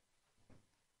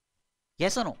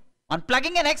 Yes or no? On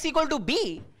plugging in x equal to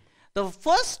b, the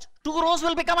first two rows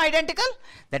will become identical.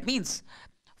 That means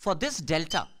for this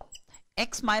delta,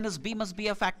 x minus b must be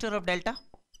a factor of delta.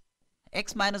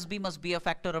 X minus b must be a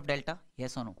factor of delta.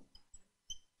 Yes or no?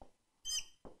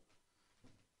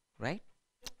 Right?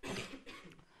 Okay.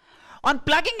 On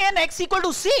plugging in x equal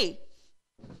to c,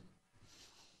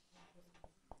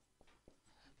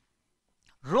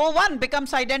 row 1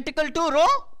 becomes identical to row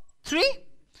 3,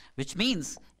 which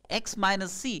means x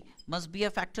minus c must be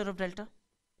a factor of delta.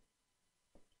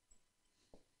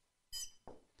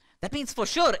 That means for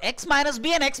sure x minus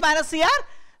b and x minus c are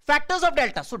factors of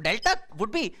delta. So delta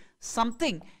would be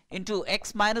something into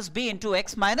x minus b into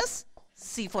x minus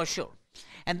c for sure.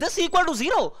 And this equal to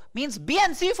 0 means b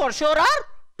and c for sure are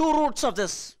two roots of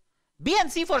this. B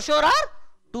and c for sure are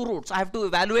two roots. I have to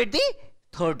evaluate the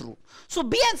third root. So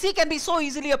b and c can be so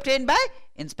easily obtained by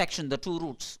inspection, the two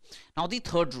roots. Now the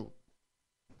third root.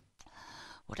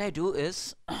 What I do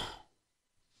is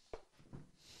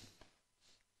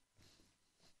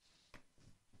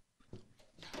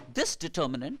this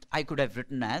determinant I could have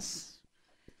written as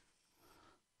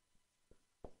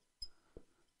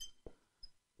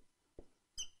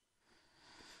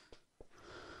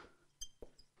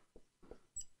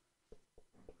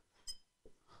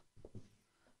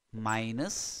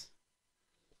minus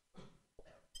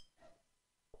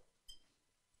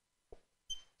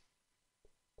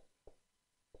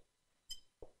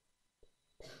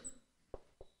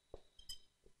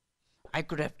I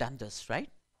could have done this, right?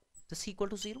 This equal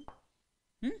to 0.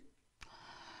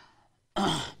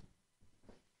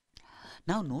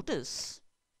 Now notice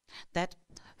that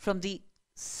from the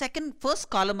first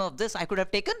column of this I could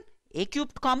have taken a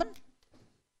cubed common.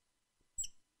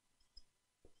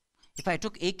 If I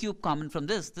took a cube common from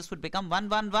this would become 1,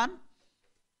 1, 1,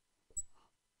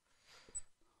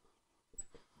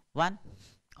 1.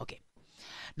 Okay.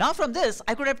 Now from this,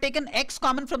 I could have taken x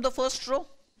common from the first row.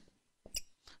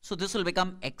 So this will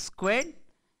become x squared,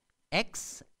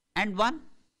 x and 1,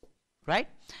 right?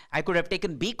 I could have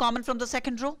taken b common from the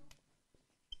second row,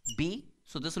 b.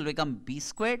 So this will become b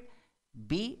squared,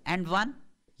 b and 1.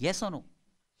 Yes or no?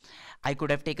 I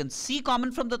could have taken c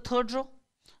common from the third row.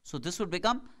 So this would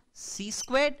become c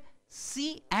squared,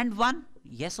 c and 1.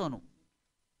 Yes or no?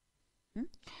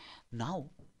 Now,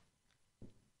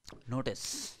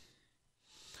 notice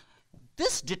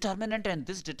this determinant and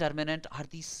this determinant are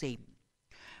the same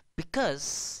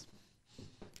because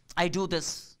I do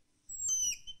this,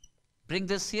 bring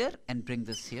this here and bring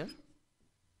this here,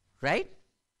 right?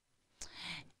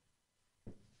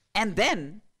 And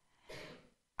then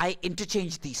I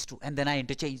interchange these two and then I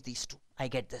interchange these two. I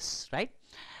get this, right?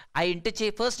 I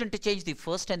first interchange the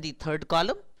first and the third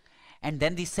column and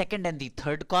then the second and the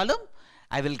third column.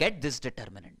 I will get this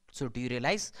determinant. So do you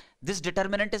realize this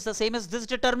determinant is the same as this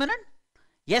determinant?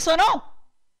 Yes or no?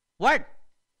 What?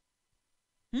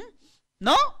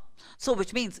 No? So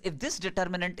which means if this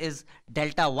determinant is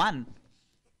delta 1,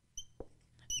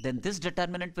 then this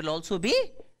determinant will also be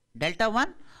delta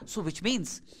 1. So which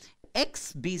means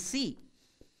xbc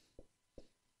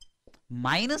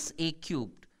minus a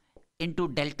cubed into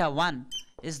delta 1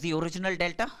 is the original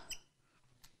delta.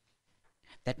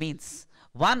 That means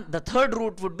the third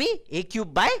root would be a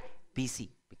cubed by bc,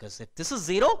 because if this is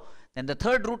 0, then the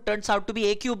third root turns out to be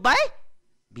a cubed by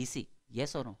bc.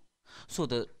 Yes or no? So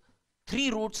the three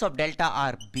roots of delta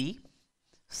are b,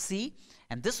 c,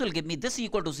 and this will give me, this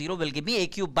equal to 0 will give me a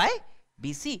cubed by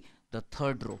bc, the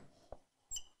third row,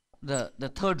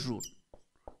 the third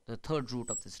root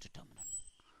of this determinant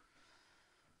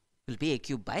will be a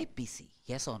cubed by bc.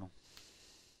 Yes or no?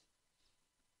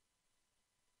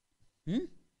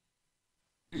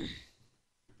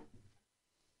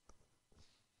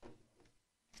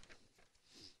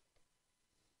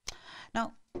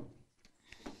 Now,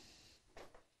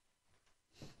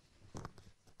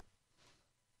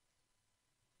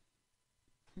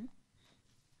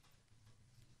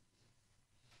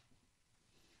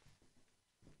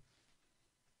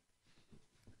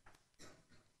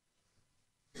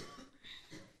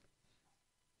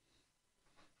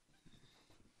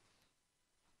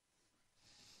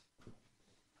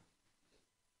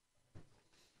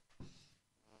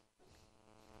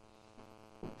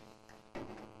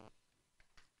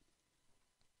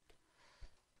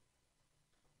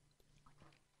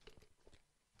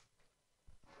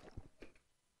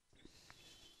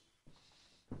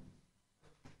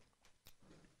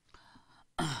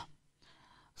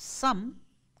 sum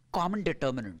common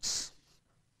determinants.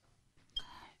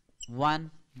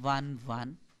 1, 1,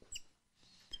 1,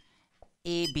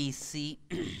 A, B, C,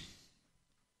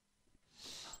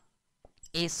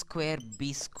 A square,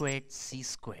 B squared, C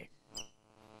squared.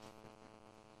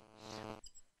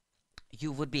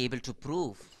 You would be able to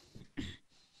prove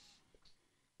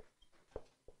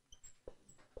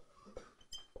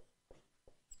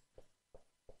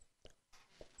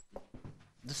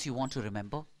this. You want to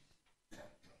remember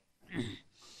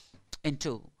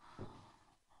into,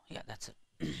 yeah, that's it.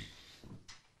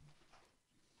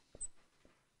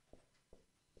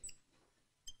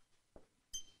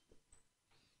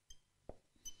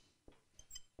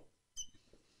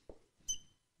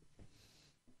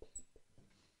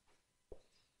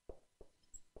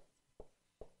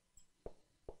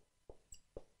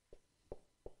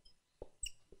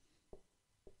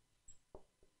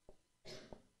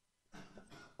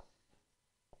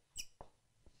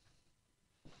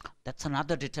 That's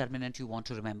another determinant you want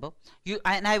to remember.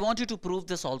 And I want you to prove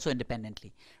this also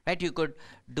independently, right? You could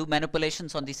do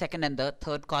manipulations on the second and the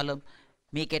third column,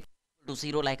 make it to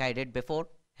 0 like I did before,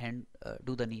 and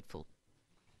do the needful.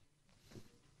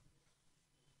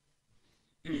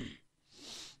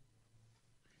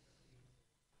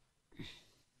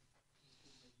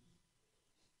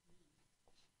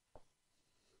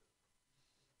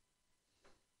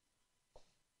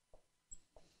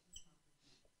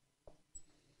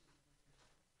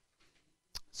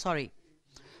 Sorry,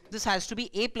 this has to be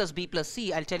A plus B plus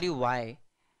C. I'll tell you why.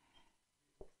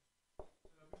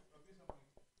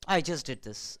 I just did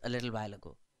this a little while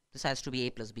ago. This has to be A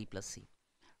plus B plus C,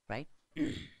 right?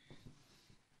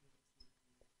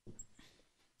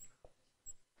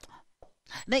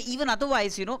 Now, even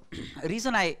otherwise, you know,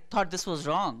 reason I thought this was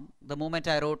wrong the moment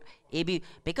I wrote AB,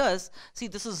 because see,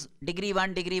 this is degree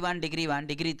 1, degree 1, degree 1,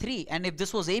 degree 3, and if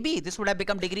this was AB, this would have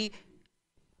become degree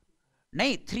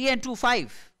 3 and 2,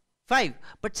 5.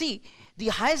 But see, the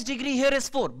highest degree here is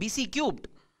 4, BC cubed,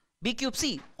 B cube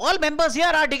C. All members here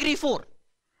are degree 4,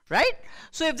 right?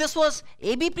 So if this was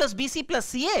AB plus BC plus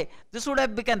CA, this would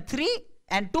have become 3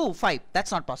 and 2, 5.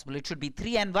 That's not possible. It should be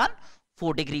 3 and 1,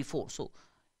 4, degree 4. So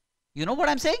you know what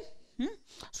I'm saying?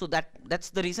 So that's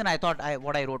the reason I thought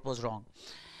what I wrote was wrong.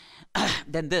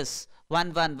 Then this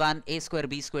 1, 1, 1, A square,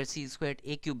 B squared, C squared,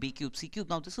 A cube, B cube, C cube.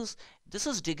 Now this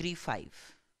is degree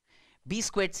 5. B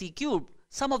squared, C cubed.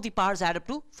 Some of the powers add up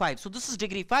to 5. So this is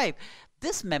degree 5.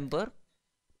 This member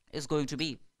is going to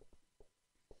be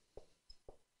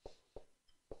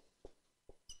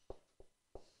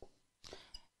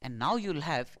and now you'll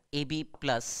have AB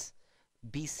plus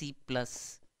BC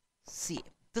plus CA.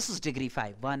 This is degree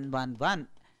 5. 1, 1, 1,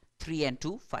 3 and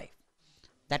 2, 5.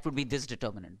 That would be this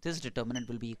determinant. This determinant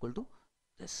will be equal to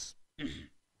this.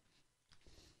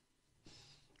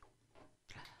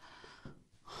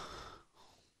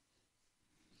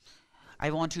 I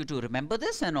want you to remember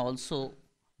this and also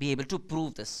be able to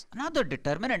prove this. Another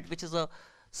determinant, which is a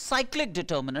cyclic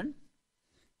determinant,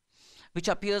 which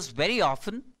appears very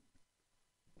often,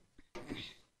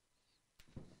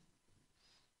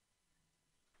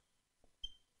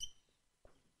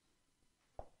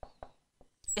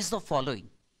 is the following.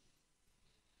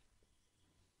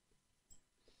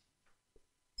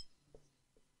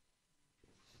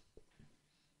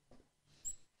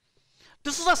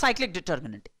 This is a cyclic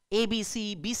determinant.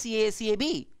 ABC, BCA,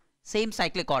 CAB, same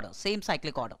cyclic order,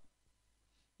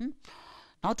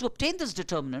 Now to obtain this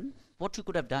determinant, what you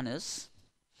could have done is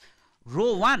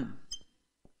row 1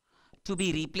 to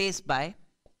be replaced by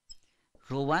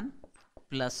row 1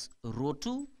 plus row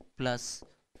 2 plus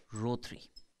row 3.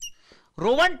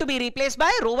 Row 1 to be replaced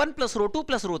by row 1 plus row 2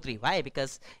 plus row 3. Why?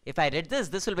 Because if I did this,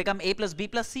 this will become A plus B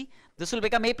plus C. This will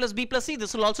become A plus B plus C.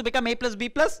 This will also become A plus B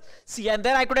plus C. And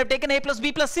then I could have taken A plus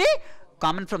B plus C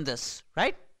common from this,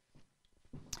 right?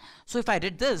 So if I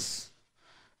did this,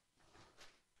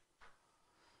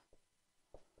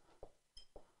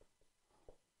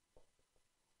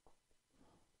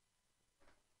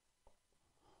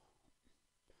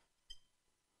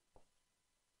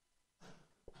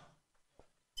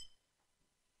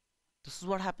 this is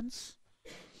what happens.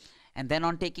 And then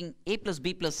on taking A plus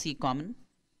B plus C common,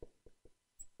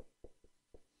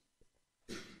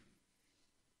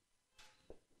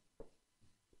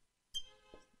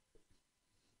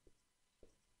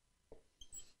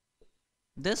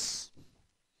 this,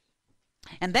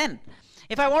 and then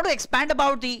if I want to expand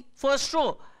about the first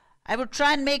row, I would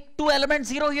try and make two elements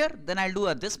 0 here, then I'll do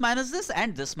a this minus this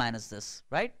and this minus this,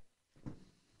 right?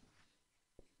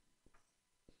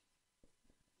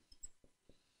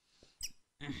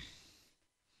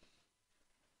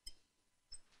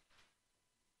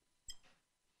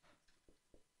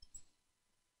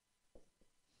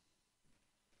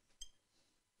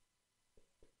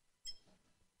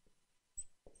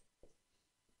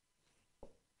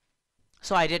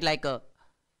 So I did like a,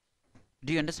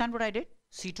 do you understand what I did?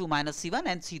 C2 minus C1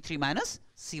 and C3 minus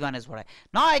C1 is what I,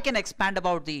 now I can expand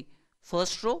about the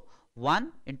first row.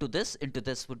 1 into this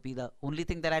would be the only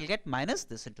thing that I'll get, minus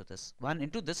this into this. 1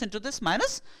 into this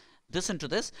minus this into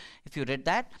this. If you did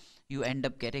that, you end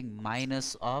up getting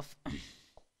minus of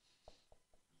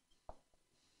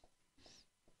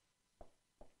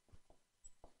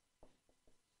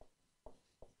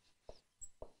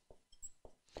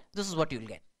this is what you'll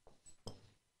get.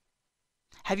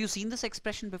 Have you seen this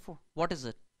expression before? What is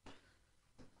it?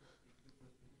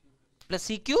 Plus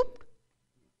C cubed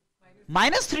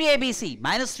minus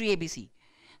 3ABC.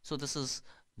 So this is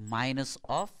minus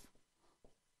of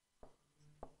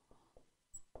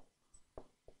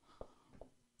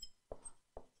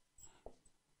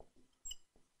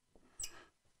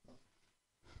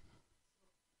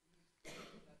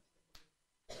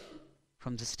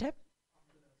from this step.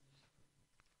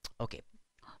 Okay.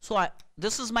 So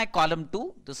this is my column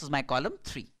 2, this is my column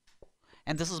 3,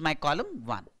 and this is my column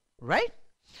 1, right?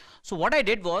 So what I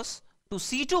did was, to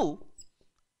C2,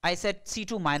 I said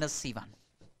C2 minus C1,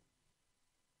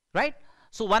 right?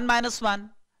 So 1 minus 1,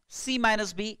 C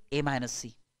minus B, A minus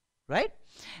C, right?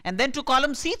 And then to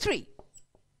column C3,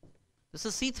 this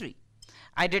is C3,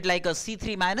 I did like a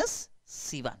C3 minus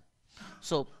C1.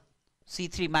 So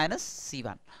C3 minus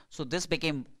C1. So this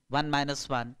became 1 minus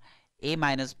 1, A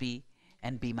minus B,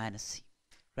 and B minus C,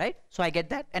 right? So I get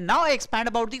that, and now I expand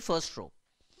about the first row.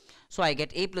 So I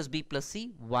get A plus B plus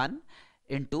C, 1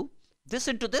 into this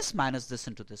minus this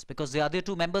into this, because the other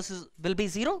two members will be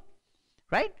 0,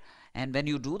 right? And when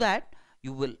you do that,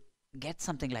 you will get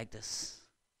something like this.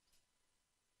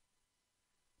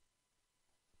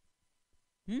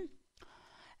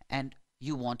 And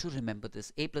you want to remember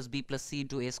this: A plus B plus C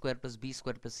into A squared plus B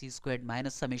squared plus C squared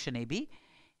minus summation AB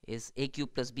is A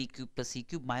cube plus B cube plus C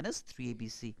cube minus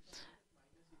 3ABC.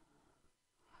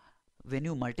 When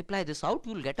you multiply this out,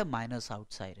 you will get a minus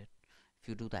outside it if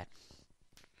you do that.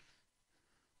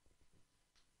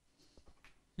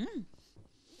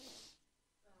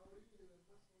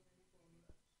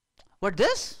 What,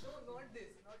 this? No, not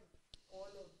this, not all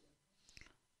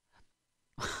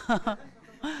of them.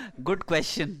 Good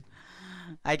question.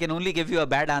 I can only give you a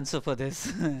bad answer for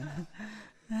this.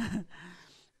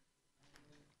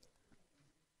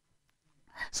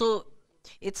 So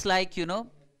it's like, you know,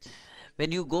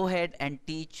 when you go ahead and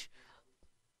teach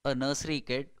a nursery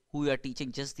kid who you are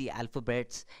teaching just the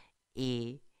alphabets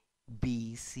A,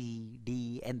 B, C,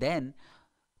 D, and then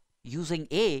using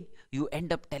A, you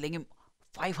end up telling him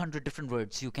 500 different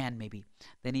words you can maybe.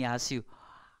 Then he asks you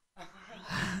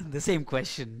the same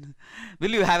question.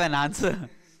 Will you have an answer?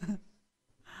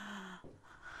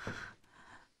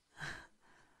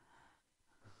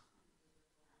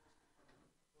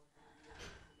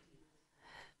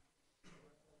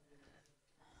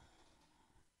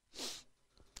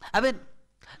 I mean,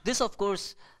 this, of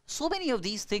course, so many of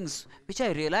these things which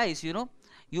I realize, you know,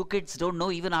 you kids don't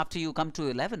know even after you come to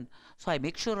 11. So I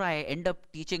make sure I end up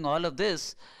teaching all of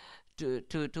this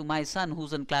to my son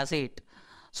who's in class 8.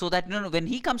 So that, you know, when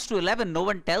he comes to 11, no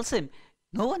one tells him,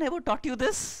 no one ever taught you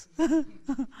this.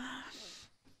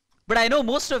 But I know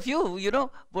most of you, you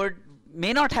know,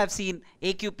 may not have seen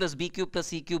A cube plus B cube plus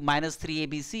C cube minus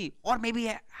 3ABC. Or maybe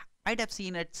I might have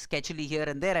seen it sketchily here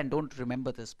and there and don't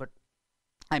remember this. But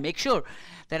I make sure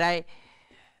that I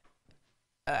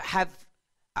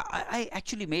I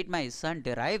actually made my son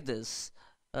derive this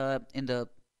in the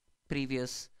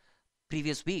previous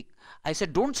week. I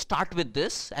said, don't start with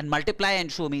this and multiply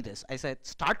and show me this. I said,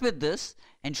 start with this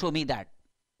and show me that.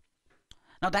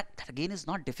 Now that again is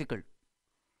not difficult.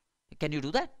 Can you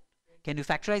do that? Can you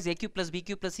factorize A cube plus B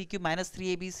cube plus C cube minus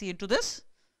 3ABC into this?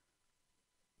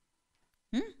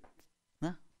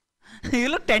 You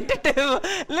look tentative,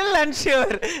 little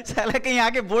unsure. साला कहीं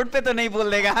आके board पे तो नहीं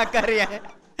बोल देगा हाँ कर रहा है.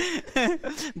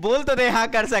 बोल तो दे हाँ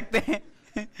कर सकते हैं.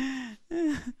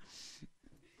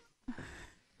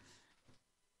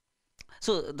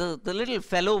 So the little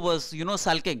fellow was, you know,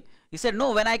 sulking. He said,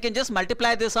 no, when I can just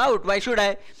multiply this out, why should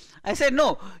I? I said,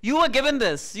 no, you were given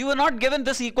this. You were not given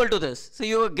this equal to this. So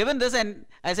you were given this, and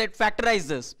I said, factorize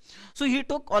this. So he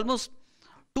took almost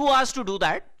 2 hours to do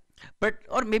that, but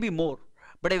or maybe more.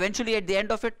 But eventually at the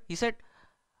end of it, he said,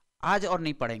 आज और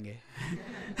नहीं पढ़ेंगे.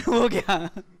 हो गया.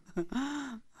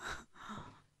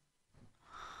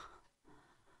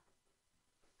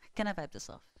 Can I wipe this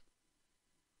off?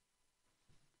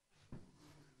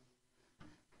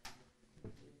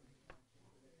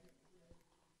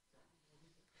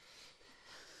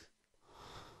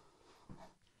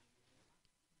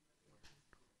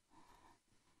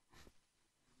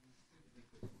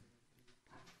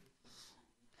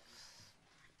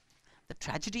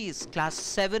 tragedy is class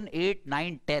 7, 8,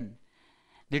 9, 10.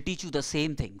 They teach you the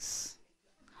same things.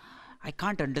 I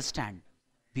can't understand.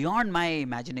 Beyond my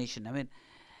imagination. I mean,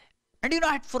 and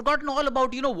I had forgotten all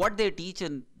about, what they teach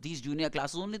in these junior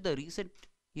classes. Only the recent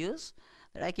years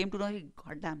that I came to know, hey,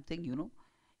 goddamn thing,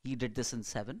 he did this in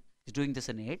 7. He's doing this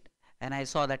in 8. And I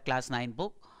saw that class 9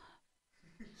 book.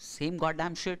 Same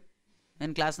goddamn shit.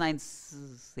 In class 9,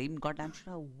 same goddamn shit.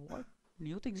 What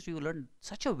new things do you learn?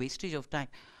 Such a wastage of time.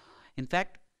 In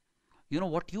fact,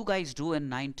 what you guys do in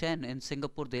 9, 10 in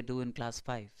Singapore, they do in class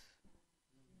 5.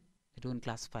 They do in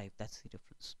class 5. That's the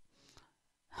difference.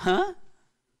 Huh?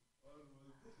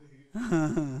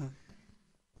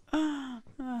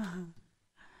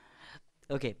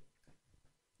 Okay.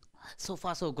 So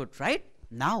far so good, right?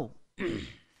 Now,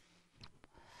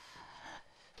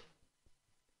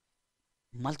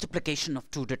 multiplication of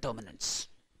two determinants.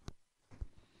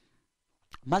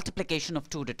 Multiplication of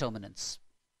two determinants.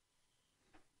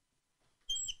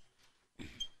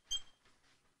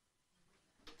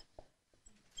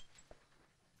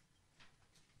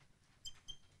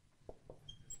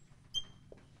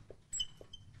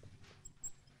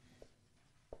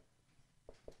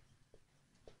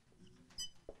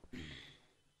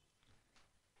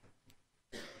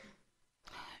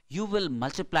 You will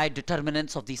multiply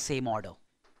determinants of the same order.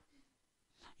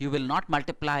 You will not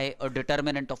multiply a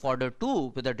determinant of order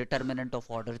 2 with a determinant of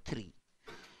order 3.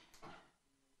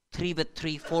 3 with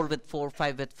 3, 4 with 4,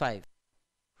 5 with 5.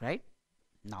 Right?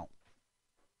 Now,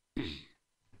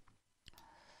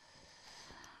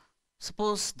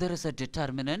 suppose there is a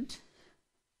determinant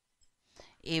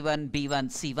A1, B1,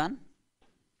 C1,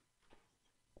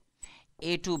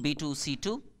 A2, B2,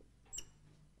 C2,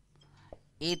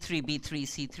 A3, B3,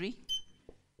 C3,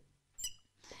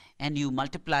 and you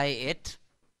multiply it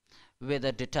with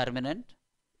a determinant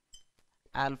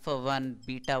alpha 1,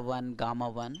 beta 1, gamma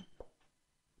 1.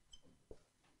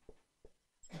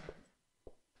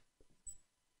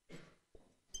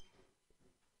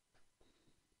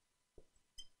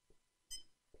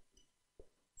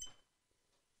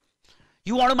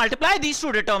 You want to multiply these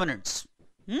two determinants.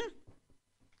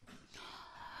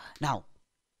 Now,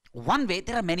 one way,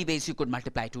 there are many ways you could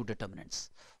multiply two determinants.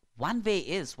 One way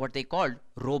is what they call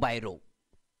row by row.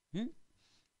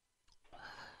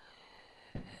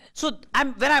 So,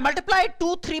 when I multiply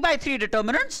two 3 by 3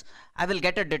 determinants, I will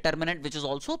get a determinant which is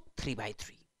also 3 by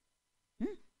 3.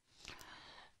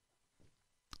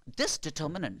 This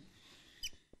determinant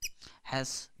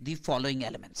has the following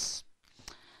elements.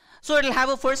 So, it will have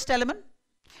a first element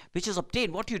which is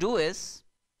obtained. What you do is,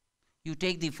 you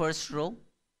take the first row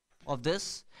of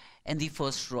this and the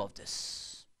first row of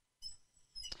this.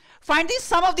 Find the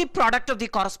sum of the product of the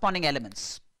corresponding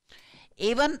elements.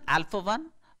 A1 alpha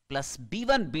 1 plus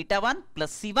B1 beta 1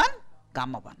 plus C1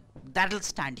 gamma 1. That will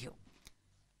stand here.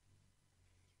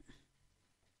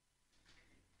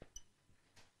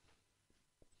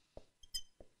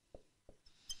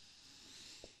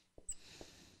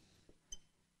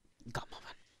 Gamma 1.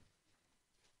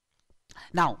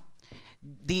 Now,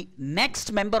 the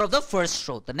next member of the first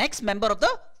row,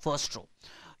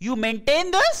 you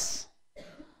maintain this,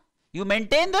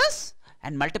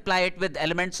 and multiply it with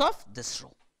elements of this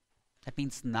row. That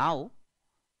means now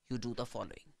you do the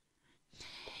following.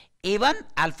 A1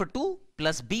 alpha 2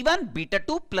 plus B1 beta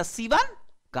 2 plus C1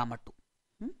 gamma 2.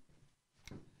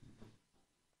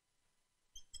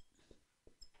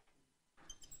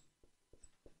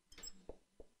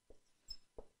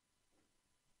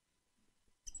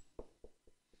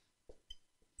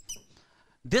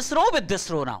 This row with this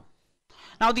row now.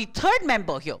 Now the third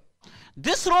member here.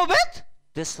 This row with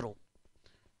this row.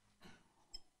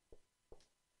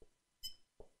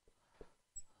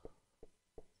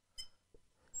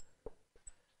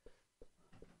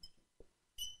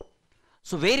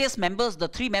 So various members, the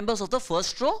 3 members of the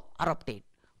first row are obtained.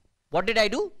 What did I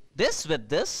do? This with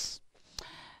this.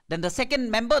 Then the second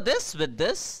member this with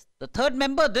this. The third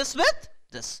member this with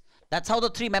this. That's how the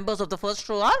 3 members of the first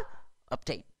row are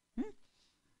obtained.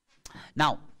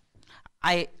 Now,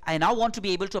 I now want to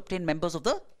be able to obtain members of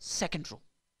the second row.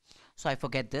 So I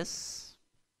forget this.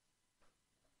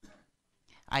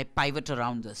 I pivot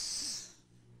around this.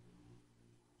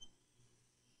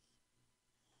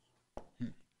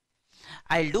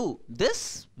 I'll do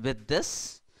this with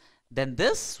this, then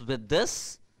this with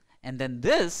this, and then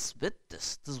this with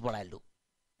this. This is what I'll do.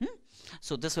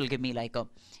 So this will give me like a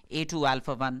A2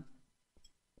 alpha 1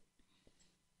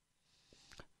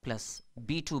 plus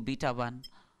B2 beta 1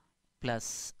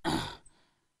 plus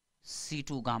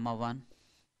C2 gamma 1,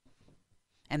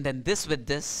 and then this with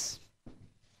this,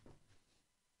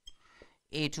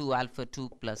 A2 alpha 2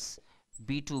 plus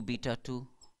B2 beta 2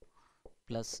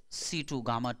 plus C2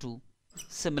 gamma 2.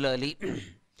 Similarly,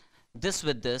 this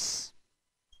with this,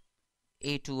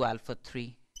 A2 alpha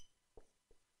 3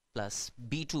 plus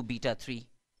B2 beta 3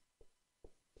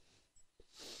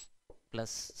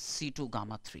 plus C2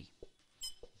 gamma 3.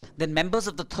 Then members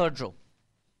of the third row,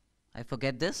 I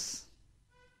forget this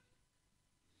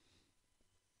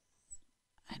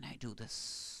and I do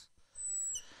this.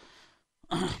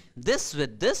 This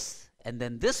with this, and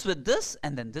then this with this,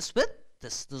 and then this with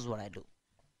this. This is what I do.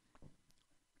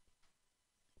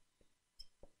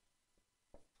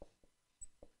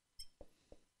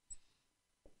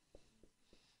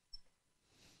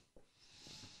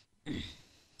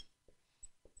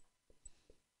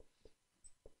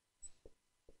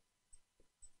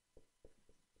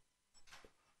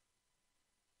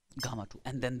 Gamma 2,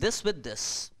 and then this with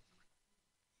this.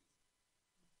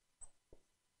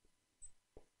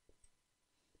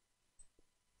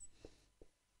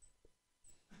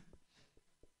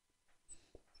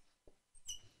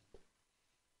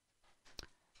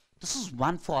 This is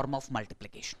one form of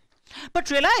multiplication. But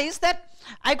realize that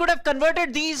I could have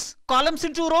converted these columns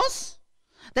into rows.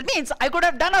 That means I could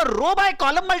have done a row by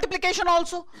column multiplication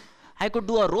also. I could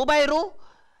do a row by row.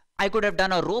 I could have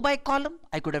done a row by column.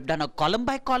 I could have done a column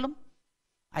by column.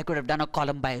 I could have done a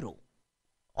column by row.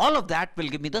 All of that will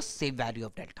give me the same value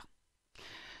of delta.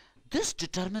 This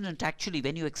determinant actually,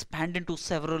 when you expand into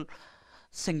several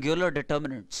singular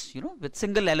determinants, with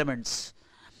single elements,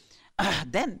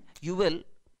 then you will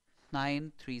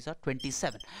 9 3s are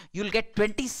 27. You'll get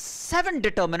 27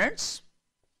 determinants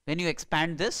when you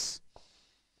expand this.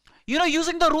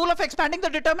 Using the rule of expanding the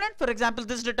determinant, for example,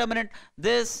 this determinant,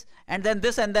 this, and then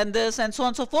this, and then this, and so on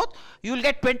and so forth, you will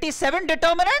get 27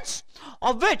 determinants,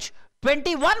 of which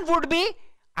 21 would be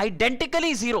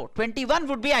identically 0. 21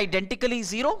 would be identically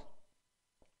 0.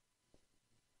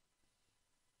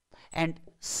 And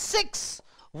 6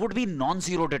 would be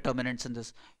non-zero determinants in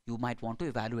this. You might want to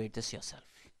evaluate this yourself.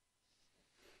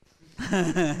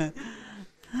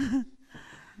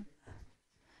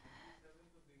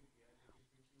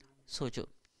 So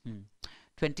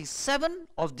 27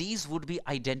 of these would be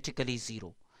identically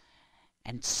 0,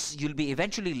 and you'll be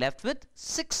eventually left with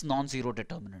 6 non-zero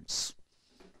determinants.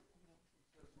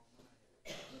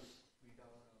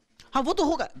 हाँ वो तो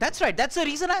होगा. That's right. That's the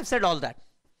reason I've said all that.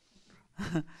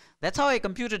 That's how I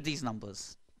computed these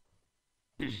numbers.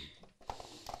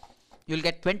 You'll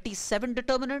get 27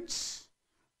 determinants.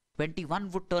 21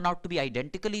 would turn out to be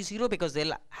identically 0 because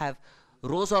they'll have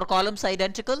rows or columns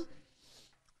identical.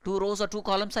 2 rows or 2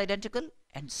 columns identical.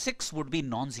 And 6 would be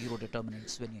non-zero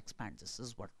determinants when you expand this. This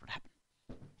is what would happen.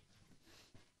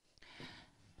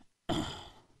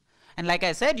 And like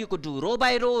I said, you could do row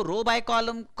by row, row by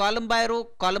column, column by row,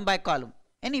 column by column.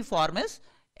 Any form is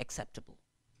acceptable.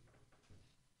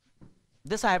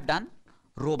 This I have done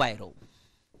row by row.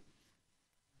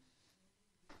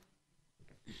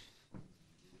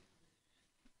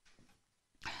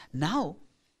 Now,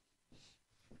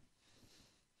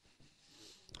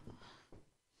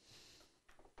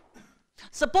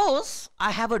 suppose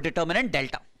I have a determinant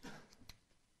delta.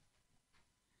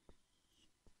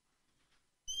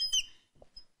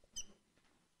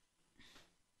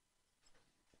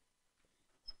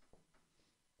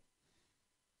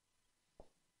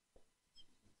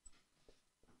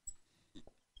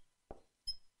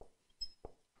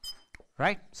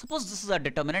 Right? Suppose this is a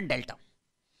determinant delta.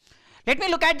 Let me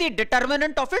look at the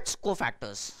determinant of its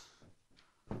cofactors.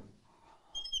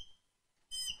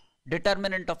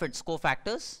 Determinant of its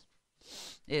cofactors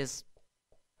is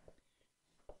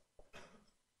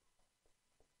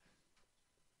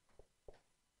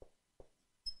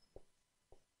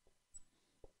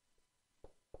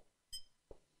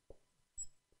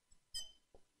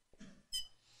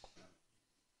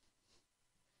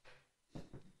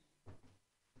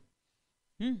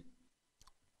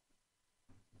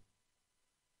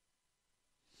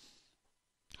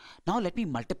Now let me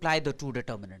multiply the two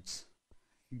determinants,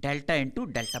 delta into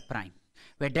delta prime,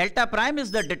 where delta prime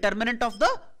is the determinant of the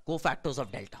cofactors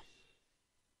of delta.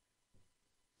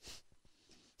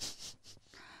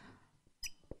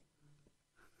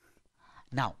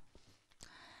 Now,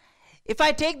 if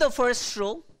I take the first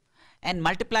row and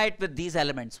multiply it with these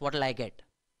elements, what will I get?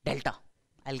 Delta.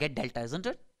 I'll get delta, isn't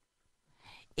it?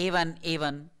 A1,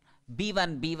 A1,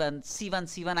 B1, B1, C1,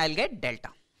 C1, I'll get delta.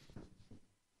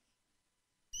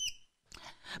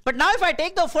 But now if I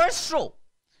take the first row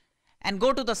and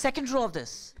go to the second row of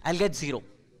this, I'll get 0.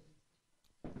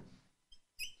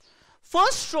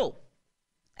 First row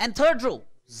and third row,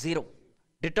 0.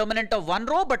 Determinant of one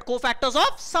row but cofactors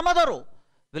of some other row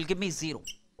will give me 0.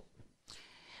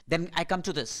 Then I come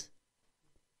to this.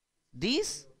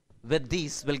 These with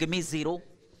these will give me 0.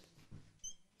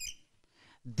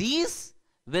 These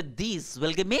with these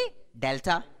will give me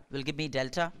delta,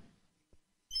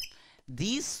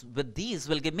 These with these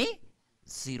will give me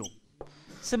 0.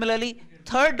 Similarly,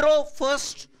 third row,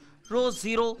 first row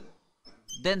 0,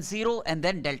 then 0, and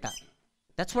then delta.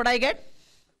 That's what I get.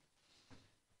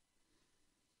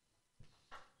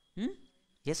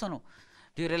 Yes or no?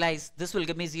 Do you realize this will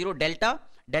give me 0, delta,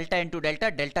 delta into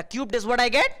delta, delta cubed is what I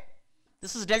get.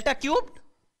 This is delta cubed.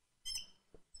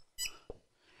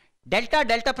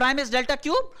 Delta prime is delta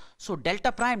cubed. So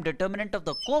delta prime, determinant of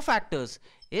the cofactors,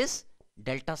 is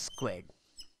delta squared.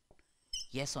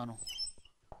 Yes or no?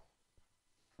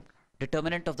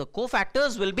 Determinant of the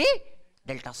cofactors will be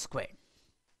delta squared.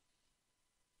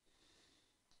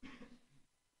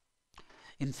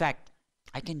 In fact,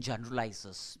 I can generalize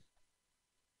this.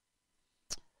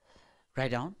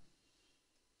 Write down.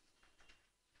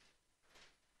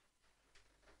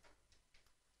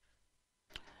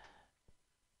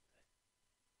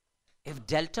 If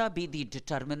delta be the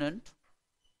determinant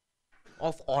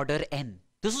of order n,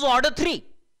 this is order 3,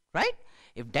 right?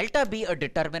 If delta be a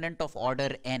determinant of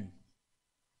order n,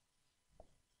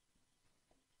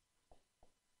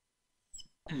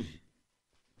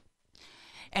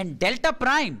 and delta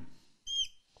prime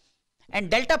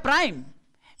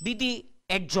be the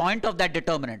adjoint of that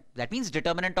determinant, that means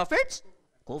determinant of its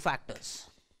cofactors,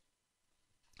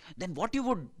 then what you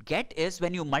would get is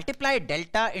when you multiply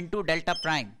delta into delta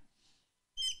prime,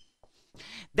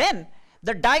 then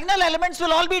the diagonal elements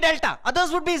will all be delta,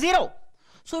 others would be 0.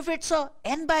 So if it's a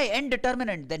n by n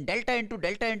determinant, then delta into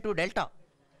delta into delta,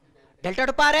 delta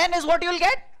to power n is what you will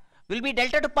get, will be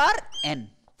delta to power n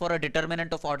for a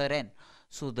determinant of order n.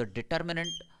 So the determinant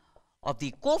of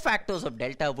the cofactors of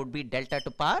delta would be delta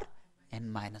to power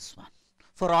n minus 1.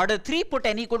 For order 3, put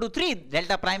n equal to 3,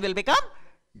 delta prime will become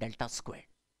delta squared.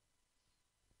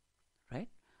 Right?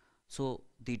 So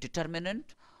the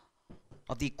determinant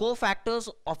of the cofactors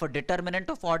of a determinant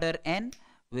of order n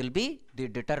will be the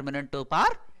determinant to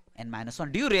power n minus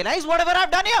 1. Do you realize whatever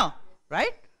I've done here?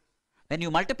 Right? When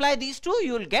you multiply these two,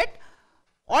 you will get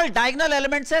all diagonal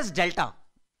elements as delta.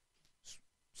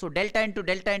 So delta into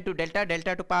delta into delta,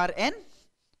 delta to power n,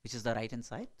 which is the right hand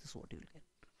side, this is what you will get.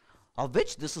 Of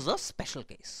which this is a special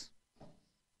case.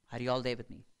 Are you all there with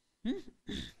me?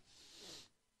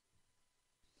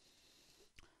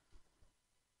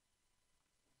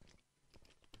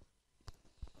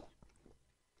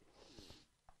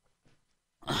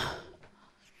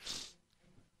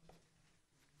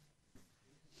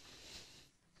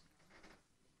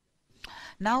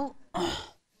 Now,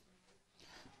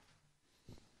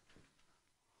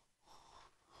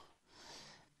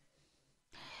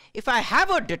 if I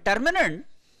have a determinant,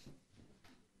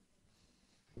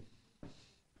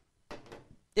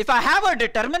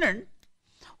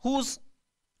 whose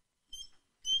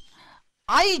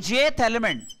ijth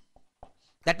element,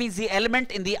 that means the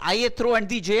element in the ith row and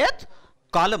the jth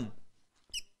column,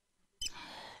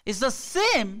 is the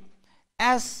same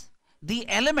as the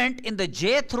element in the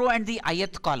jth row and the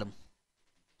ith column.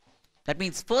 That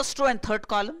means first row and third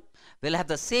column will have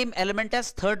the same element as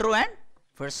third row and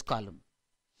first column.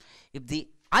 If the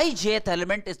ijth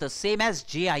element is the same as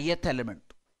jith element,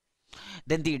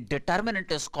 then the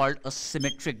determinant is called a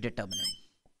symmetric determinant.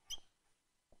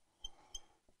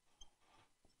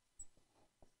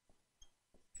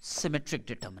 Symmetric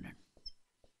determinant.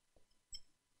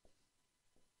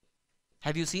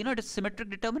 Have you seen a symmetric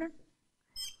determinant?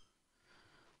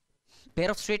 Pair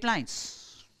of straight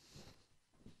lines.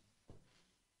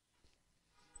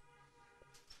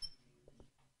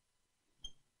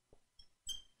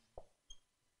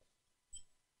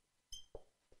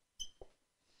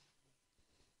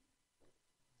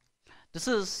 This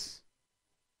is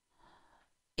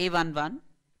A11,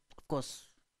 of course,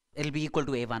 it will be equal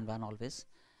to A11 always.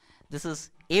 This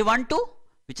is A12,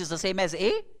 which is the same as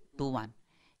A21.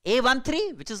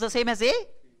 A13, which is the same as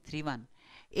A31.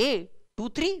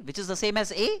 A23, which is the same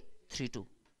as A32.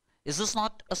 Is this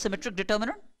not a symmetric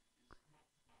determinant?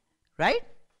 Right?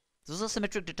 This is a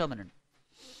symmetric determinant.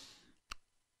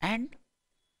 And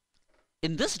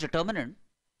in this determinant,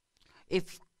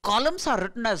 if columns are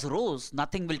written as rows,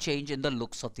 nothing will change in the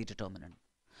looks of the determinant.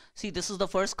 See, this is the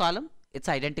first column, it's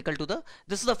identical to the,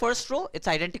 this is the first row, it's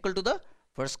identical to the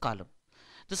first column.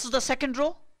 This is the second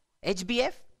row,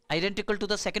 HBF, identical to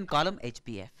the second column,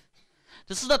 HBF.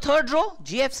 This is the third row,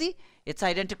 GFC, it's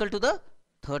identical to the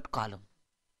third column.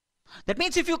 That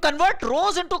means if you convert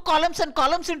rows into columns and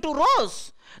columns into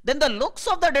rows, then the looks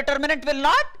of the determinant will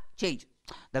not change.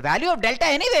 The value of delta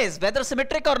anyways, whether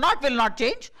symmetric or not, will not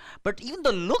change. But even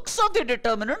the looks of the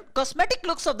determinant, cosmetic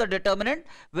looks of the determinant,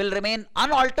 will remain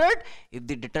unaltered if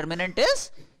the determinant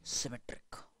is symmetric.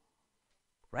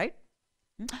 Right?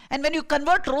 And when you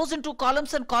convert rows into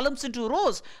columns and columns into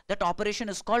rows, that operation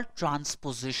is called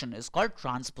transposition.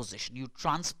 You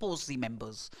transpose the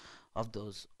members of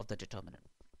those of the determinant.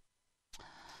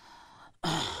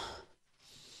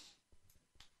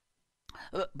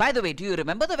 By the way, do you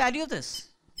remember the value of this?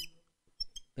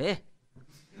 Hey,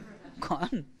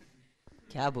 कौन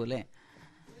क्या बोले?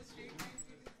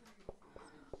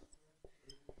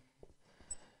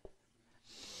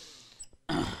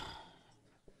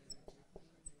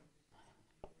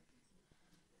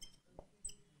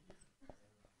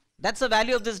 That's the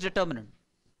value of this determinant.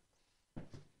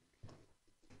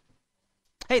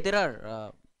 Hey, there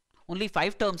are only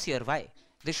 5 terms here. Why?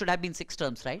 There should have been 6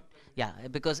 terms, right? Yeah,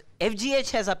 because FGH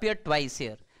has appeared twice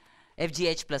here.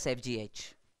 FGH plus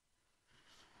FGH.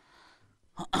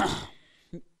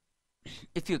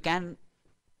 If you can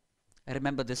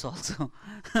remember this also.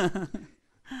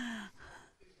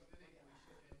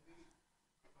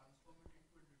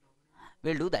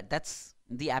 We'll do that. That's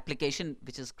the application,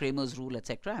 which is Kramer's rule,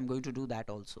 etc. I'm going to do that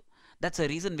also. That's the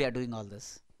reason we are doing all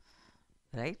this.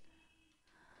 Right?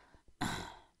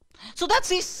 So that's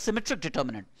the symmetric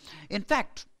determinant. In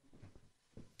fact,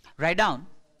 write down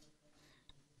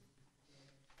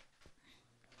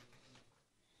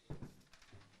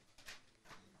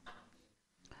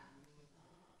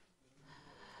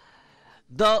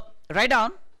the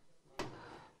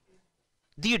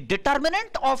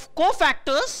determinant of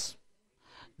cofactors,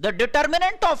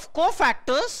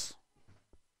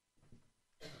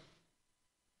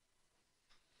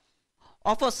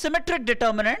 of a symmetric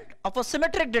determinant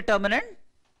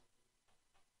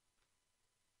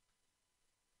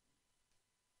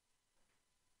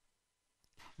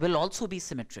will also be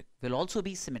symmetric.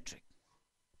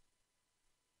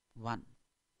 1.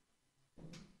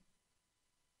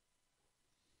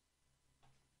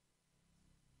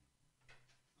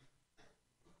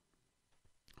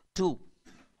 2.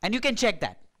 And you can check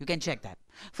that.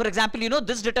 For example, you know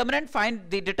this determinant, find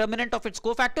the determinant of its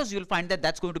cofactors, you will find that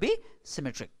that's going to be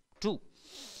symmetric. 2.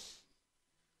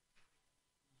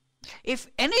 If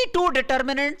any 2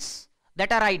 determinants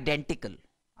that are identical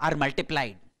are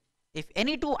multiplied, if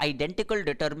any 2 identical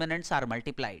determinants are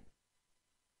multiplied,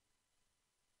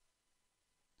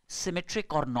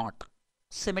 symmetric or not,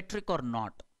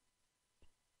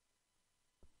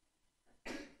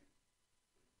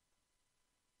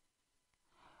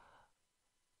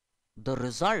 the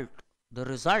result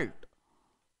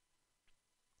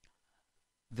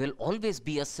will always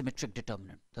be a symmetric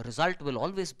determinant.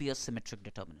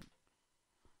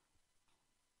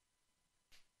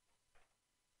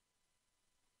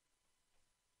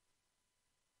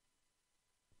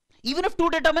 Even if 2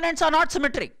 determinants are not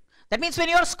symmetric. That means when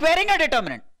you are squaring a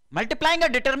determinant, multiplying a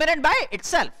determinant by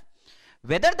itself,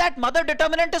 whether that mother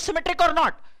determinant is symmetric or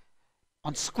not,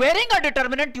 on squaring a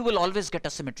determinant, you will always get a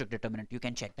symmetric determinant. You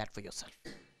can check that for yourself.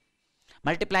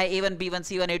 Multiply A1, B1,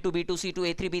 C1, A2, B2,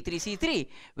 C2, A3, B3, C3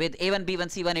 with A1, B1,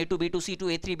 C1, A2, B2,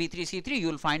 C2, A3, B3, C3, you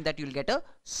will find that you will get a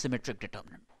symmetric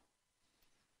determinant.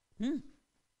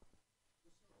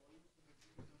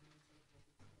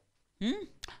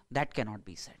 That cannot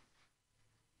be said.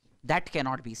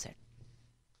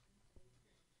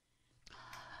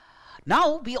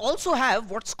 Now, we also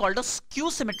have what's called a skew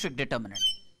symmetric determinant.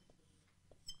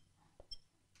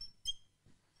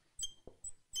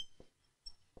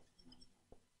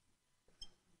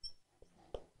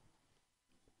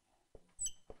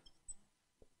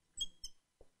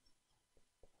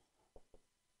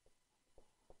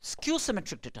 Skew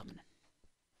symmetric determinant.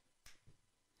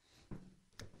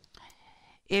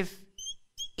 If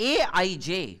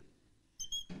Aij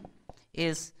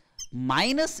is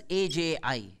minus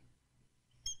Abi,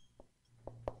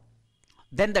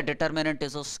 then the determinant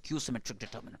is a skew symmetric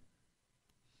determinant.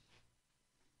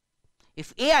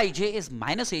 If Aij is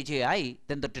minus Aji,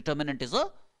 then the determinant is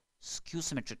a skew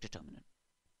symmetric determinant.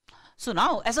 So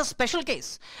now, as a special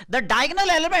case, the diagonal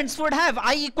elements would have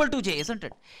I equal to j, isn't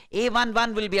it?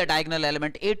 A11 will be a diagonal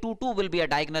element, A22 will be a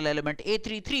diagonal element,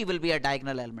 A33 will be a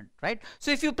diagonal element, right?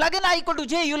 So if you plug in I equal to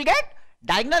j, you will get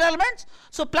diagonal elements.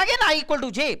 So plug in I equal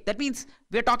to j, that means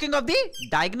we are talking of the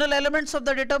diagonal elements of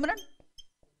the determinant.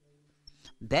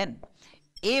 Then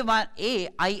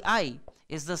Aii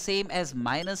is the same as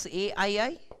minus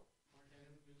Aii.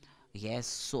 Yes,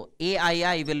 so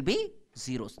Aii will be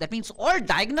 0. That means all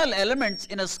diagonal elements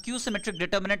in a skew symmetric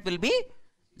determinant will be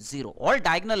 0. All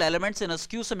diagonal elements in a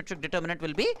skew symmetric determinant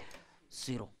will be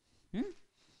 0.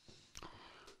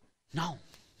 Now,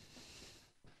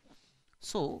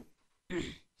 so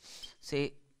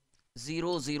say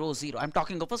 0, 0, 0. I'm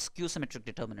talking of a skew symmetric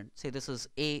determinant. Say this is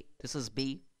A, this is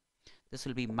B. This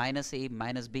will be minus A,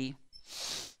 minus B.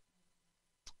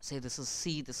 Say this is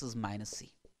C, this is minus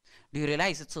C. Do you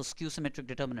realize it's a skew symmetric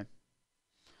determinant?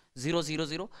 0, 0,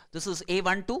 0. This is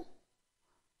A12.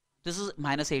 This is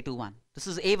minus A21. This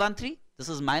is A13. This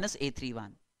is minus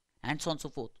A31. And so on and so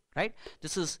forth. Right?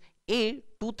 This is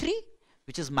A23,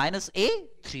 which is minus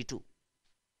A32.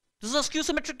 This is a skew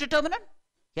symmetric determinant?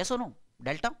 Yes or no?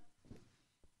 Delta?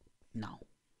 Now.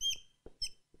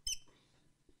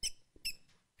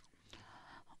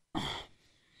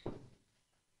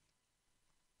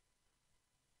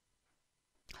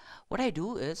 What I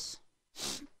do is,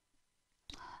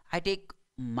 I take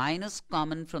minus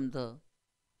common from the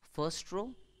first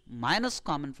row, minus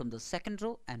common from the second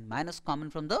row, and minus common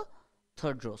from the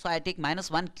third row. So I take minus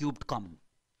 1 cubed common.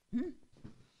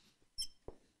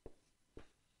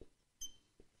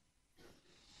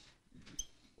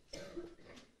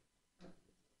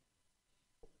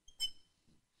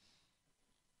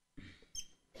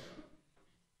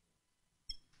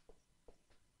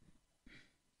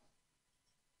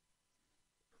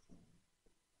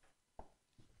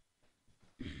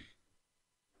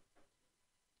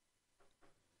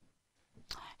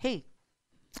 Hey,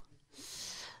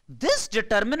 this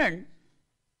determinant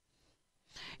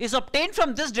is obtained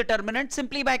from this determinant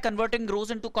simply by converting rows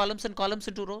into columns and columns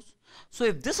into rows. So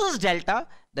if this is delta,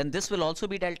 then this will also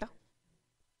be delta.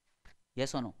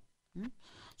 Yes or no?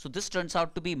 So this turns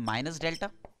out to be minus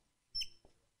delta.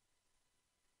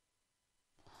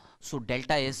 So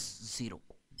delta is 0.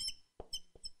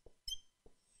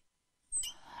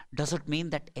 Does it mean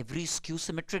that every skew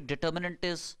symmetric determinant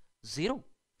is 0?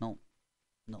 No.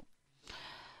 No.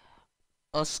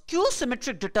 A skew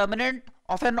symmetric determinant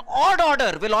of an odd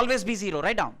order will always be 0.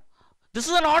 Write down. This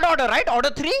is an odd order, right?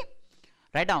 Order 3.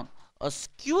 Write down. A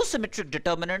skew symmetric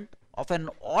determinant of an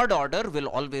odd order will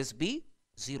always be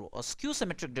 0. A skew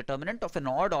symmetric determinant of an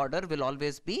odd order will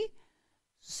always be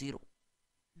 0.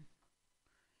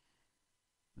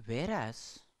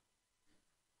 Whereas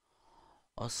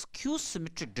a skew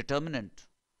symmetric determinant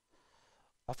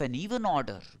of an even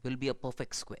order will be a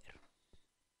perfect square.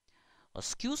 A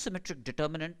skew symmetric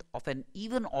determinant of an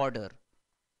even order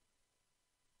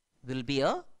will be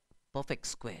a perfect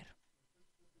square.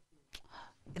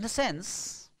 In a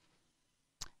sense,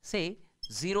 say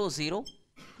 0, 0,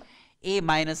 A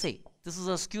minus A. This is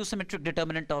a skew symmetric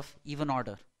determinant of even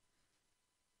order.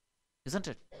 Isn't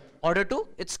it? Order 2,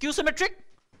 it's skew symmetric.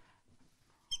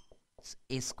 It's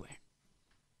A squared.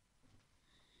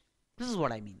 This is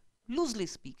what I mean. Loosely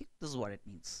speaking, this is what it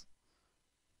means.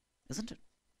 Isn't it?